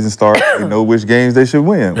season starts. They know which games they should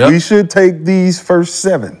win. Yep. We should take these first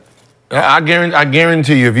 7. I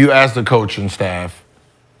guarantee you, if you ask the coach and staff,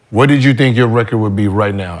 what did you think your record would be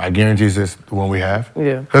right now? I guarantee it's this the one we have.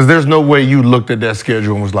 Yeah. Because there's no way you looked at that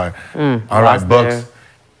schedule and was like, all right, Bucks,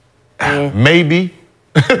 maybe.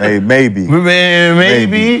 Maybe.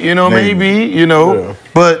 Maybe, you know, maybe, you know. Yeah.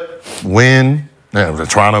 But win. Yeah, they're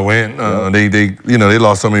trying to win. They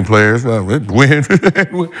lost so many players. Win.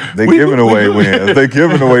 They're giving away wins. They're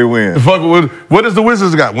giving away wins. What does the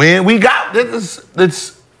Wizards got? Win. We got this.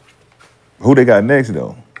 Who they got next,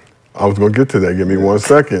 though? I was going to get to that. Give me 1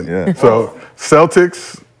 second. Yeah. So,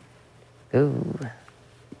 Celtics Ooh.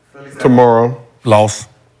 tomorrow. Loss.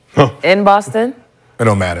 In Boston? It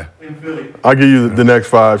don't matter. I'll give you the next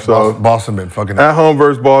 5. So Boston been fucking at home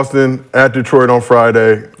versus Boston, at Detroit on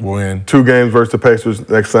Friday. Win. 2 games versus the Pacers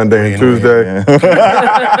next Sunday and Tuesday. Win.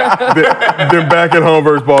 Then back at home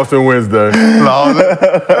versus Boston Wednesday.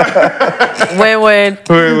 Win-win.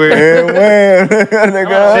 Win. They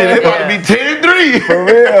about to be 10-3. For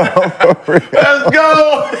real. Let's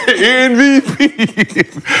go.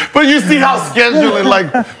 MVP. But you see how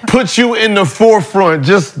scheduling puts you in the forefront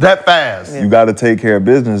just that fast. You got to take care of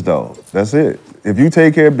business, though. That's it. If you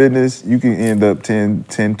take care of business, you can end up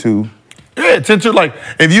 10-2. Yeah, 10-2.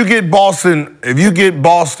 If you get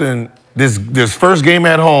Boston this first game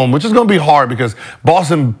at home, which is going to be hard because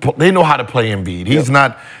Boston, they know how to play Embiid.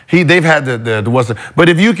 They've had but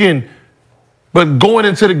if you can, but going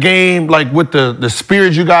into the game with the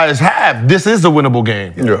spirit you guys have, this is a winnable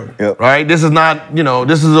game. Yeah. Yep. Right? This is not,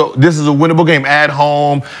 this is a winnable game at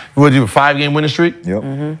home. What do you 5-game winning streak? Yep.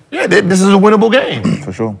 Yeah, this is a winnable game.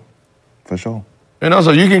 For sure. You know,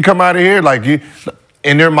 so you can come out of here like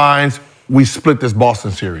in their minds, we split this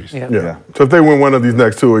Boston series. Yeah. So if they win one of these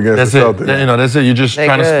next two against the Celtics. You know, that's it. You're just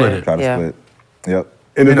trying to split it. Try to split. Yep.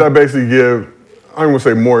 And does that basically give, I don't want to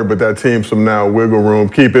say more, but that team some now wiggle room,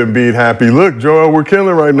 keep Embiid happy. Look, Joel, we're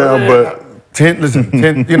killing right now, but... 10,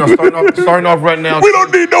 you know, starting off right now. We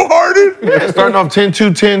don't need no Harden. Starting off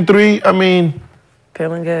 10-2, 10-3, I mean...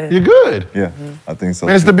 Feeling good. You're good. Yeah, I think so.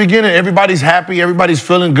 Man, it's the beginning. Everybody's happy. Everybody's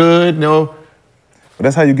feeling good, you know. But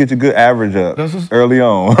that's how you get your good average up early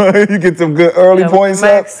on. You get some good early points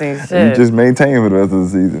up. You just maintain for the rest of the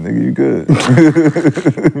season, nigga. You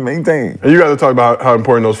good. Maintain. And you got to talk about how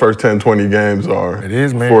important those first 10, 20 games are. It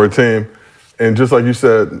is, man. For a team. And just like you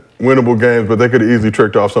said, winnable games, but they could have easily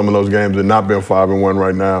tricked off some of those games and not been 5-1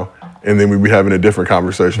 right now. And then we'd be having a different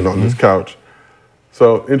conversation on this couch.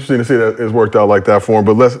 So interesting to see that it's worked out like that for them.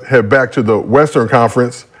 But let's head back to the Western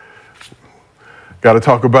Conference. Got to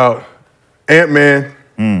talk about Ant-Man.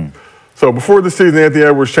 So before the season, Anthony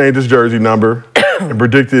Edwards changed his jersey number and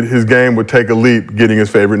predicted his game would take a leap, getting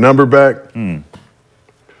his favorite number back. And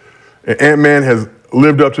Ant-Man has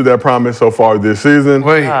lived up to that promise so far this season.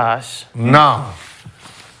 Wait. Gosh. No.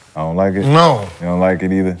 I don't like it. No. You don't like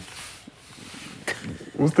it either?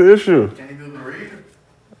 What's the issue?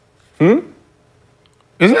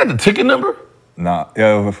 Isn't that the ticket number? Nah,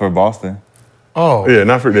 yeah, for Boston. Oh. Yeah,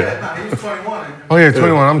 not for that. He was 21. Oh, yeah,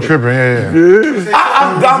 21. I'm tripping. Yeah.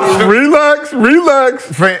 Relax.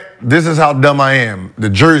 Friend, this is how dumb I am. The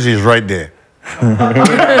jersey is right there.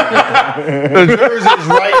 The jersey is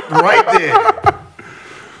right there.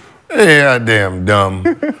 Yeah, damn dumb.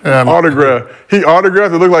 Autograph. He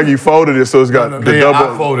autographed it. Looked like he folded it, so it's got the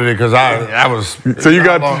double. I folded it because I was. So you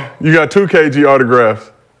got 2 kg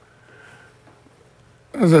autographs.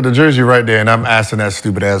 I said the jersey right there, and I'm asking that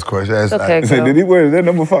stupid ass question. Okay, Did he wear that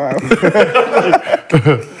number 5?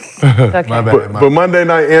 My bad. But Monday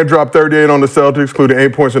night, Ant dropped 38 on the Celtics, including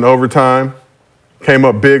 8 points in overtime. Came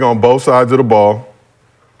up big on both sides of the ball.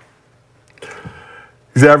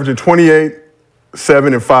 He's averaging 28,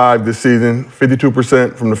 7, and 5 this season.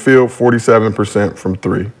 52% from the field, 47% from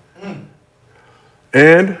 3.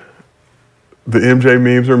 And the MJ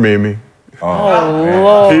memes are meming. Oh,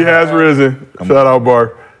 Lord. He has risen. Shout out,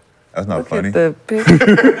 Bark. That's not funny. He has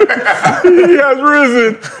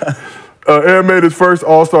risen. Ant made his first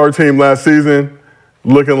All-Star team last season.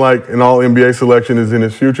 Looking like an All-NBA selection is in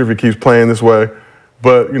his future if he keeps playing this way.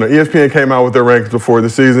 But, you know, ESPN came out with their rankings before the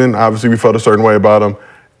season. Obviously, we felt a certain way about him.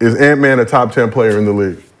 Is Ant-Man a top 10 player in the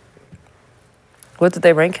league? What did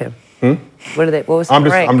they rank him? What was his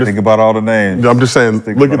rank? I'm just thinking about all the names. I'm just saying,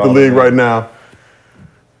 look at the league right now.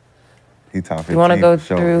 He top 15. You want to go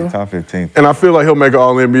through? He top 15. And I feel like he'll make an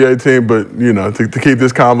All-NBA team, but, you know, to keep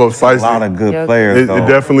this combo spicy. A lot of good players, It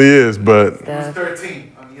definitely is, but... He was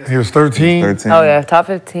 13. He was 13? 13. Oh, yeah, top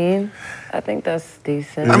 15. I think that's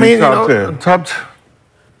decent. I mean, top 10.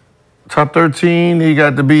 Top 13, he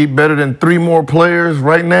got to be better than 3 more players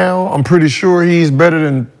right now. I'm pretty sure he's better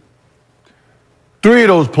than 3 of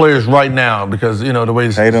those players right now because, you know, the way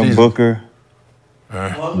the Tatum, Booker,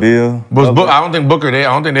 Bill. I don't think Booker, I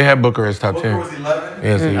don't think they had Booker as top 10. Booker was 11.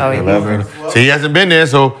 Yes, he 11. So he hasn't been there,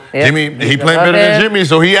 so Jimmy, he playing better than Jimmy,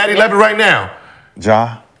 so he had 11 right now.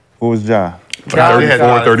 Ja? Who was Ja?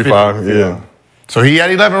 34, 35, yeah. So he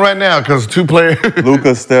had 11 right now because 2 players.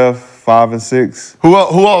 Luka, Steph, 5 and 6. Who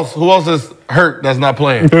else is hurt that's not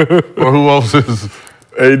playing? Or who else is?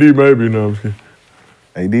 AD maybe, no, I'm kidding.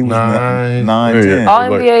 AD was 9, Yeah. 10. All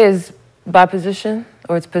NBA is by position,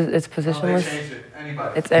 or it's positionless?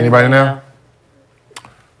 Anybody. It's Anybody now?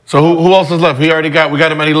 So who else is left? We got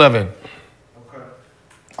him at 11. Okay.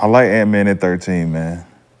 I like Ant-Man at 13, man.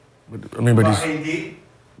 I mean, but he's...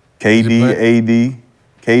 KD,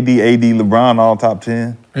 AD, LeBron, all top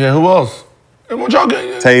 10. Yeah, who else? And what y'all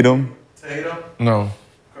get? Tatum. No.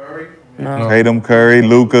 Curry. No. Tatum, Curry,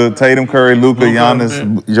 Luka. Tatum, Curry, Luka,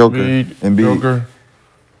 Giannis, Joker, Embiid. Joker.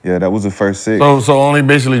 Yeah, that was the first 6. So only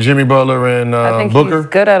basically Jimmy Butler and I think Booker? he's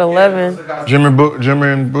good at 11. Jimmy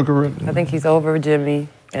and Booker? I think he's over Jimmy.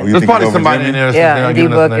 There's probably somebody in there. Yeah,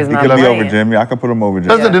 D-Book is He not could be over playing. Jimmy. I could put him over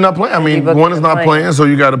Jimmy. They're not playing. I mean, D-Book one is isn't not playing. playing, so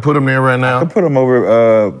you got to put him there right now. I could put him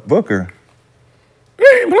over Booker. Yeah,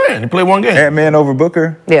 he ain't playing. He played 1 game. Ant-Man over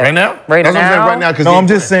Booker. Yeah. Right now? Right That's what I'm saying now? right now. No, I'm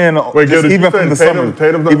just saying, Wait, just did you even say from the Tatum- summer.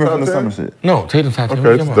 Tatum's not Even top from the 10? summer shit. No, Tatum's top 10.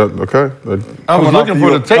 Okay. I was Coming looking off for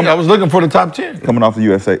the the take. I was looking for the top 10. Coming off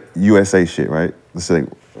the USA shit, right? Let's say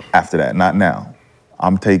after that, not now.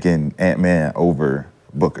 I'm taking Ant-Man over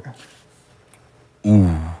Booker.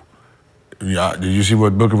 Ooh. Yeah, did you see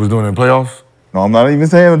what Booker was doing in the playoffs? No, I'm not even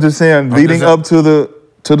saying. I'm just saying leading up to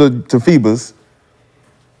FIBA's.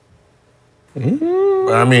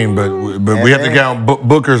 I mean, but we have to count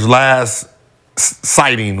Booker's last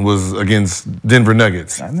sighting was against Denver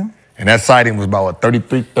Nuggets. I know. And that sighting was about, what,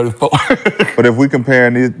 33, 34? But if we compare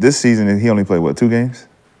this season, he only played, what, 2 games?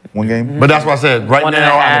 1 game? But that's what I said. Right 1.5.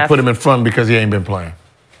 now, I'm going to put him in front because he ain't been playing.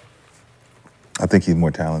 I think he's more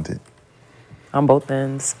talented. On both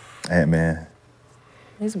ends. Ant-Man.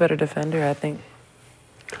 He's a better defender, I think.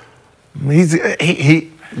 Devin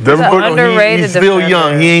Booker, he's still defender.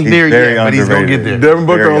 young. He ain't there yet, but he's going to get there. Devin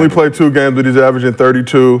Booker only played 2 games, but he's averaging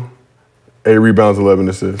 32, 8 rebounds, 11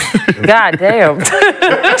 assists. God damn.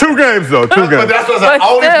 2 games, though. 2 games. But that's what I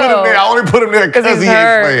said. I only put him there because he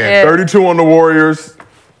ain't playing. Yeah. 32 on the Warriors.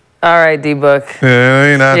 All right, D-Book. Yeah,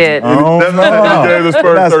 ain't not. Shit. We're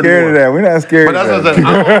not scared of that. We're not scared of that. But that's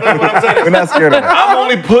what I'm saying. We're not scared of that. I'm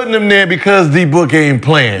only putting him there because D-Book ain't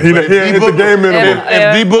playing. He hit the game minimum.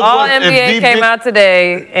 If D-Book all NBA came out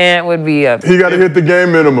today, Ant would be up. He got to hit the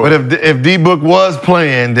game minimum. But if D-Book was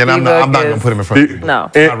playing, then I'm not going to put him in front of you.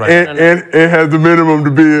 No. And has the minimum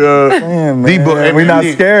to be Man, D-Book. we're not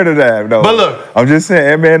scared of that, though. But look. I'm just saying,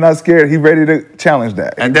 Ant-Man not scared. He ready to challenge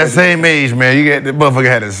that. At that same age, man, you get the motherfucker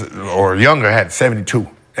had his, or younger, had 72.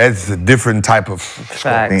 That's a different type of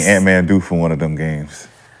score. I think Ant-Man due for one of them games.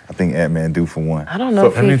 I think Ant-Man due for one. I don't know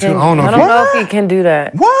if he can. I don't know if he can do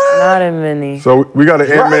that. What? Not in many. So we got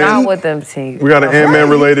an Ant-Man. Not with them teams. We got an Ant-Man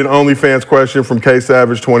related OnlyFans question from K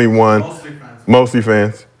Savage 21.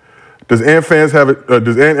 MostlyFans. Does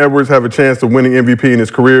Ant Edwards have a chance of winning MVP in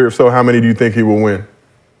his career? If so, how many do you think he will win?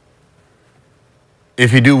 If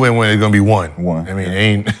he do win, it's gonna be one. I mean,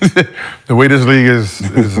 ain't the way this league is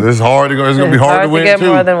it's hard to go. It's gonna be hard to win get too.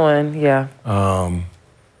 more than one. Yeah.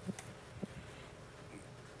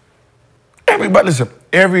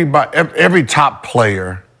 Every top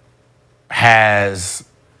player has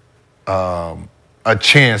a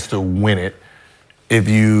chance to win it if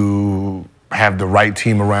you have the right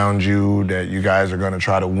team around you that you guys are going to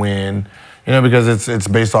try to win. You know, because it's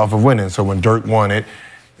based off of winning. So when Dirk won it,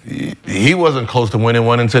 he wasn't close to winning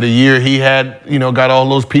one until the year he had, got all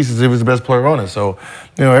those pieces. He was the best player on it. So,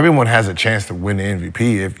 everyone has a chance to win the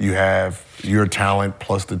MVP if you have your talent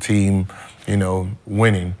plus the team,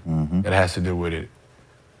 winning. That has to do with it.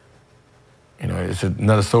 It's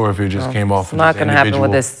another story if it just came off. It's not going to happen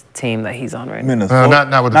with this team that he's on right now.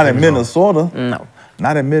 Minnesota. Not in Minnesota. No.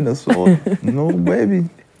 Not in Minnesota. No, baby.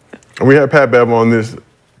 We had Pat Bev on this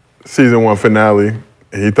season 1 finale,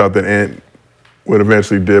 and he thought that Ant would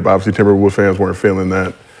eventually dip. Obviously, Timberwolves fans weren't feeling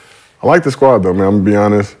that. I like the squad, though, man. I'm going to be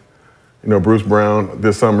honest. Bruce Brown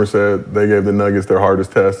this summer said they gave the Nuggets their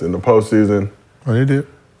hardest test in the postseason. Oh, they did.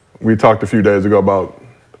 We talked a few days ago about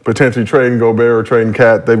potentially trading Gobert or trading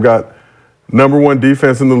Cat. They've got #1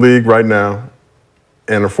 defense in the league right now,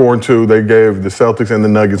 and are 4-2. They gave the Celtics and the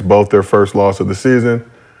Nuggets both their first loss of the season.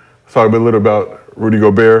 Let's talk a little about Rudy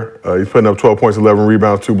Gobert. He's putting up 12 points, 11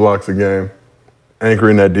 rebounds, 2 blocks a game,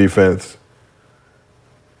 anchoring that defense.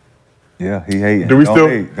 Yeah, he hating. Do we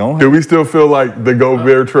still feel like the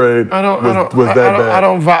Gobert trade was that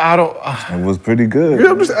bad? It was pretty good.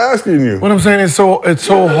 Yeah, I'm just asking you. What I'm saying is it's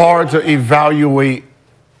so hard to evaluate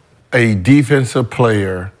a defensive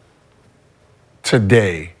player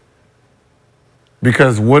today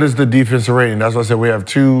because what is the defensive rating? That's why I said we have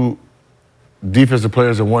 2 defensive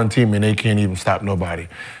players in one team and they can't even stop nobody.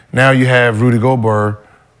 Now you have Rudy Gobert,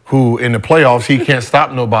 who in the playoffs, he can't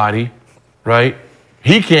stop nobody, right?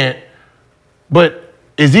 He can't. But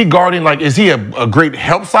is he guarding, is he a great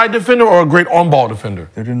help side defender or a great on-ball defender?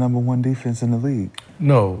 They're the #1 defense in the league.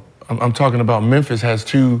 No, I'm talking about Memphis has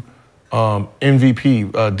 2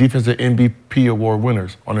 defensive MVP award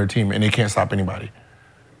winners on their team, and they can't stop anybody.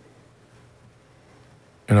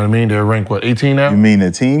 You know what I mean? They're ranked, 18 now? You mean the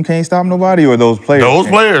team can't stop nobody or those players? Those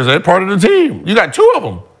players, they're part of the team. You got 2 of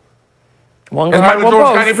them. One guard, one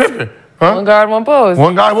post. Huh? One guard, one post.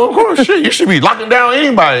 One guy, one post. Shit, you should be locking down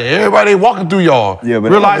anybody. Everybody walking through y'all. Yeah,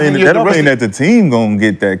 but that don't mean that the team gonna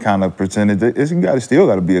get that kind of percentage. Still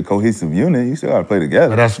got to be a cohesive unit. You still got to play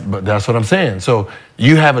together. But that's what I'm saying. So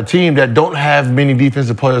you have a team that don't have many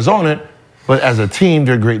defensive players on it, but as a team,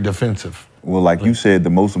 they're great defensive. Well, like you said,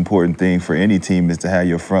 the most important thing for any team is to have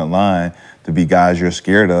your front line to be guys you're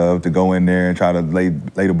scared of, to go in there and try to lay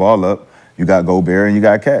the ball up. You got Gobert and you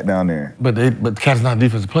got Cat down there. But Cat's not a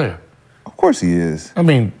defensive player. Of course he is. I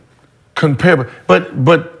mean,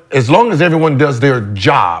 but as long as everyone does their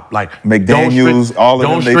job, like McDaniels, all of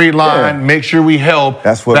them, don't straight line, make sure we help.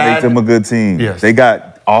 That's what makes them a good team. Yes. They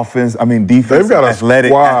got defense. They've got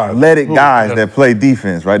athletic guys that play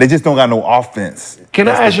defense, right? They just don't got no offense. Can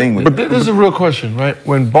I ask you? But this is a real question, right?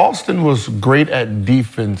 When Boston was great at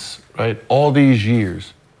defense, right, all these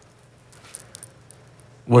years,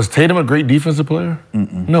 Was Tatum a great defensive player?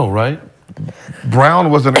 No, right? Brown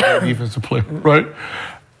wasn't a great defensive player, right?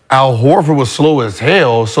 Al Horford was slow as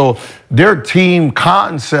hell, so their team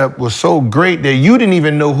concept was so great that you didn't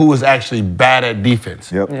even know who was actually bad at defense.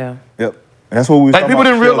 Yep. Yeah. Yep. And that's what we like people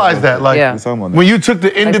didn't realize that. Like when you took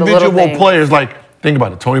the individual players, like think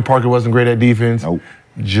about it. Tony Parker wasn't great at defense. Nope.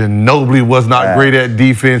 Ginobili was not great at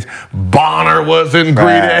defense. Bonner wasn't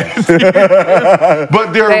great at defense.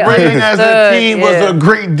 But their rating as a team was a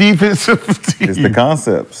great defensive team. It's the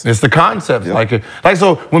concepts. It's the concepts. Yep. Like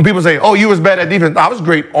so when people say, oh, you was bad at defense, I was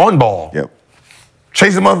great on ball. Yep.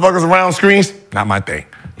 Chasing motherfuckers around screens, not my thing.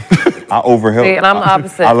 I overhelp. See, and I'm the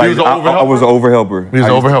opposite. I was an overhelper. He was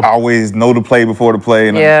an overhelper. I always know the play before the play,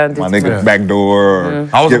 and my nigga back door.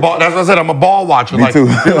 I was a ball. That's what I said. I'm a ball watcher. Me too.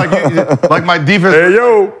 Like my defense. Hey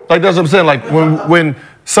yo. Like that's what I'm saying. Like when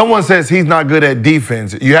someone says he's not good at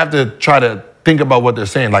defense, you have to try to think about what they're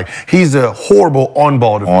saying. Like he's a horrible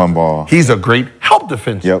on-ball defender. On-ball. He's a great help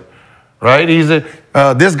defender. Yep. Right?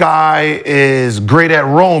 This guy is great at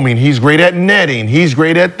roaming. He's great at netting. He's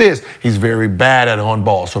great at this. He's very bad at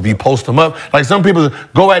on-ball. So if you post him up, like some people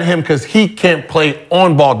go at him because he can't play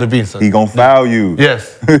on-ball defense. He gonna foul you.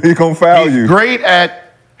 Yes. He gonna foul you. He's great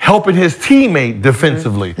at helping his teammate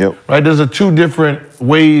defensively. Yep. Right? There's two different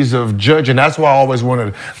ways of judging. That's why I always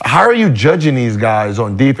wanted, how are you judging these guys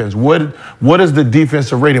on defense? What is the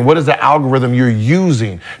defensive rating? What is the algorithm you're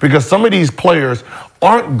using? Because some of these players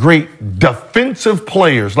aren't great defensive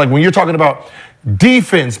players. Like when you're talking about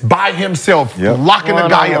defense by himself, locking a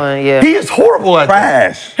guy up. He is horrible at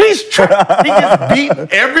trash. That. He's trash. He gets beat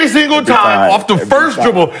every single time off the first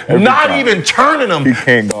dribble, not even turning him. He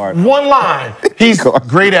can't guard. One line. He's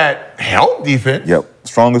great at help defense. Yep.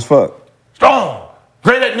 Strong as fuck. Strong.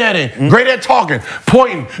 Great at netting. Great at talking,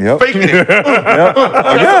 pointing, faking it.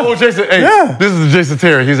 Jason, this is Jason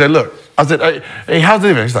Terry. He said, look, I said, hey, how's the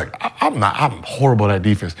defense? He's like, I'm horrible at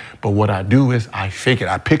defense. But what I do is I fake it.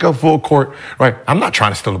 I pick up full court, right? I'm not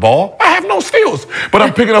trying to steal the ball. I have no steals. But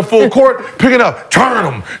I'm picking up full court, picking up, turn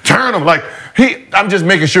him. Like, I'm just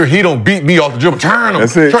making sure he don't beat me off the dribble. Turn him.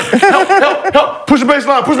 That's it. Help. Push the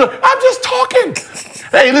baseline, I'm just talking.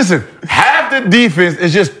 Hey, listen, half the defense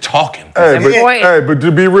is just talking. But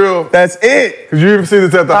to be real, that's it. Because you even see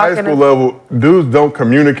this at the high school level. Dudes don't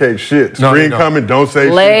communicate shit. Screen coming, don't say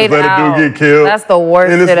shit. Laid Just let a dude get killed. That's the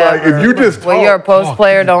worst And it's shit like, ever. if you just when you're a post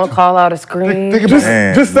player, don't call out a screen.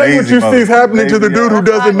 Just say what you see is happening to the dude who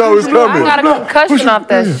doesn't know it's coming. I got a concussion off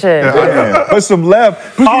that shit. Push some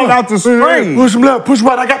left. Call out the screen. Push some left. Push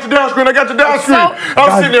right. I got your down screen. I was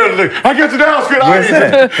sitting there. I got your down screen.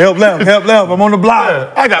 Help left. I'm on the block.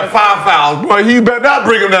 I got 5 fouls. Boy, he better not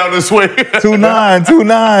bring him down this way. 2-9. I got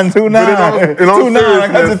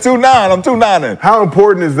the 2-9. I'm 2-9. How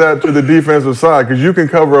important is that to the defensive side? Because you can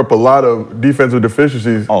cover up a lot of defensive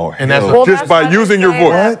deficiencies. And that's just by using your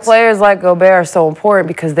voice. Players like Gobert are so important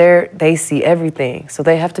because they see everything, so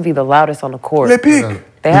they have to be the loudest on the court.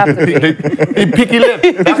 They have to be. They picky lip.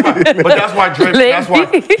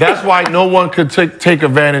 That's why no one could take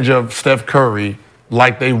advantage of Steph Curry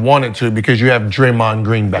like they wanted to, because you have Draymond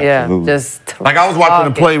Green back. Yeah, just like I was watching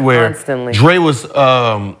a play where constantly. Dre was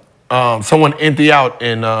someone empty out,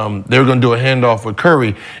 and they were gonna do a handoff with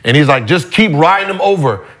Curry, and he's like, just keep riding him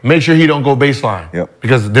over. Make sure he don't go baseline.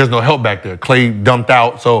 Because there's no help back there. Clay dumped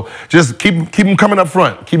out, so just keep him coming up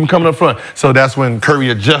front. So that's when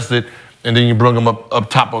Curry adjusted, and then you bring him up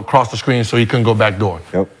top across the screen so he couldn't go back door.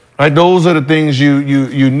 Right? Those are the things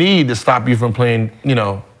you need to stop you from playing,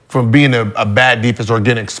 from being a bad defense or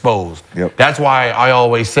getting exposed. That's why I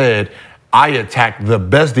always said I attack the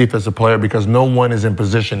best defensive player because no one is in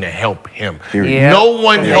position to help him. No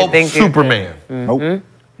one helps Superman.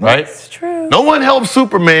 Right? That's true. No one helps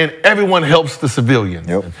Superman. Everyone helps the civilian.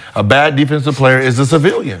 A bad defensive player is a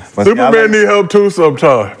civilian. Superman need help too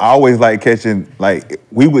sometimes. I always like catching,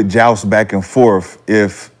 we would joust back and forth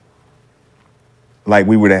if,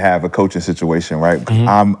 we were to have a coaching situation, right?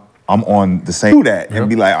 I'm on the same and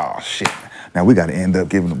be like, oh shit. Now we got to end up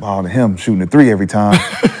giving the ball to him, shooting a 3 every time.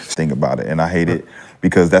 Think about it, and I hate it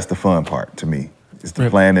because that's the fun part to me. It's the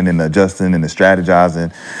planning and the adjusting and the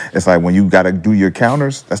strategizing. It's like when you got to do your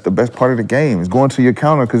counters, that's the best part of the game. It's going to your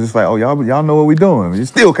counter because it's like, oh, y'all know what we doing. You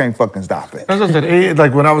still can't fucking stop it. That's what I said.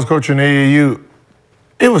 Like when I was coaching AAU,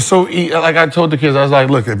 it was so easy. Like I told the kids, I was like,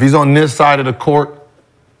 look, if he's on this side of the court,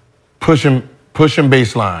 push him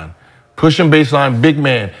baseline. Push him baseline, big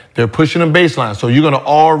man. They're pushing him baseline. So you're going to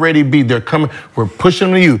already they're coming. We're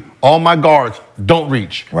pushing to you. All my guards don't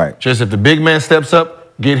reach. Right. Just if the big man steps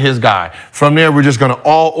up, get his guy. From there, we're just going to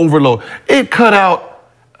all overload. It cut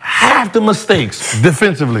out half the mistakes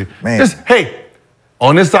defensively. Man. Just, hey,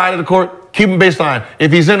 On this side of the court, keep him baseline.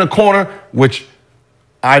 If he's in a corner, which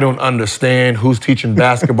I don't understand who's teaching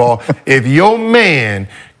basketball. If your man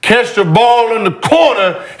catch the ball in the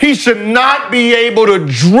corner, he should not be able to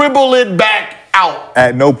dribble it back out.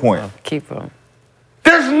 At no point. Keep him.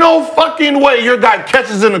 There's no fucking way your guy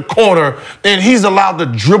catches in the corner and he's allowed to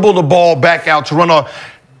dribble the ball back out to run off.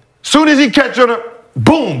 Soon as he catches it,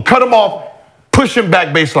 boom, cut him off. Push him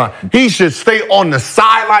back baseline. He should stay on the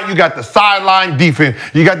sideline. You got the sideline defense.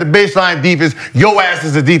 You got the baseline defense. Your ass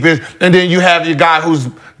is the defense. And then you have your guy who's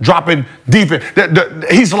dropping defense.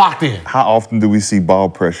 He's locked in. How often do we see ball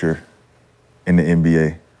pressure in the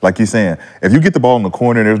NBA? Like you're saying, if you get the ball in the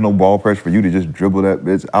corner, there's no ball pressure for you to just dribble that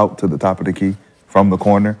bitch out to the top of the key from the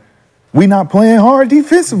corner. We not playing hard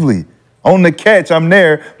defensively. On the catch, I'm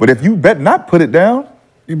there. But if you bet not put it down,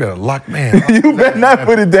 you better lock, man. You better not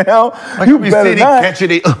put it down. Like you better not. Catch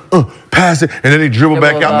it, pass it, and then they dribble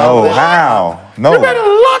back out. No, how? No. You better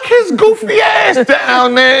lock his goofy ass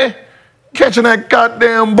down there, catching that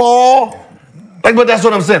goddamn ball. Like, but that's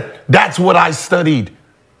what I'm saying. That's what I studied.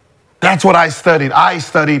 That's what I studied. I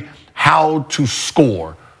studied how to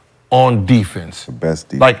score on defense. The best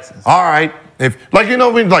defense. Like, all right,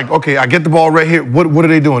 okay, I get the ball right here. What are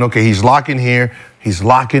they doing? Okay, he's locking here. He's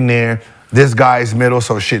locking there. This guy's middle,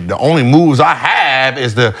 so shit, the only moves I have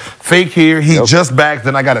is the fake here, he just backs,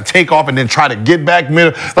 then I gotta take off and then try to get back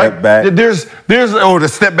middle. Step back. Or to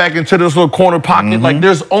step back into this little corner pocket. Like,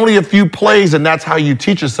 there's only a few plays, and that's how you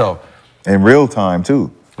teach yourself. In real time,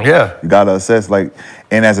 too. Yeah. You gotta assess, like,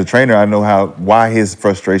 and as a trainer, I know why his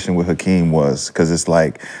frustration with Hakeem was, because it's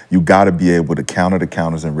like, you gotta be able to counter the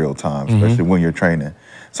counters in real time, especially when you're training.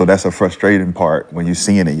 So that's a frustrating part when you're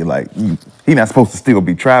seeing it. You're like, he's not supposed to still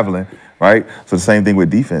be traveling. Right? So the same thing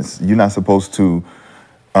with defense. You're not supposed to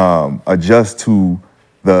adjust to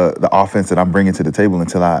the offense that I'm bringing to the table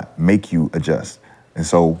until I make you adjust. And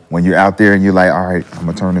so when you're out there and you're like, all right, I'm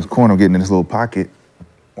gonna turn this corner, I'm getting in this little pocket.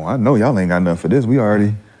 Well, I know y'all ain't got nothing for this. We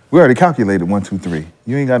already calculated 1, 2, 3.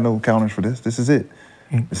 You ain't got no counters for this. This is it.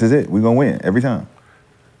 This is it. We're gonna win every time.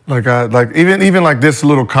 Like even like this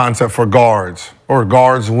little concept for guards or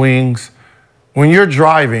guards wings. When you're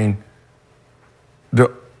driving,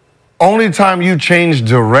 the only time you change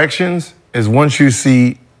directions is once you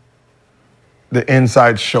see the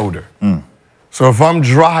inside shoulder. So if I'm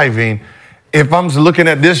driving, if I'm looking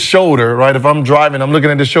at this shoulder, right? If I'm driving, I'm looking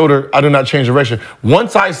at this shoulder, I do not change direction.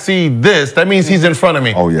 Once I see this, that means he's in front of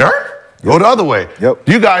me. Oh, yeah. Go the other way. Yep.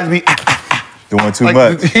 You guys be doing too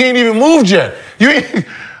much. He ain't even moved yet. You ain't,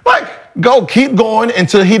 go, keep going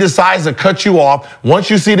until he decides to cut you off. Once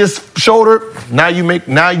you see this shoulder, now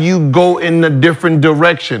you go in a different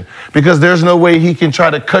direction because there's no way he can try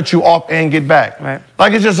to cut you off and get back. Right.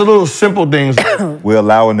 Like, it's just a little simple things. We're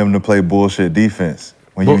allowing them to play bullshit defense.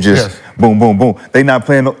 When you just boom, boom, boom. They not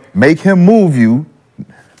playing, make him move you.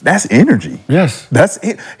 That's energy. Yes. That's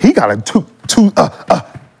it. He got a turn.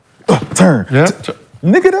 Yeah.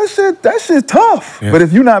 Nigga, that shit tough. Yeah. But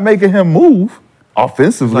if you're not making him move,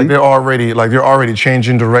 offensively, they're already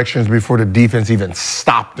changing directions before the defense even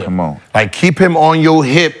stopped them. Come on. Like, keep him on your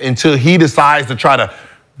hip until he decides to try to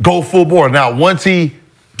go full board. Now, once he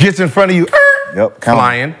gets in front of you,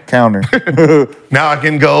 flying. Counter. Now I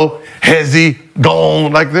can go, hezzy,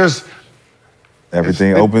 gone. Like, there's...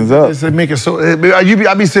 Everything opens up. It make it so...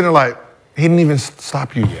 I be sitting like, he didn't even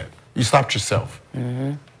stop you yet. You stopped yourself.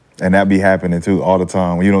 And that be happening, too, all the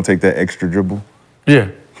time. When you don't take that extra dribble.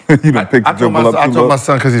 Yeah. You done pick the dribble up. I told my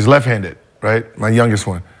son, because he's left-handed, right? My youngest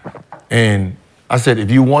one. And I said,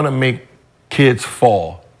 if you want to make kids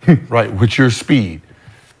fall, right, with your speed,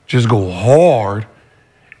 just go hard.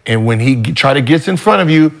 And when he try to get in front of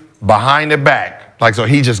you, behind the back, like, so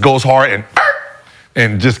he just goes hard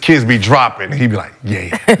and just kids be dropping. And he be like,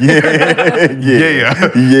 yeah. Yeah.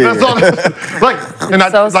 That's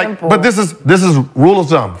all. Simple. But this is rule of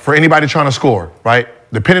thumb for anybody trying to score, right?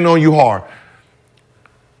 Depending on you hard.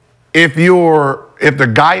 If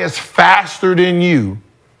the guy is faster than you,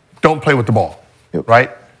 don't play with the ball, right?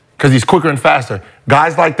 Because he's quicker and faster.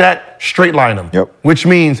 Guys like that, straight line him. Which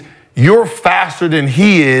means you're faster than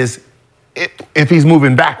he is if he's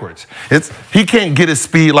moving backwards. He can't get his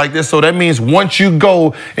speed like this, so that means once you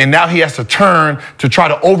go and now he has to turn to try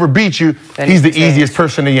to overbeat you, he's the easiest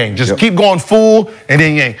person to yank. Just keep going full and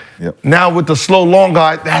then yank. Now with the slow, long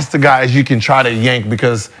guy, that's the guys you can try to yank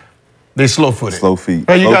because they slow-footed. Slow feet.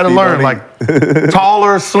 But you got to learn, like,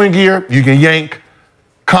 taller, slinkier, you can yank.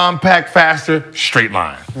 Compact, faster, straight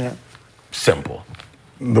line. Simple.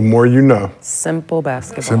 The more you know. Simple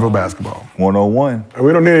basketball. Simple basketball. 101.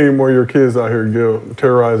 We don't need any more of your kids out here, Gil,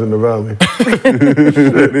 terrorizing the valley.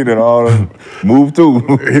 They needed all to move too.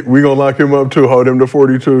 We gonna lock him up too. Hold him to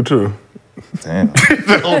 42 too. Damn.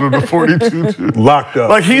 Hold him to 42 too. Locked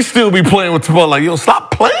up. Like he still be playing with Tavon. Like, yo,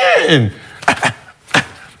 stop playing.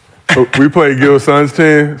 We play Gil's son's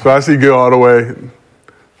team, so I see Gil all the way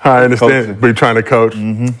high in the stand, but he's trying to coach.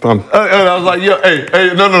 And I was like, yo,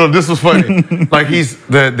 hey, no, this was funny. Like he's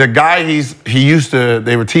the guy he used to,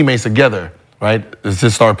 they were teammates together, right? It's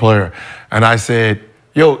his star player. And I said,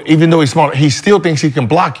 yo, even though he's small, he still thinks he can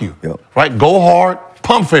block you, right? Go hard,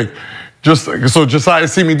 pump fake. So Josiah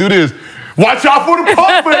see me do this. Watch out for the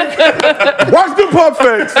pump fake. Watch the pump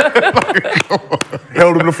fakes.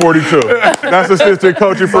 Held him to 42. That's assistant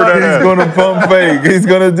coaching for that. He's going to pump fake. He's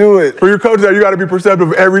going to do it. For your coach, you got to be perceptive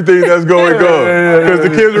of everything that's going on. Because the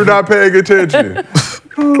kids are not paying attention.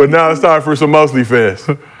 But now it's time for some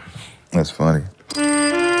MostlyFans. That's funny.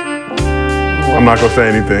 I'm not going to say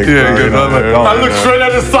anything. Yeah, good. I look straight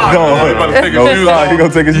at the side. He's about to take his shoes off. He going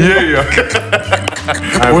to take his shoes off.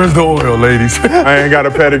 Where's the oil, ladies? I ain't got a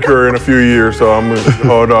pedicure in a few years, so I'm going to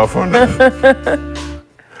hold off on that.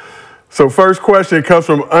 So first question comes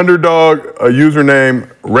from Underdog, a username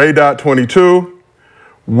Ray.22.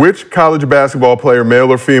 Which college basketball player,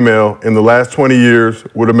 male or female, in the last 20 years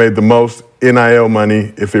would have made the most NIL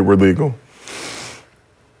money if it were legal?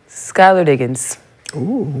 Skylar Diggins.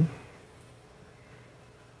 Ooh.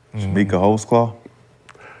 Shamika Holtzclaw.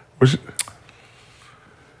 She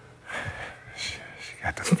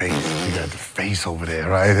got the face. She got the face over there,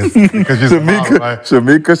 right? Shamika.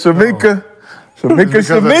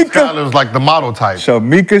 Skylar was like the model type.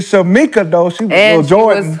 Shamika, though. She was And little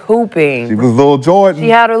Jordan. she was hooping. She was little Jordan. She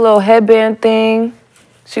had her little headband thing.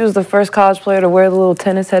 She was the first college player to wear the little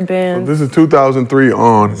tennis headbands. This is 2003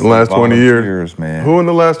 on, the last 20 years. Man. Who in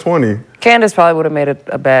the last 20? Candace probably would have made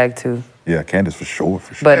a bag too. Yeah, Candace for sure.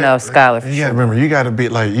 But no, Skylar for You sure. gotta remember, you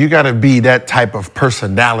gotta be that type of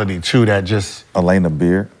personality too. That just Elena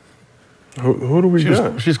Beard. Who do we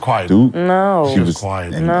got? She's quiet. Duke. No. She was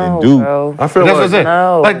quiet. No, Duke. bro. I feel That's like what I said.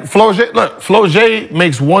 No. Like Flo J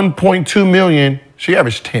makes 1.2 million. She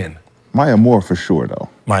averaged 10. Maya Moore for sure, though.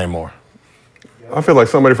 Maya Moore. I feel like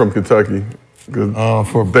somebody from Kentucky.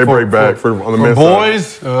 They break back on the for men's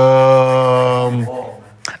boys.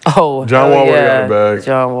 Oh, John Wall would've yeah. got a bag.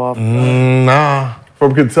 John Wall. Nah.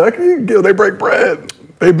 From Kentucky? Gil, they break bread.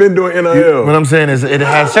 They've been doing NIL. What I'm saying is it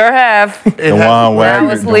has. Sure have.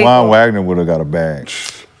 DeJuan Wagner would have got a bag.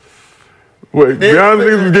 Wait, Beyond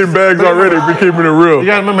niggas was getting bags already. Be keeping it real. You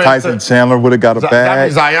gotta remember, Tyson Chandler would have got a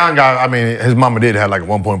bag. Zion got. I mean, his mama did have like a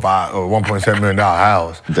 1.5 or 1.7 million dollar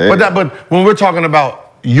house. Damn. But when we're talking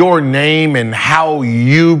about your name and how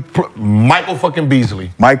you, Michael fucking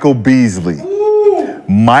Beasley. Michael Beasley.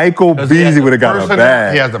 Michael Beasley would have got a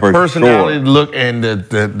bag. He has the for personality, sure. look, and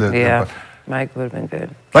the Yeah. Mike would have been good.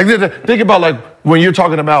 Like, think about like when you're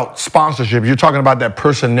talking about sponsorships, you're talking about that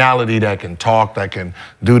personality that can talk, that can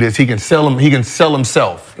do this. He can sell him. He can sell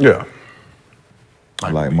himself. Yeah.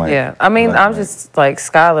 Like Mike. Yeah. I mean, I'm just like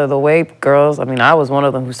Skylar, the way girls, I mean, I was one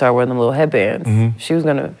of them who started wearing them little headbands. She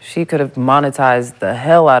could have monetized the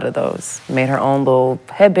hell out of those. Made her own little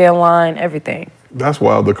headband line, everything. That's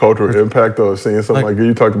wild, the cultural impact of seeing something like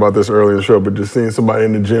you talked about this earlier in the show, but just seeing somebody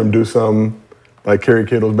in the gym do something like Kerry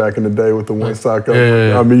Kittles back in the day with the one sock up.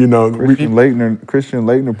 Yeah. I mean, you know, Christian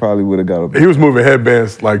Leitner probably would have got a bag. he was moving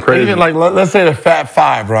headbands like crazy. Even like, let's say the Fat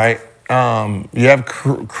Five, right? You have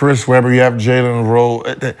Chris Webber, you have Jalen Rowe.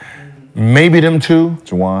 Maybe them two.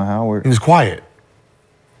 Juwan Howard. He was quiet.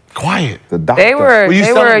 The doctor. They were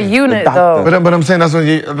a unit though. But I'm saying that's what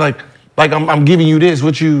you like. I'm giving you this.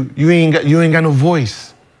 What you ain't got no voice.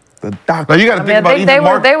 The doctor. Like you got to think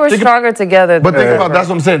about they were stronger together. But think about that's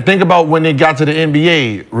what I'm saying. Think about when they got to the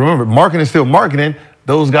NBA. Remember, marketing is still marketing.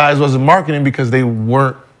 Those guys wasn't marketing because they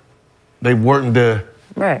weren't the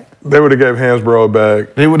right. They would have gave Hansbrough a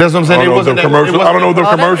bag. That's what I'm saying. I don't know if the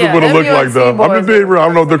commercial would have looked like though. I'm just being real. I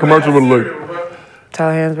don't know if the commercial would have looked.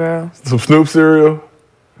 Tyler Hansbrough. Some Snoop cereal.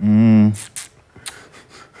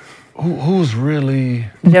 Who's really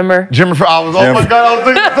Jimmer? I was. Oh my God! I was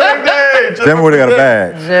thinking the same day. Jimmer would have got a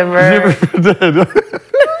bag. Jimmer.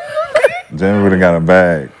 Jimmer would have got a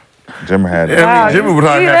bag. Jimmer had it. Jimmy would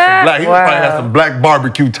probably have some black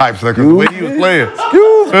barbecue types because the way he was playing.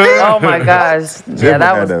 Oh my gosh. Yeah,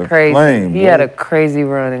 that was crazy. Flame, he had a crazy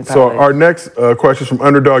run in college. So our next question is from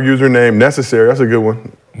Underdog username Necessary. That's a good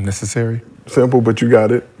one. Necessary. Simple, but you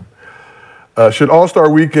got it. Should All-Star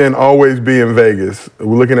Weekend always be in Vegas?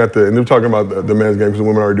 We're looking at and they're talking about the men's game because the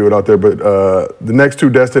women already do it out there, but the next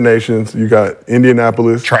two destinations, you got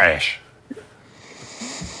Indianapolis. Trash.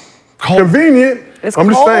 Convenient. It's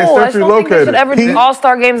I'm cold. just saying, I just centrally don't think they should located. ever do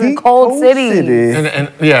All-Star games in cold cities.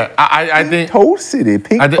 And yeah, I think Cold City,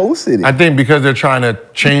 Cold City. I think because they're trying to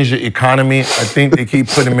change the economy, I think they keep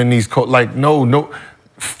putting them in these cold. Like no,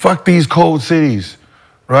 fuck these cold cities,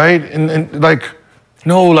 right? And like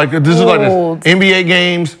no, like this is like this. NBA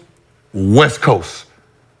games, West Coast,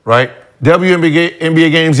 right?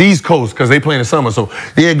 WNBA games, East Coast, because they play in the summer. So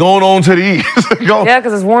yeah, going on to the East. Yeah,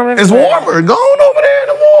 because it's warm. It's warmer. Going over there in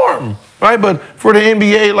the warm. Right, but for the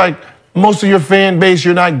NBA, like most of your fan base,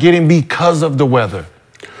 you're not getting because of the weather.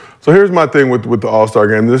 So here's my thing with the All-Star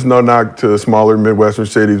game. This is no knock to smaller Midwestern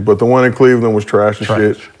cities, but the one in Cleveland was trash as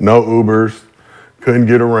shit. No Ubers, couldn't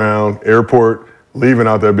get around. Airport, leaving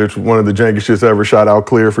out that bitch, one of the jankiest shits ever. Shout out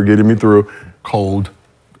Clear for getting me through. Cold.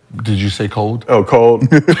 Did you say cold? Oh, cold.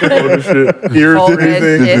 Cold as shit. Ears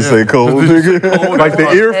freezing. Did you say cold? Like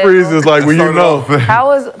the ear freeze is like when you know. How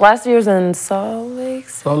was last year's in Salt Lake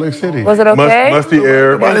City? Salt Lake City. Was it okay? Musty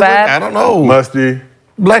air. It was bad? I don't know. Musty.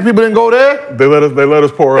 Black people didn't go there. They let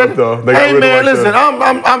us pour up though. They got Hey rid man, of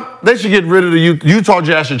like listen, they should get rid of the Utah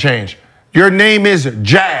Jazz should change. Your name is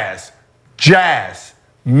Jazz,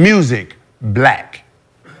 music, black.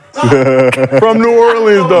 From New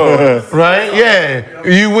Orleans though. Right? Yeah.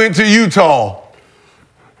 You went to Utah.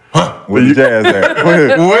 Where the Jazz at?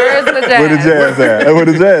 Where's the Jazz? Where the Jazz at? Where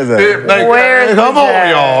the Jazz at? Like, Where's come the on,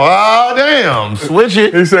 Jazz? y'all. Ah, damn. Switch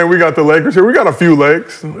it. He's saying we got the Lakers here. We got a few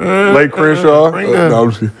lakes. Lake Crenshaw. No, I'm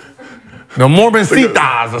just kidding. The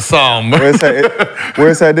Mormoncitas or something. Where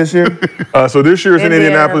it's at this year? So this year is in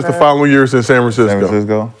Indianapolis. The following year is in San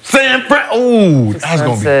Francisco. San Francisco. Ooh, that's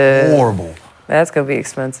going to be horrible. That's going to be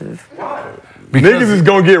expensive. Niggas is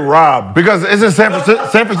going to get robbed. Because isn't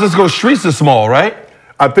San Francisco streets are small, right?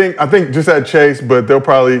 I think just at Chase, but they'll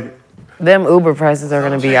probably... Them Uber prices are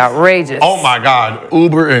going to be outrageous. Oh, my God.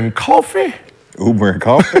 Uber and coffee? Uber and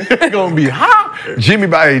coffee? It's going to be hot. Jimmy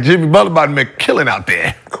Butler about to make a killing out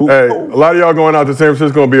there. Cool. Hey, a lot of y'all going out to San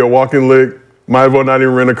Francisco going to be a walking lick. Might as well not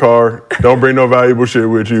even rent a car. Don't bring no valuable shit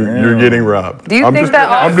with you. Damn. You're getting robbed. Do you think that...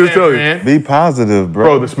 I'm just telling you. Be positive, bro.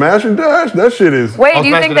 Bro, the smash and dash, that shit is... Wait, do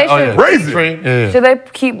you think they should... Crazy.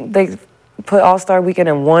 Should they put All-Star Weekend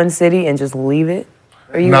in one city and just leave it?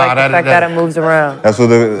 Or you like the fact that it moves around? That's what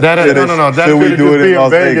the... No. Should we do it in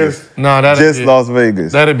Las Vegas? No, just Las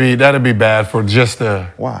Vegas. That'd be bad for just the...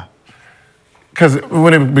 Why? Because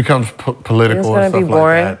when it becomes political and stuff like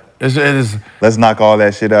that, it is. Let's knock all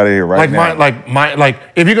that shit out of here now. Like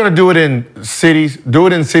if you're gonna do it in cities, do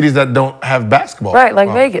it in cities that don't have basketball. Right, like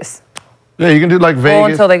Vegas. Yeah, you can do like Vegas. Well,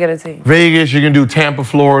 until they get a team. Vegas, you can do Tampa,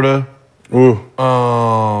 Florida. Ooh.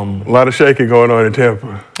 A lot of shaking going on in Tampa.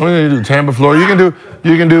 What can you do? Tampa, Florida.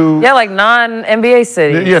 You can do. Yeah, like non-NBA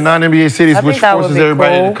cities. Yeah, non-NBA cities, which forces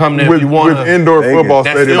everybody to come there with, if you want. With indoor football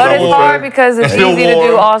stadiums. But it's hard because it's easy to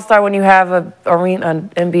do All-Star when you have an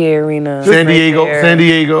NBA arena. San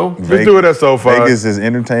Diego. Just do it at SoFi. Vegas is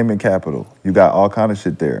entertainment capital. You got all kind of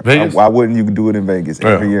shit there. Vegas? Why wouldn't you do it in Vegas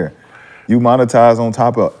every year? You monetize on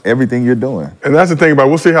top of everything you're doing. And that's the thing about,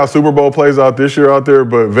 we'll see how Super Bowl plays out this year out there,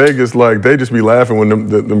 but Vegas, like, they just be laughing when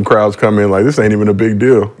them crowds come in, like, this ain't even a big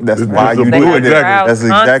deal. That's why you do it. That's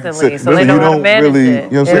exactly. So they know how to manage it. You know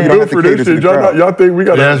what I'm saying? You don't have to cater to the crowd. Y'all think we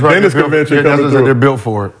got a tennis convention coming through. They're built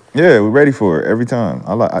for it. Yeah, we're ready for it every time.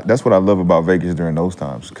 That's what I love about Vegas during those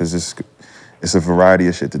times, because it's a variety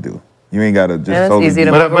of shit to do. You ain't gotta just. And it's easy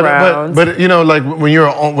to move around. But you know, like when you're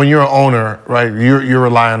an owner, right? You're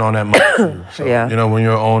relying on that money. Too. So, yeah. You know, when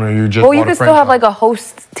you're an owner, you just. Well, you can still have like a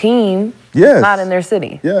host team. Yes. Not in their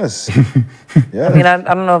city. Yes. I mean, I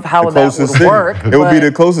don't know how that would work. It would be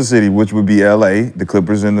the closest city, which would be LA. The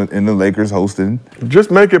Clippers and the Lakers hosting.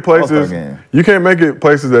 Just make it places. You can't make it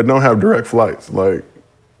places that don't have direct flights. Like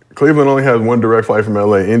Cleveland only has one direct flight from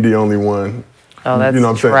LA. Indy only one. Oh, that's you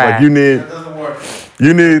know what I'm saying? trash. Like you need.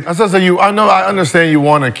 You need. I understand you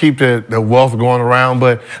want to keep the wealth going around,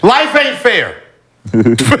 but life ain't fair.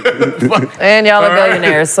 And y'all are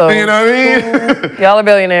billionaires, so. You know what I mean? Y'all are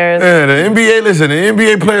billionaires. Yeah, the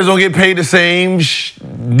NBA players don't get paid the same.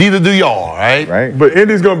 Neither do y'all, right? Right. But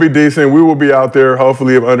Indy's going to be decent. We will be out there,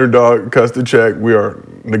 hopefully, if Underdog cuts the check. We are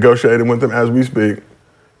negotiating with them as we speak.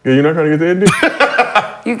 Yeah, you're not trying to get to Indy?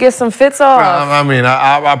 You get some fits off. I mean,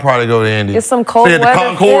 I'll probably go to Indy. Get some cold weather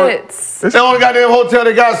Concord. fits. It's the only goddamn hotel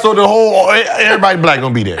they got, so everybody black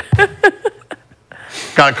gonna be there.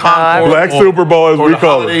 Got Concord. Black Super Bowl, as we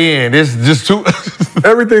call it. It's just too.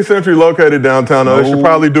 Everything's centrally located downtown. They should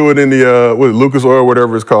probably do it in the Lucas Oil,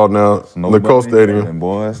 whatever it's called now, the Coast Stadium.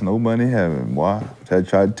 Boy, it's no money heaven, boy. I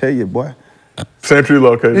tried to tell you, boy. Centrally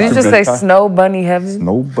located. Did you just say snow bunny heaven?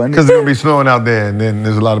 Snow bunny. Because it's gonna be snowing out there, and then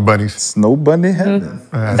there's a lot of bunnies. Snow bunny heaven.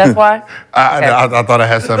 That's why? I thought I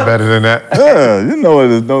had something better than that. Yeah, you know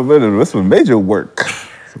it is no better. That's some major work.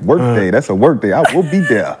 It's a work day. That's a work day. I will be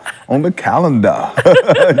there on the calendar.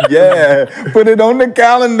 Yeah, put it on the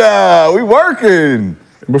calendar. We working.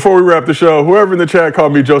 Before we wrap the show, whoever in the chat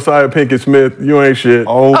called me Josiah Pinkett Smith, you ain't shit.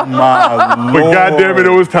 Oh my Lord. But goddamn it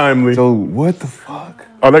was timely. So what the fuck?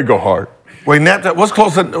 Oh, they go hard. Wait, what's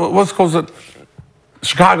closer?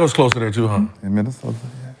 Chicago's closer there too, huh? In Minnesota.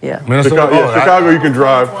 Yeah. Minnesota, Chicago, you can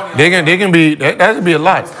drive. They can be. That would be a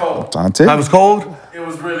lot. That was cold. It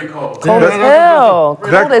was really cold. Cold as hell.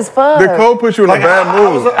 Cold as fuck. The cold puts you in a bad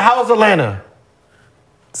mood. How was Atlanta?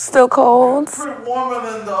 Still cold. Pretty warmer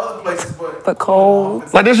than the other places, but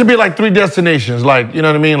cold. Like there should be like 3 destinations. Like you know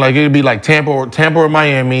what I mean? Like it'd be like Tampa or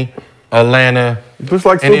Miami, Atlanta. Just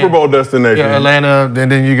like Super Bowl destination. Yeah, Atlanta. And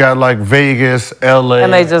then you got like Vegas, LA.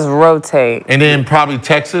 And they just rotate. And then probably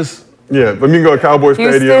Texas. Yeah, but you can go to Cowboy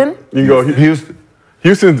Stadium. You can go Houston.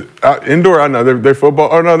 Houston's indoor. I know they're football.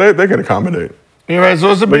 Oh no, they can accommodate. Yeah, right.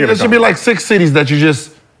 So there should be like 6 cities that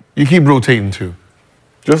you keep rotating to.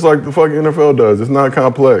 Just like the fucking NFL does. It's not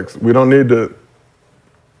complex. We don't need to.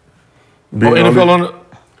 NFL on.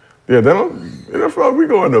 Yeah, they don't. NFL, we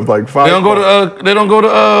go into like 5. They don't go to. They don't go to.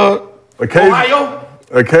 Ohio.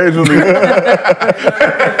 Occasionally.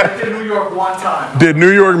 I did New York one time. Did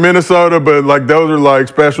New York, Minnesota, but like those are like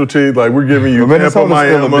specialties. Like we're giving you. But Minnesota's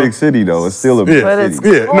Miami. still a big city though. It's still a big city.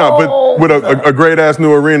 Yeah, no, but with a great ass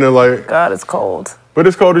new arena, like. God, it's cold. But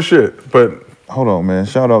it's cold as shit. But hold on, man.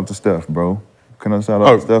 Shout out to Steph, bro. Can I shout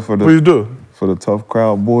out to Steph for the please do. For the tough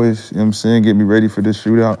crowd boys? You know what I'm saying? Get me ready for this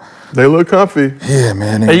shootout. They look comfy. Yeah,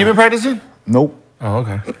 man. Hey, you been practicing? Nope. Oh,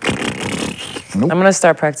 okay. Nope. I'm gonna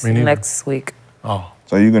start practicing next week. Oh.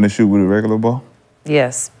 So you gonna shoot with a regular ball?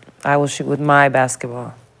 Yes, I will shoot with my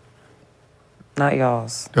basketball, not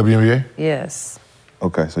y'all's. WNBA? Yes.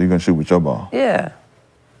 Okay, so you're gonna shoot with your ball. Yeah.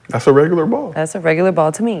 That's a regular ball. That's a regular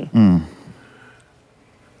ball to me.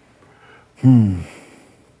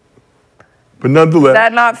 But nonetheless. Is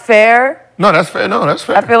that not fair? No, that's fair. No, that's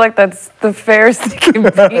fair. I feel like that's the fairest it can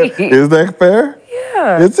be. Is that fair?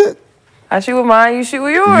 Yeah. Is it? I shoot with mine, you shoot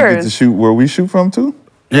with You get to yours. shoot where we shoot from too?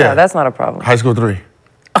 Yeah, that's not a problem. High school 3.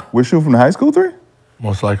 We shoot from the high school 3?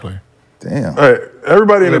 Most likely. Damn. All right,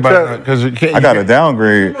 everybody in the chat. Because I got to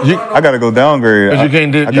downgrade. I got to go downgrade. You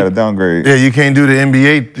can't do. I got to downgrade. Yeah, you can't do the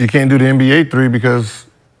NBA. You can't do the NBA 3 because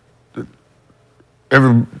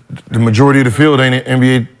the majority of the field ain't an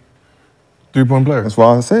NBA 3-point player. That's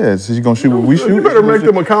why I said. So you gonna shoot what we shoot? You better make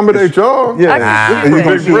them accommodate y'all. Yeah. You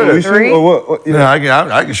gonna shoot what we shoot? Or what, Yeah,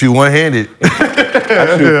 I can shoot one-handed.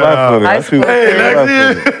 I shoot flat-footed. I shoot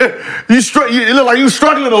Lex, you look like you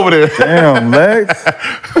struggling over there. Damn, Lex.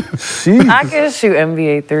 Jeez. I can shoot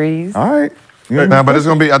NBA threes. All right. Nah, but it's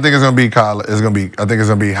gonna be. I think it's gonna be college. I think it's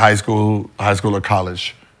gonna be high school or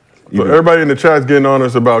college. So everybody in the chat's getting on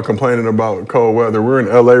us about complaining about cold weather. We're in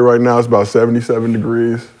LA right now. It's about 77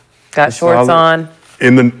 degrees. Got shorts on.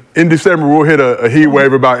 In December, we'll hit a heat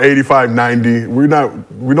wave about 85, 90. We don't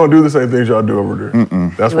do the same things y'all do over there.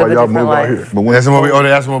 That's why y'all move out here. But That's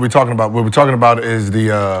what we're talking about. What we're talking about is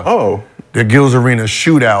the Gills Arena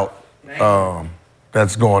shootout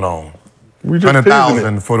that's going on. We just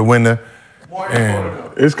 100,000 for the winner.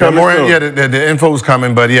 It's coming soon. Yeah, the info's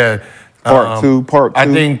coming, but yeah. Part two. I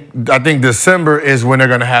think December is when they're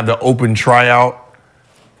gonna have the open tryout.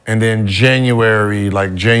 And then January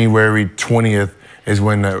 20th is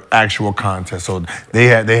when the actual contest. So they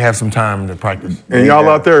have some time to practice. And y'all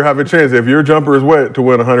out there have a chance. If your jumper is wet to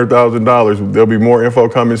win $100,000, there'll be more info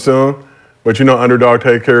coming soon. But you know Underdog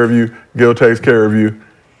takes care of you. Gil takes care of you.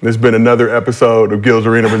 This has been another episode of Gil's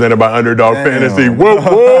Arena presented by Underdog Fantasy. Whoa,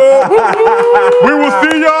 whoa. We will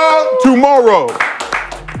see y'all tomorrow.